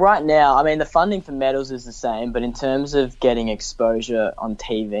 Right now, I mean, the funding for medals is the same, but in terms of getting exposure on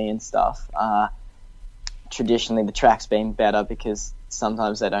TV and stuff, traditionally the track's been better because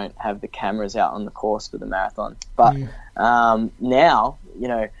sometimes they don't have the cameras out on the course for the marathon. But now,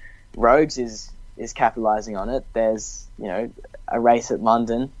 Rogues is capitalising on it. There's, a race at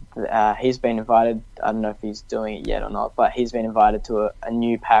London. He's been invited. I don't know if he's doing it yet or not, but he's been invited to a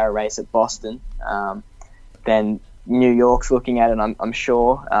new para race at Boston. Then New York's looking at it, I'm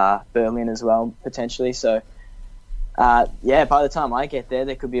sure. Berlin as well, potentially. So, by the time I get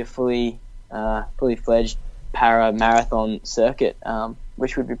there could be a fully fledged para marathon circuit,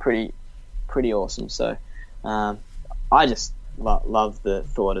 which would be pretty awesome. So, I just love the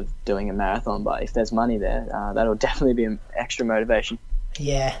thought of doing a marathon. But if there's money there, that'll definitely be an extra motivation.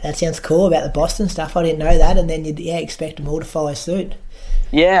 Yeah, that sounds cool about the Boston stuff. I didn't know that, and then you'd expect them all to follow suit.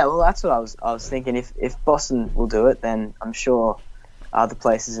 Yeah, well, that's what I was thinking. If Boston will do it, then I'm sure other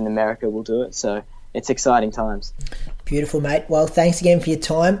places in America will do it. So it's exciting times. Beautiful, mate. Well, thanks again for your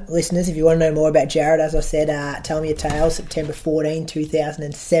time. Listeners, if you want to know more about Jaryd, as I said, Tell Me Your Tale, September 14,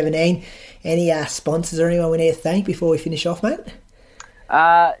 2017. Any sponsors or anyone we need to thank before we finish off, mate?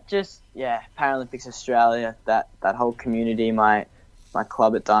 Paralympics Australia, that whole community, my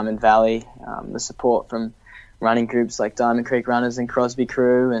club at Diamond Valley, the support from running groups like Diamond Creek Runners and Crosby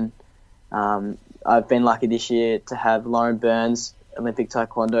Crew, and I've been lucky this year to have Lauren Burns, Olympic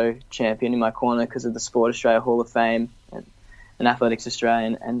Taekwondo champion, in my corner because of the Sport Australia Hall of Fame and Athletics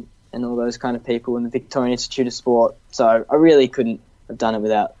Australia and all those kind of people, and the Victorian Institute of Sport. So I really couldn't have done it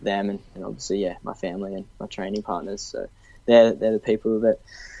without them, and obviously my family and my training partners. So they're the people that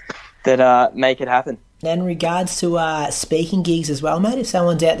make it happen. And in regards to speaking gigs as well, mate, if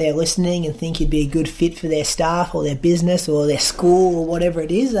someone's out there listening and think you'd be a good fit for their staff or their business or their school or whatever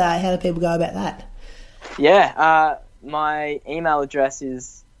it is, how do people go about that? Yeah, my email address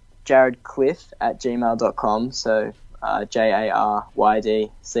is jarydcliff@gmail.com, so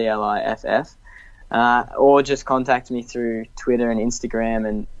JARYDCLIFF, or just contact me through Twitter and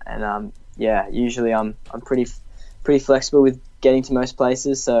Instagram, and usually I'm pretty flexible with getting to most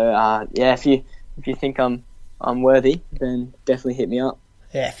places. So if you think I'm worthy, then definitely hit me up.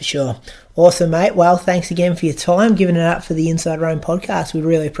 Yeah, for sure. Awesome, mate. Well, thanks again for your time, giving it up for the Inside Rome podcast. We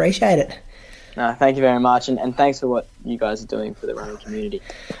really appreciate it. No, thank you very much, and thanks for what you guys are doing for the running community.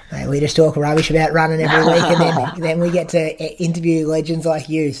 Mate, we just talk rubbish about running every week, and then we get to interview legends like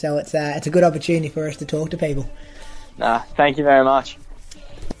you. So it's a good opportunity for us to talk to people. Thank you very much.